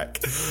have to check.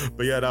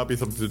 But yeah, that'll be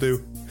something to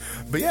do.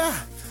 But yeah,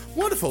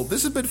 Wonderful.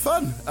 This has been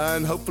fun,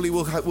 and hopefully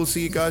we'll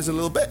see you guys in a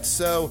little bit.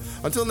 So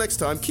until next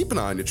time, keep an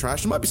eye on your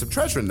trash. There might be some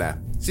treasure in there.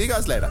 See you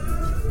guys later.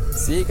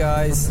 See you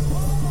guys.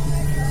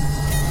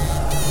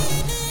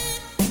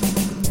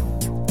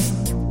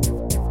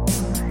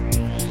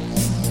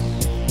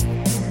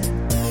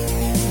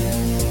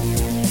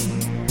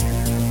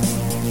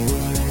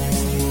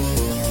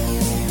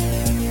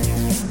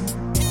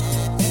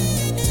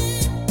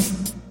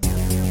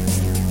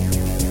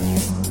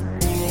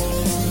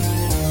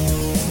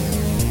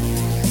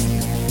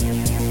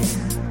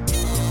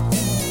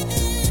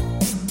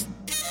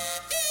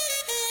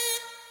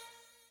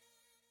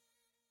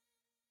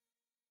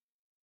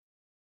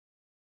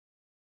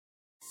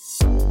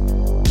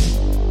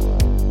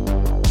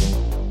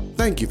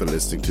 Thank you for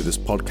listening to this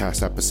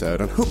podcast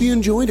episode and hope you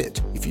enjoyed it.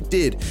 If you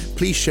did,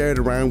 please share it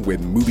around with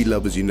movie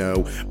lovers you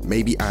know,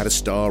 maybe add a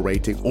star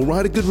rating or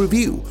write a good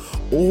review.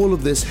 All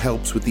of this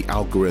helps with the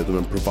algorithm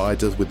and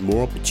provides us with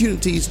more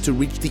opportunities to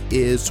reach the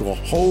ears to a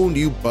whole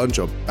new bunch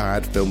of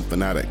bad film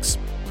fanatics.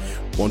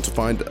 Want to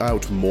find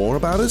out more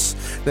about us?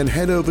 Then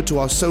head over to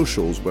our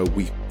socials where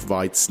we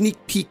provide sneak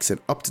peeks and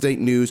up-to-date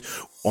news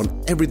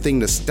on everything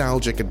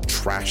nostalgic and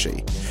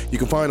trashy. You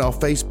can find our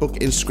Facebook,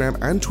 Instagram,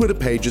 and Twitter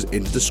pages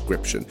in the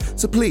description,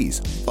 so please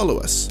follow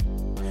us.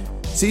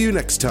 See you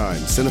next time,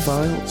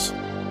 cinephiles.